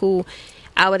and we're cool,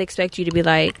 I would expect you to be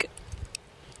like,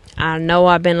 I know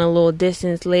I've been a little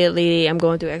distant lately. I'm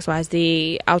going through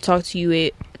XYZ. I'll talk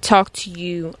to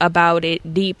you about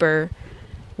it deeper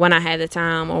when I have the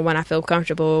time or when I feel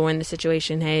comfortable or when the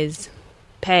situation has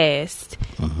passed.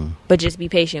 But just be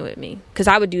patient with me, because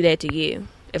I would do that to you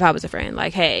if I was a friend.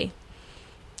 Like, hey,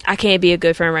 I can't be a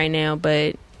good friend right now,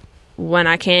 but when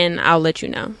I can, I'll let you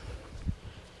know.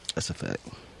 That's a fact.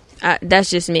 That's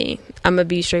just me. I'm gonna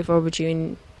be straightforward with you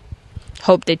and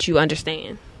hope that you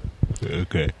understand.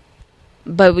 Okay.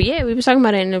 But yeah, we were talking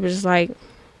about it, and it was just like,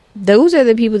 those are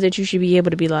the people that you should be able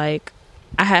to be like,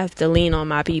 I have to lean on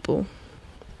my people.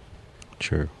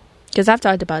 True. Because I've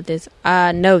talked about this.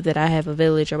 I know that I have a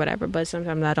village or whatever, but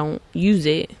sometimes I don't use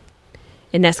it.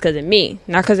 And that's because of me,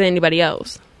 not because of anybody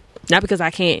else. Not because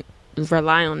I can't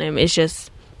rely on them. It's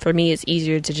just, for me, it's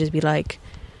easier to just be like,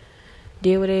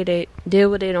 deal with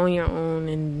it on your own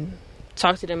and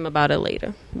talk to them about it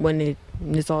later when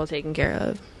it's all taken care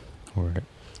of. All right.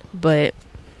 But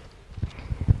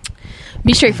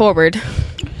be straightforward.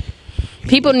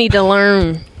 People need to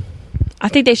learn. I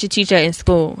think they should teach that in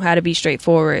school, how to be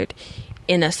straightforward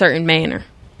in a certain manner.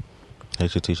 They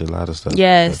should teach a lot of stuff.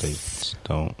 Yes. But they just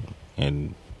don't.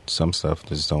 And some stuff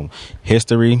just don't.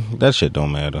 History, that shit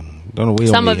don't matter.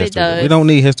 Some of it does. We don't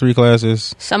need history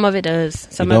classes. Some of it does.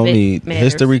 Some we don't of it need matters.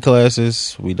 history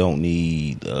classes. We don't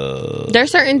need. There are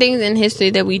certain things in history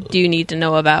that we do need to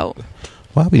know about.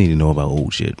 Why we need to know about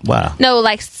old shit? Why? No,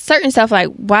 like certain stuff. Like,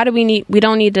 why do we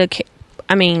don't need to.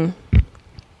 I mean,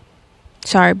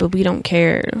 sorry, but we don't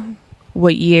care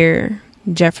what year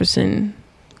Jefferson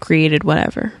created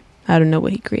whatever. I don't know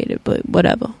what he created, but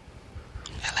whatever.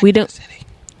 We don't.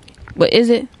 What is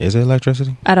it? Is it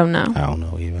electricity? I don't know. I don't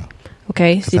know either.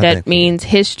 Okay, see, that means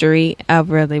history. I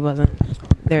really wasn't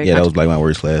very. Yeah, that was like my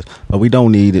worst class. But we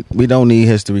don't need it. We don't need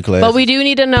history class. But we do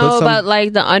need to know about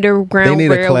like the Underground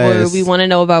Railroad. We want to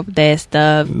know about that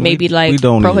stuff. Maybe like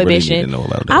Prohibition. Really need to know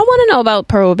about that. I want to know about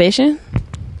Prohibition.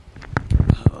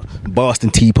 Boston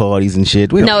Tea Parties and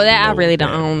shit. No, that I really don't.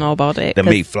 I don't know about that. The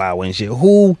Mayflower and shit.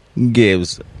 Who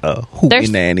gives a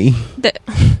hootenanny?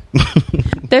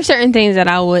 There's certain things that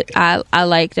I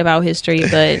liked about history,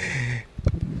 but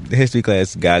the history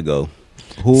class gotta go.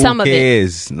 Who some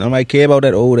cares? Of it. Nobody care about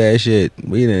that old ass shit.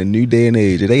 We in a new day and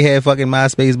age. They had fucking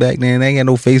MySpace back then. They ain't had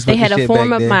no Facebook. They had and a shit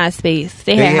form back of then. MySpace.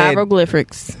 They had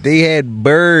hieroglyphics. They had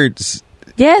birds.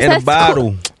 Yes, in that's a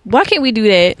bottle. Cool. Why can't we do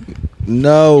that?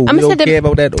 No, we don't care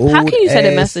about that old. How can you send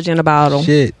a message in a bottle?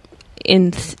 Shit.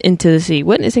 Into the sea.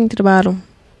 Wouldn't it sink to the bottom?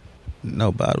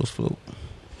 No, bottles float.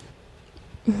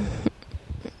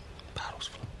 Bottles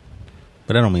float.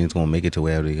 But that don't mean it's gonna make it to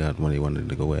wherever they got when they wanted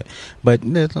to go at. But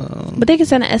they can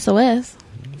send an SOS.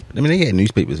 I mean, they had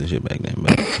newspapers and shit back then.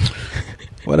 But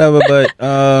whatever. But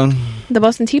the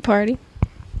Boston Tea Party.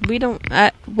 We don't.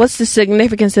 What's the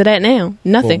significance of that now?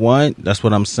 Nothing. For one, that's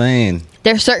what I'm saying.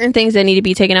 There's certain things that need to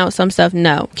be taken out. Some stuff,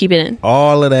 no, keep it in.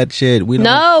 All of that shit. We don't.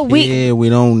 No, we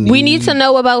don't. We need to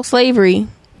know about slavery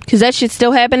because that shit's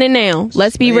still happening now.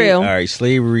 Let's be real. All right,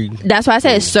 slavery. That's why I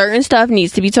said certain stuff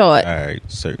needs to be taught. All right,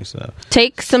 certain stuff.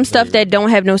 Take some stuff that don't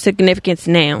have no significance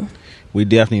now. We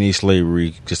definitely need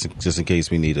slavery just in case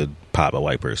we need to pop a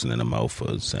white person in the mouth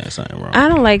for saying something wrong. I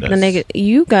don't like the nigga.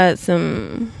 You got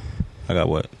some. I got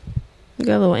what? You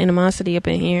got a little animosity up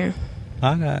in here.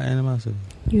 I got animosity.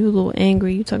 You a little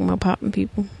angry. You talking about popping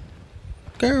people.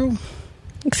 Girl.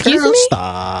 Excuse me?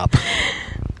 Stop.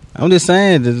 I'm just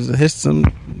saying, there's some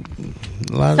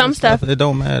stuff. It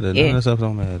don't matter. Yeah. None of that stuff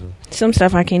don't matter. Some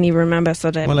stuff I can't even remember.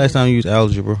 So that when last time you used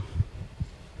algebra?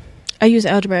 I use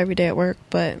algebra every day at work,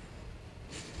 but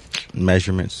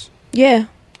measurements. Yeah.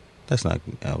 That's not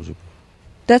algebra.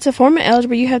 That's a form of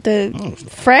algebra. You have the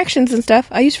fractions and stuff.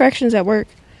 I use fractions at work.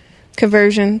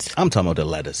 Conversions. I'm talking about the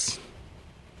letters.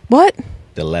 What?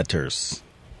 The letters.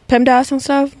 PEMDAS and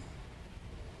stuff.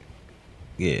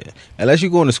 Yeah. Unless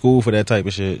you're going to school for that type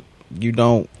of shit, you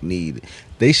don't need it.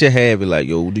 They should have it like,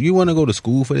 yo, do you want to go to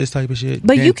school for this type of shit?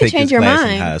 But you can take change this your class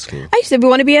mind. in high school. I used to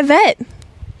want to be a vet.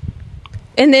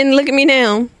 And then look at me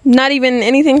now. Not even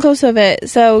anything close to a vet.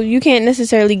 So you can't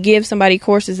necessarily give somebody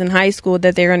courses in high school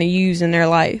that they're going to use in their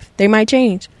life. They might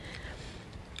change.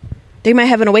 They might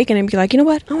have an awakening and be like, you know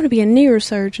what? I want to be a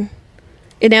neurosurgeon.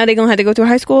 And now they're going to have to go through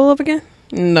high school all over again?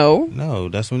 No,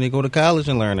 that's when they go to college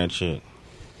and learn that shit.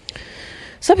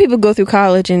 Some people go through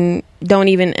college and don't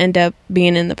even end up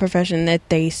being in the profession that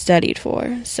they studied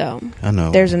for. So I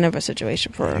know. There's another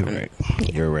situation for You're them. right.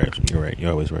 Yeah. You're right.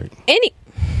 You're always right.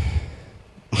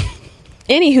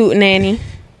 Any hoot nanny.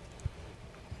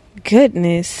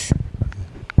 Goodness.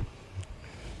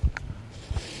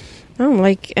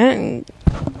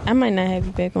 I might not have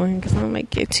you back on here because I don't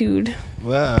like attitude.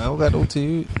 Wow, I don't got no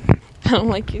attitude. I don't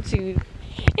like attitude.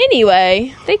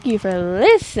 Anyway, thank you for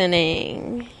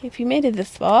listening. If you made it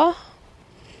this far,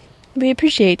 we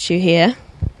appreciate you here.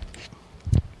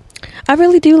 I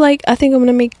really do I think I'm going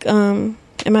to make Am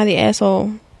I the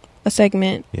Asshole a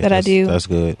segment that I do. That's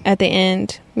good. At the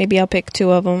end. Maybe I'll pick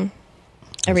 2 of them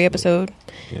every episode.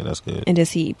 Yeah, that's good. And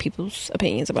just see people's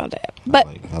opinions about that. But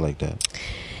I like that.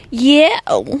 yeah.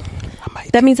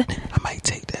 That means I might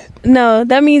take that. no,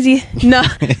 that means no.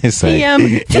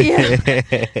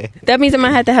 That means I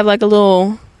might have to have like a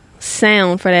little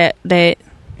sound for that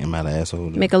Am I the asshole?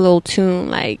 make a little tune.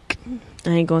 Like, I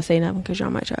ain't gonna say nothing because y'all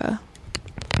might try to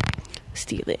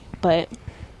steal it, but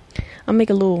I'll make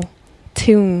a little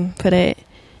tune for that,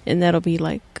 and that'll be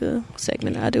like a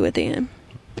segment I do at the end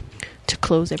to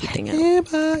close everything out. Am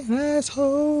I an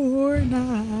asshole or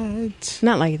not?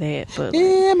 Not like that, but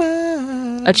Am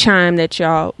like I? a chime that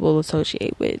y'all will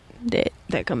associate with that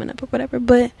coming up or whatever.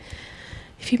 But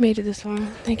if you made it this far,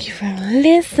 thank you for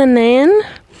listening.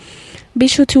 Be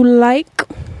sure to like,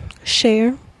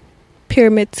 share,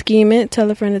 pyramid scheme it, tell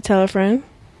a friend to tell a friend.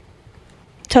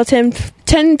 Tell 10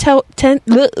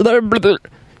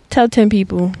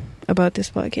 people about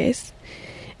this podcast,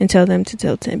 and tell them to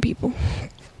tell 10 people,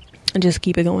 and just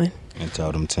keep it going. And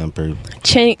tell them 10 people.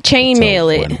 Chain mail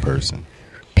it. One person.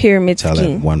 Pyramid Tell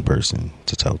scheme. that one person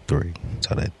to tell 3.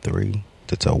 Tell that 3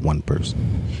 to tell one person.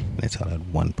 And then tell that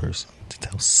one person to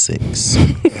tell 6.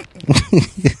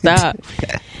 Stop.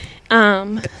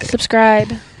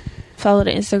 Subscribe. Follow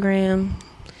the Instagram.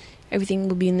 Everything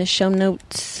will be in the show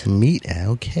notes. Meet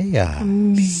Al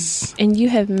Chaos. And you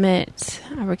have met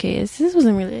our chaos. This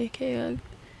wasn't really a chaos.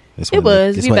 This It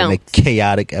was. This We was a bounced.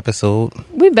 chaotic episode.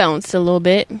 We bounced a little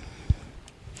bit.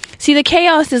 See, the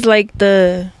chaos is like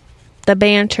the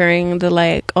bantering, the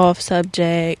like off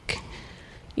subject.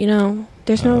 You know,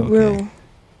 there's no real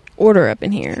order up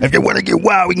in here. If you want to get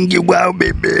wild, we can get wild,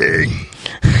 baby.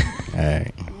 All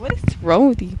right. What is wrong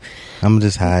with you? I'm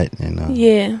just hot and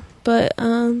Yeah, but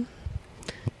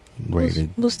ready to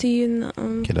we'll see you in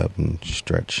the get up and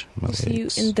stretch my we'll legs.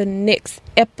 see you in the next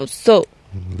episode.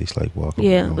 At least like walk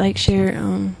Yeah, around. like, share,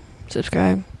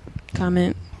 subscribe,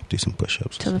 comment, Do some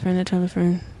push-ups. tell a friend to tell a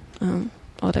friend,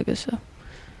 all that good stuff.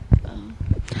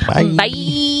 Bye. Bye.